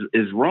stuff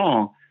is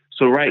wrong.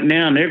 So right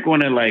now they're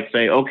going to like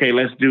say, okay,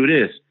 let's do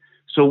this.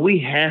 So we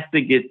have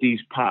to get these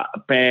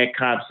bad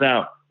cops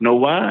out. Know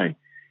why?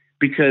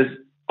 Because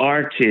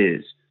our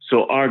kids,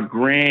 so our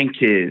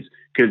grandkids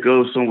could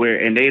go somewhere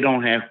and they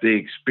don't have to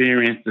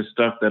experience the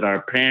stuff that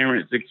our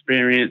parents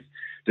experience,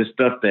 the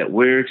stuff that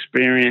we're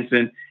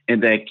experiencing,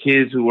 and that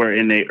kids who are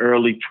in their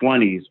early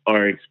 20s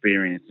are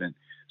experiencing.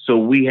 So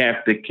we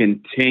have to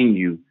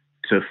continue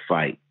to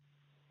fight.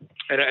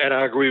 And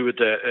I agree with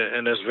that,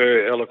 and that's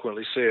very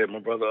eloquently said, my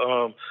brother.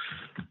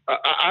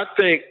 I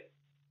think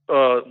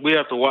we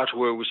have to watch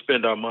where we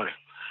spend our money.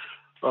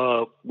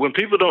 When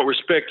people don't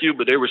respect you,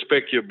 but they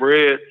respect your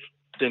bread,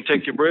 then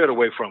take your bread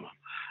away from them.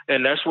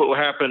 And that's what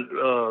happened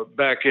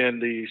back in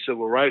the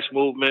civil rights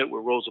movement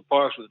with Rosa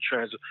Parks, with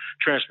the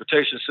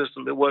transportation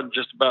system. It wasn't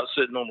just about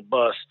sitting on the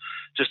bus,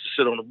 just to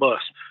sit on the bus.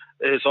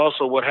 It's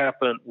also what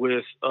happened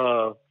with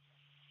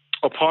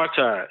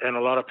apartheid and a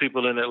lot of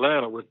people in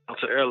Atlanta with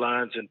Delta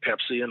Airlines and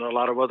Pepsi and a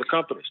lot of other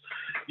companies.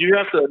 You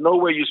have to know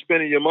where you're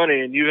spending your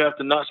money, and you have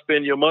to not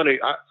spend your money.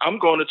 I'm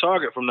going to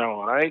Target from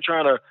now on. I ain't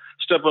trying to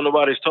step on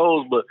nobody's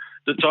toes, but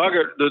the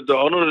Target, the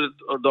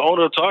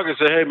owner of Target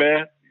said, hey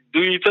man, do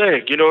your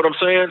thing. You know what I'm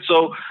saying?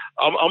 So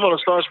I'm going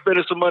to start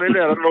spending some money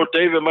there. I don't know if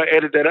David might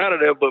edit that out of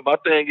there, but my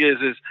thing is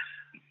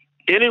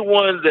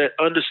anyone that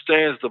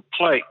understands the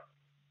plight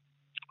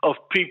of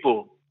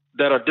people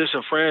that are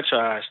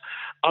disenfranchised,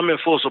 I'm in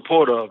full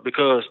support of,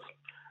 because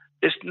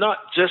it's not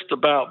just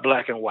about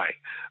black and white.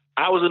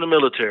 I was in the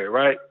military,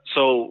 right?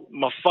 So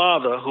my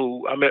father,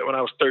 who I met when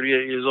I was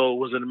 38 years old,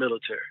 was in the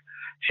military.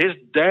 His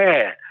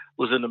dad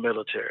was in the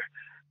military.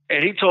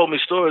 And he told me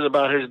stories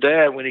about his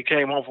dad when he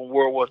came home from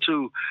World War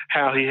II,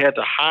 how he had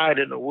to hide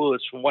in the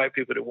woods from white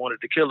people that wanted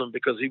to kill him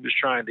because he was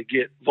trying to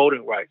get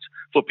voting rights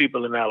for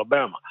people in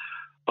Alabama.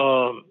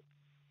 I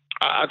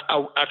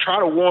try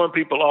to warn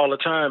people all the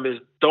time is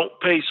don't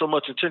pay so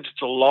much attention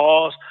to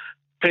laws.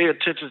 Pay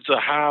attention to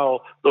how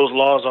those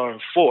laws are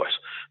enforced,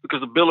 because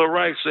the Bill of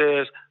Rights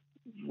says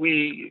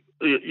we,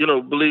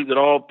 believe that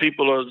all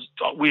people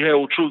we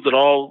hold truth that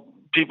all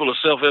people are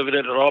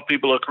self-evident and all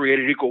people are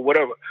created equal,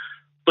 whatever.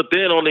 But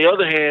then on the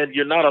other hand,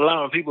 you're not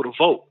allowing people to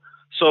vote.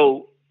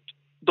 So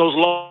those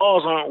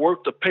laws aren't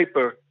worth the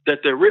paper that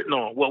they're written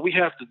on. What we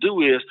have to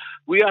do is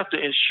we have to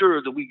ensure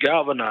that we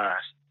galvanize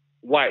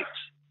whites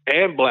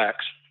and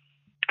blacks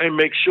and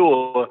make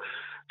sure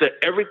that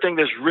everything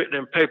that's written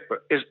in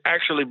paper is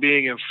actually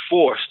being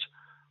enforced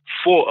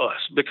for us.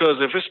 Because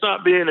if it's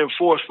not being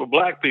enforced for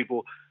black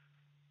people,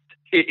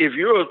 if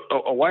you're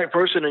a white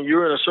person and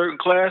you're in a certain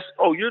class,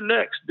 oh, you're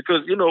next.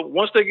 Because,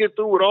 once they get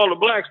through with all the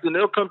blacks, then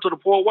they'll come to the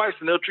poor whites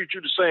and they'll treat you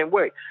the same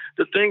way.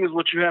 The thing is,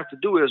 what you have to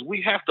do is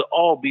we have to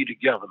all be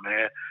together,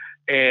 man.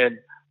 And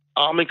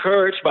I'm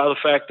encouraged by the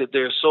fact that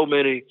there's so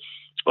many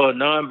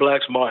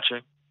non-blacks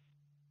marching.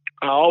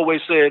 I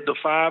always said the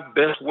 5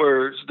 best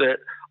words that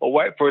a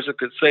white person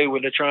could say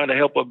when they're trying to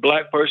help a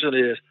black person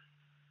is,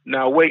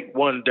 now wait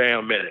one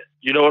damn minute.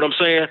 You know what I'm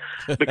saying?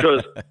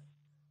 Because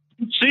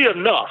see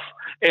enough.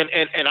 And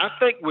I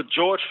think with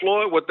George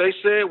Floyd, what they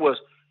said was,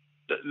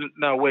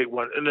 now wait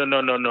one,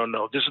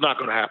 no. This is not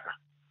going to happen.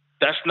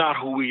 That's not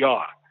who we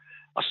are.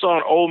 I saw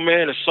an old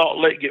man in Salt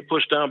Lake get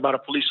pushed down by the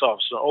police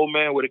officer, an old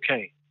man with a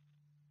cane.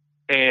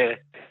 And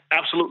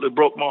absolutely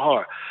broke my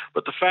heart.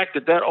 But the fact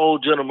that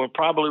old gentleman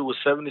probably was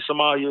 70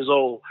 some odd years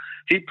old,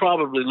 he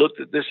probably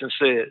looked at this and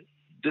said,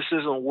 this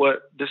isn't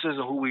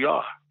who we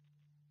are.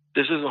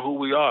 This isn't who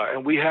we are.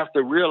 And we have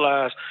to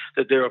realize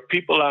that there are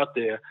people out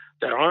there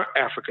that aren't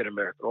African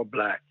American or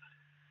black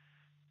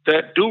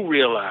that do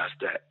realize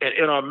that. And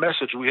in our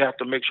message, we have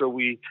to make sure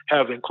we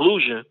have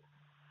inclusion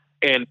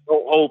and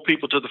don't hold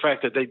people to the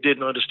fact that they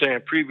didn't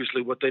understand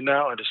previously what they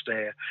now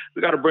understand.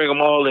 We got to bring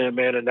them all in,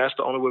 man, and that's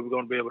the only way we're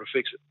going to be able to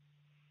fix it.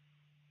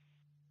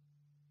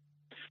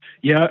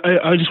 Yeah,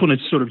 I just want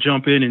to sort of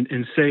jump in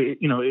and say,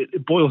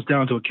 it boils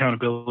down to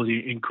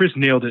accountability. And Chris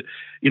nailed it.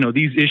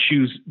 These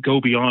issues go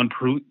beyond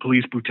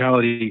police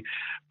brutality.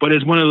 But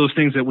it's one of those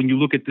things that when you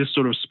look at this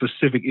sort of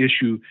specific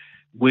issue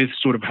with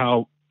sort of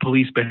how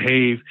police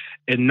behave,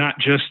 and not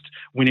just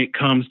when it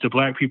comes to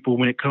Black people,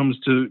 when it comes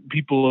to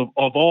people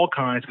of all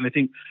kinds. And I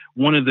think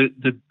one of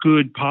the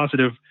good,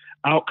 positive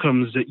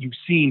outcomes that you've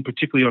seen,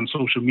 particularly on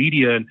social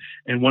media,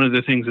 and one of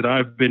the things that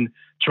I've been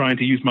trying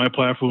to use my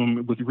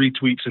platform with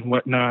retweets and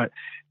whatnot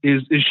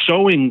is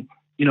showing,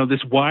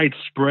 this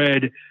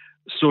widespread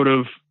sort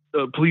of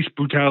police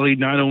brutality,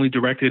 not only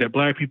directed at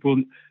Black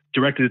people,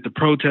 directed at the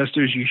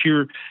protesters. You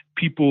hear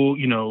people,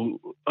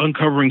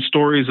 uncovering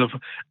stories of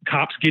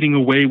cops getting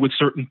away with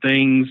certain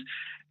things.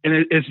 And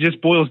it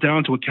just boils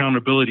down to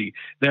accountability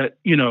that,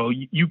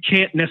 you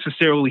can't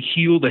necessarily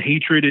heal the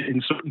hatred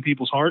in certain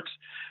people's hearts.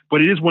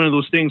 But it is one of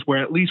those things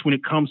where, at least when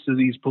it comes to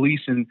these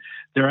police and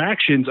their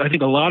actions, I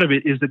think a lot of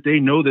it is that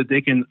they know that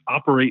they can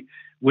operate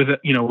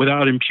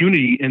without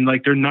impunity, and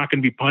like they're not going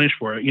to be punished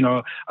for it.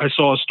 I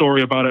saw a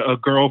story about a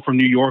girl from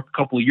New York a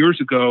couple of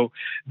years ago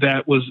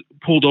that was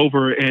pulled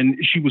over and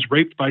she was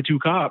raped by 2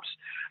 cops.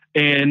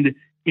 And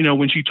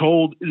when she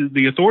told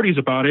the authorities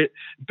about it,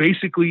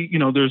 basically,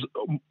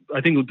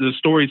 I think the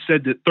story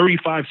said that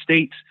 35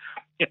 states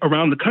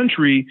around the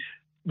country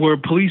where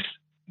police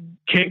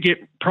can't get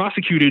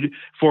prosecuted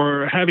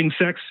for having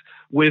sex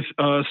with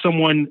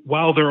someone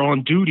while they're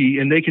on duty,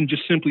 and they can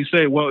just simply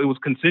say, well, it was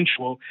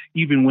consensual,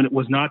 even when it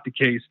was not the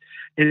case.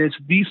 And it's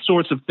these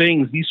sorts of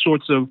things, these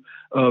sorts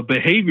of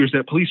behaviors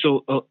that police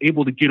are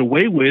able to get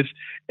away with,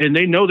 and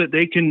they know that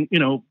they can,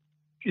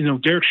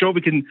 Derek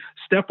Chauvin can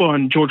step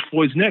on George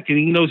Floyd's neck, and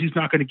he knows he's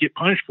not going to get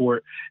punished for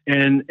it.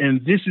 And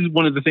this is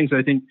one of the things that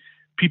I think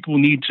people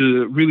need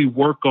to really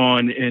work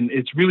on, and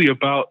it's really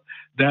about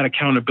that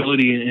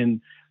accountability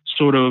and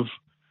sort of,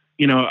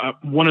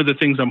 one of the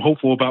things I'm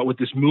hopeful about with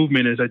this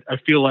movement is I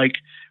feel like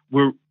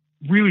we're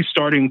really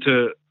starting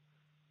to,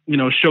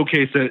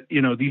 showcase that,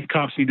 these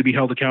cops need to be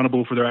held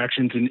accountable for their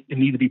actions and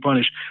need to be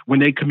punished. When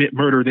they commit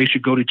murder, they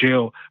should go to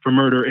jail for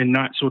murder and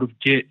not sort of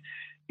get,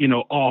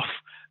 off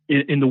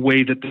in the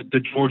way that the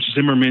George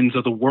Zimmermans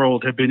of the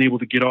world have been able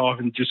to get off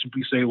and just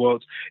simply say, well,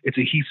 it's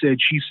a he said,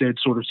 she said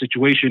sort of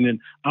situation, and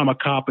I'm a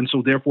cop, and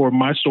so therefore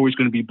my story is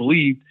going to be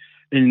believed.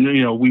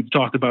 And, we've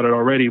talked about it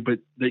already, but,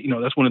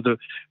 that's one of the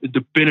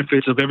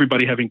benefits of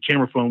everybody having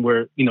camera phone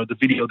where, the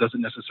video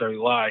doesn't necessarily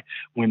lie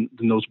when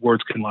those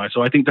words can lie.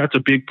 So I think that's a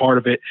big part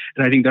of it.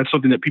 And I think that's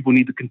something that people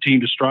need to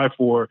continue to strive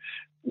for,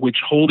 which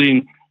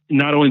holding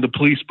not only the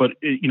police, but,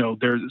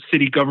 their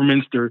city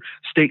governments, their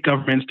state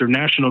governments, their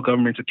national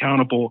governments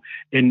accountable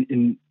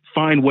and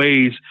find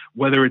ways,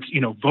 whether it's,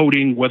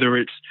 voting, whether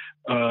it's,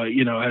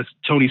 as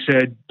Tony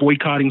said,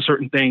 boycotting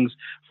certain things,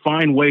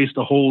 find ways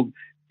to hold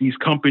these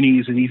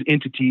companies and these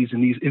entities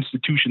and these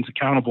institutions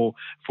accountable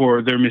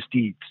for their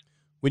misdeeds.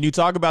 When you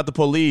talk about the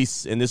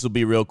police, and this will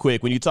be real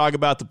quick, when you talk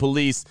about the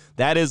police,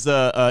 that is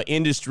a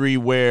industry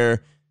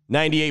where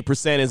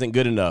 98% isn't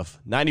good enough.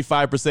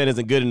 95%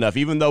 isn't good enough.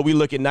 Even though we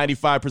look at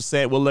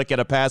 95%, we'll look at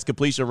a pass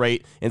completion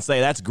rate and say,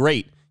 that's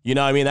great.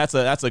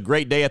 That's a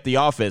great day at the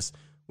office.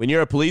 When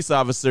you're a police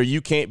officer,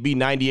 you can't be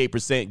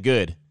 98%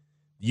 good.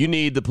 You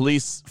need the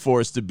police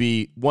force to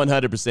be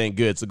 100%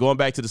 good. So going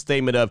back to the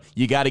statement of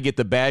you got to get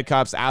the bad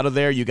cops out of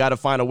there, you got to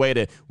find a way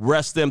to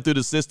wrest them through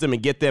the system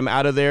and get them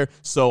out of there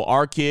so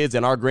our kids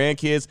and our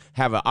grandkids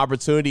have an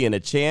opportunity and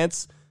a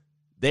chance.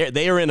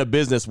 They are in a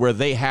business where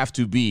they have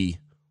to be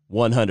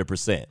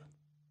 100%.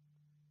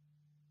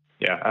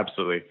 Yeah,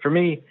 absolutely. For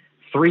me,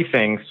 3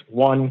 things.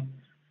 1,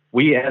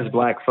 we as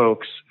Black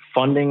folks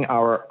funding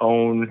our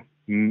own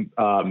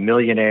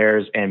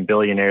millionaires and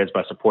billionaires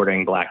by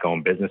supporting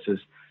Black-owned businesses,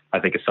 I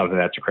think is something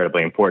that's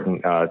incredibly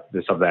important.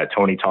 There's something that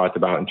Tony talked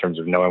about in terms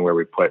of knowing where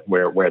we put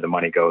where the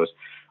money goes.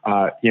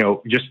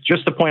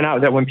 Just to point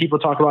out that when people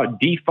talk about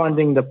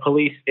defunding the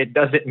police, it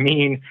doesn't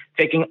mean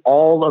taking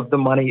all of the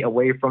money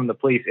away from the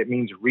police. It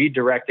means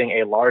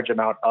redirecting a large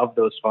amount of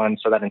those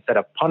funds so that instead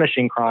of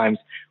punishing crimes,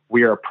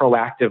 we are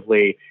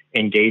proactively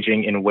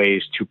engaging in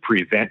ways to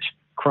prevent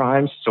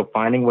crimes. So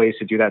finding ways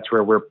to do that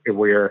to where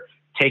we're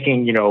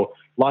taking,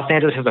 Los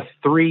Angeles has a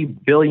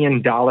 $3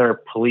 billion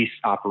police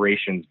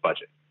operations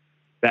budget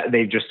that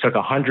they just took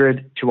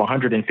 $100 to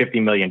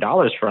 $150 million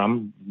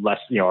from, less,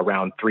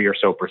 around 3% or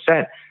so,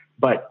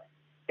 but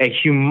a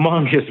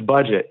humongous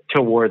budget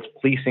towards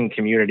policing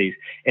communities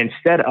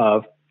instead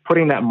of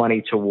putting that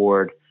money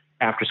toward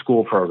after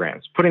school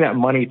programs, putting that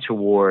money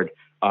toward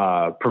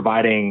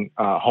providing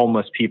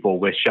homeless people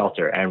with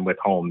shelter and with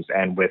homes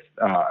and with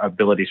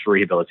abilities for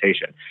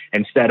rehabilitation,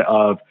 instead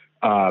of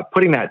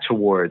putting that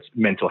towards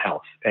mental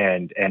health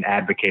and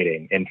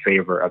advocating in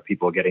favor of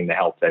people getting the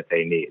help that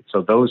they need.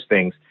 So those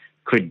things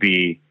could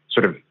be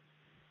sort of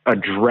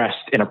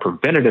addressed in a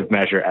preventative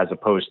measure as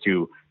opposed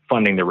to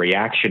funding the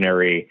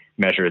reactionary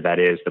measure that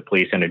is the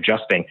police and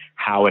adjusting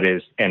how it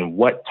is and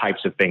what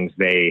types of things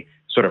they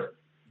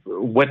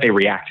what they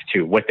react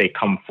to, what they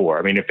come for.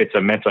 I mean, if it's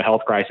a mental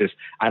health crisis,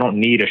 I don't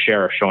need a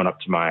sheriff showing up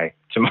to my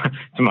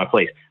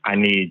place. I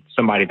need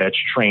somebody that's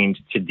trained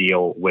to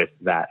deal with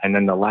that. And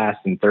then the last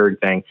and third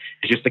thing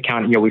is just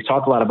we've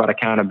talked a lot about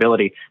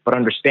accountability, but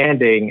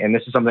understanding, and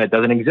this is something that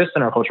doesn't exist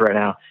in our culture right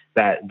now,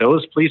 that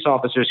those police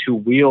officers who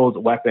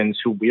wield weapons,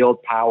 who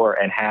wield power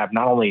and have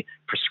not only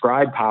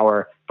prescribed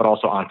power, but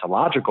also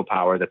ontological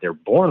power that they're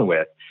born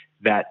with,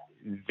 that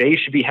they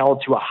should be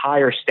held to a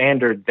higher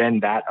standard than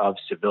that of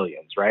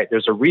civilians, right?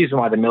 There's a reason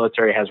why the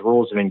military has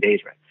rules of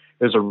engagement.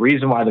 There's a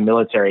reason why the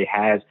military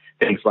has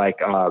things like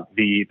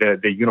the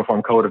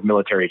Uniform Code of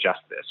Military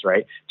Justice,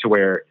 right? To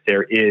where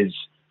there is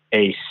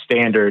a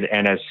standard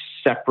and a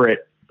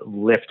separate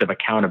lift of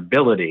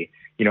accountability.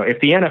 You know, if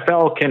the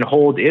NFL can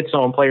hold its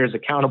own players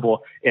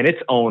accountable in its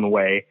own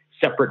way,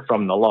 separate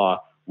from the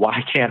law,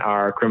 why can't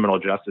our criminal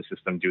justice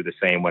system do the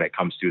same when it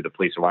comes to the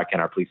police? Or why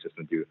can't our police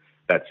system do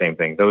that same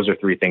thing? Those are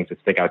three things that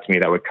stick out to me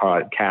that would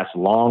cast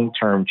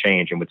long-term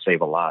change and would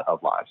save a lot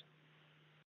of lives.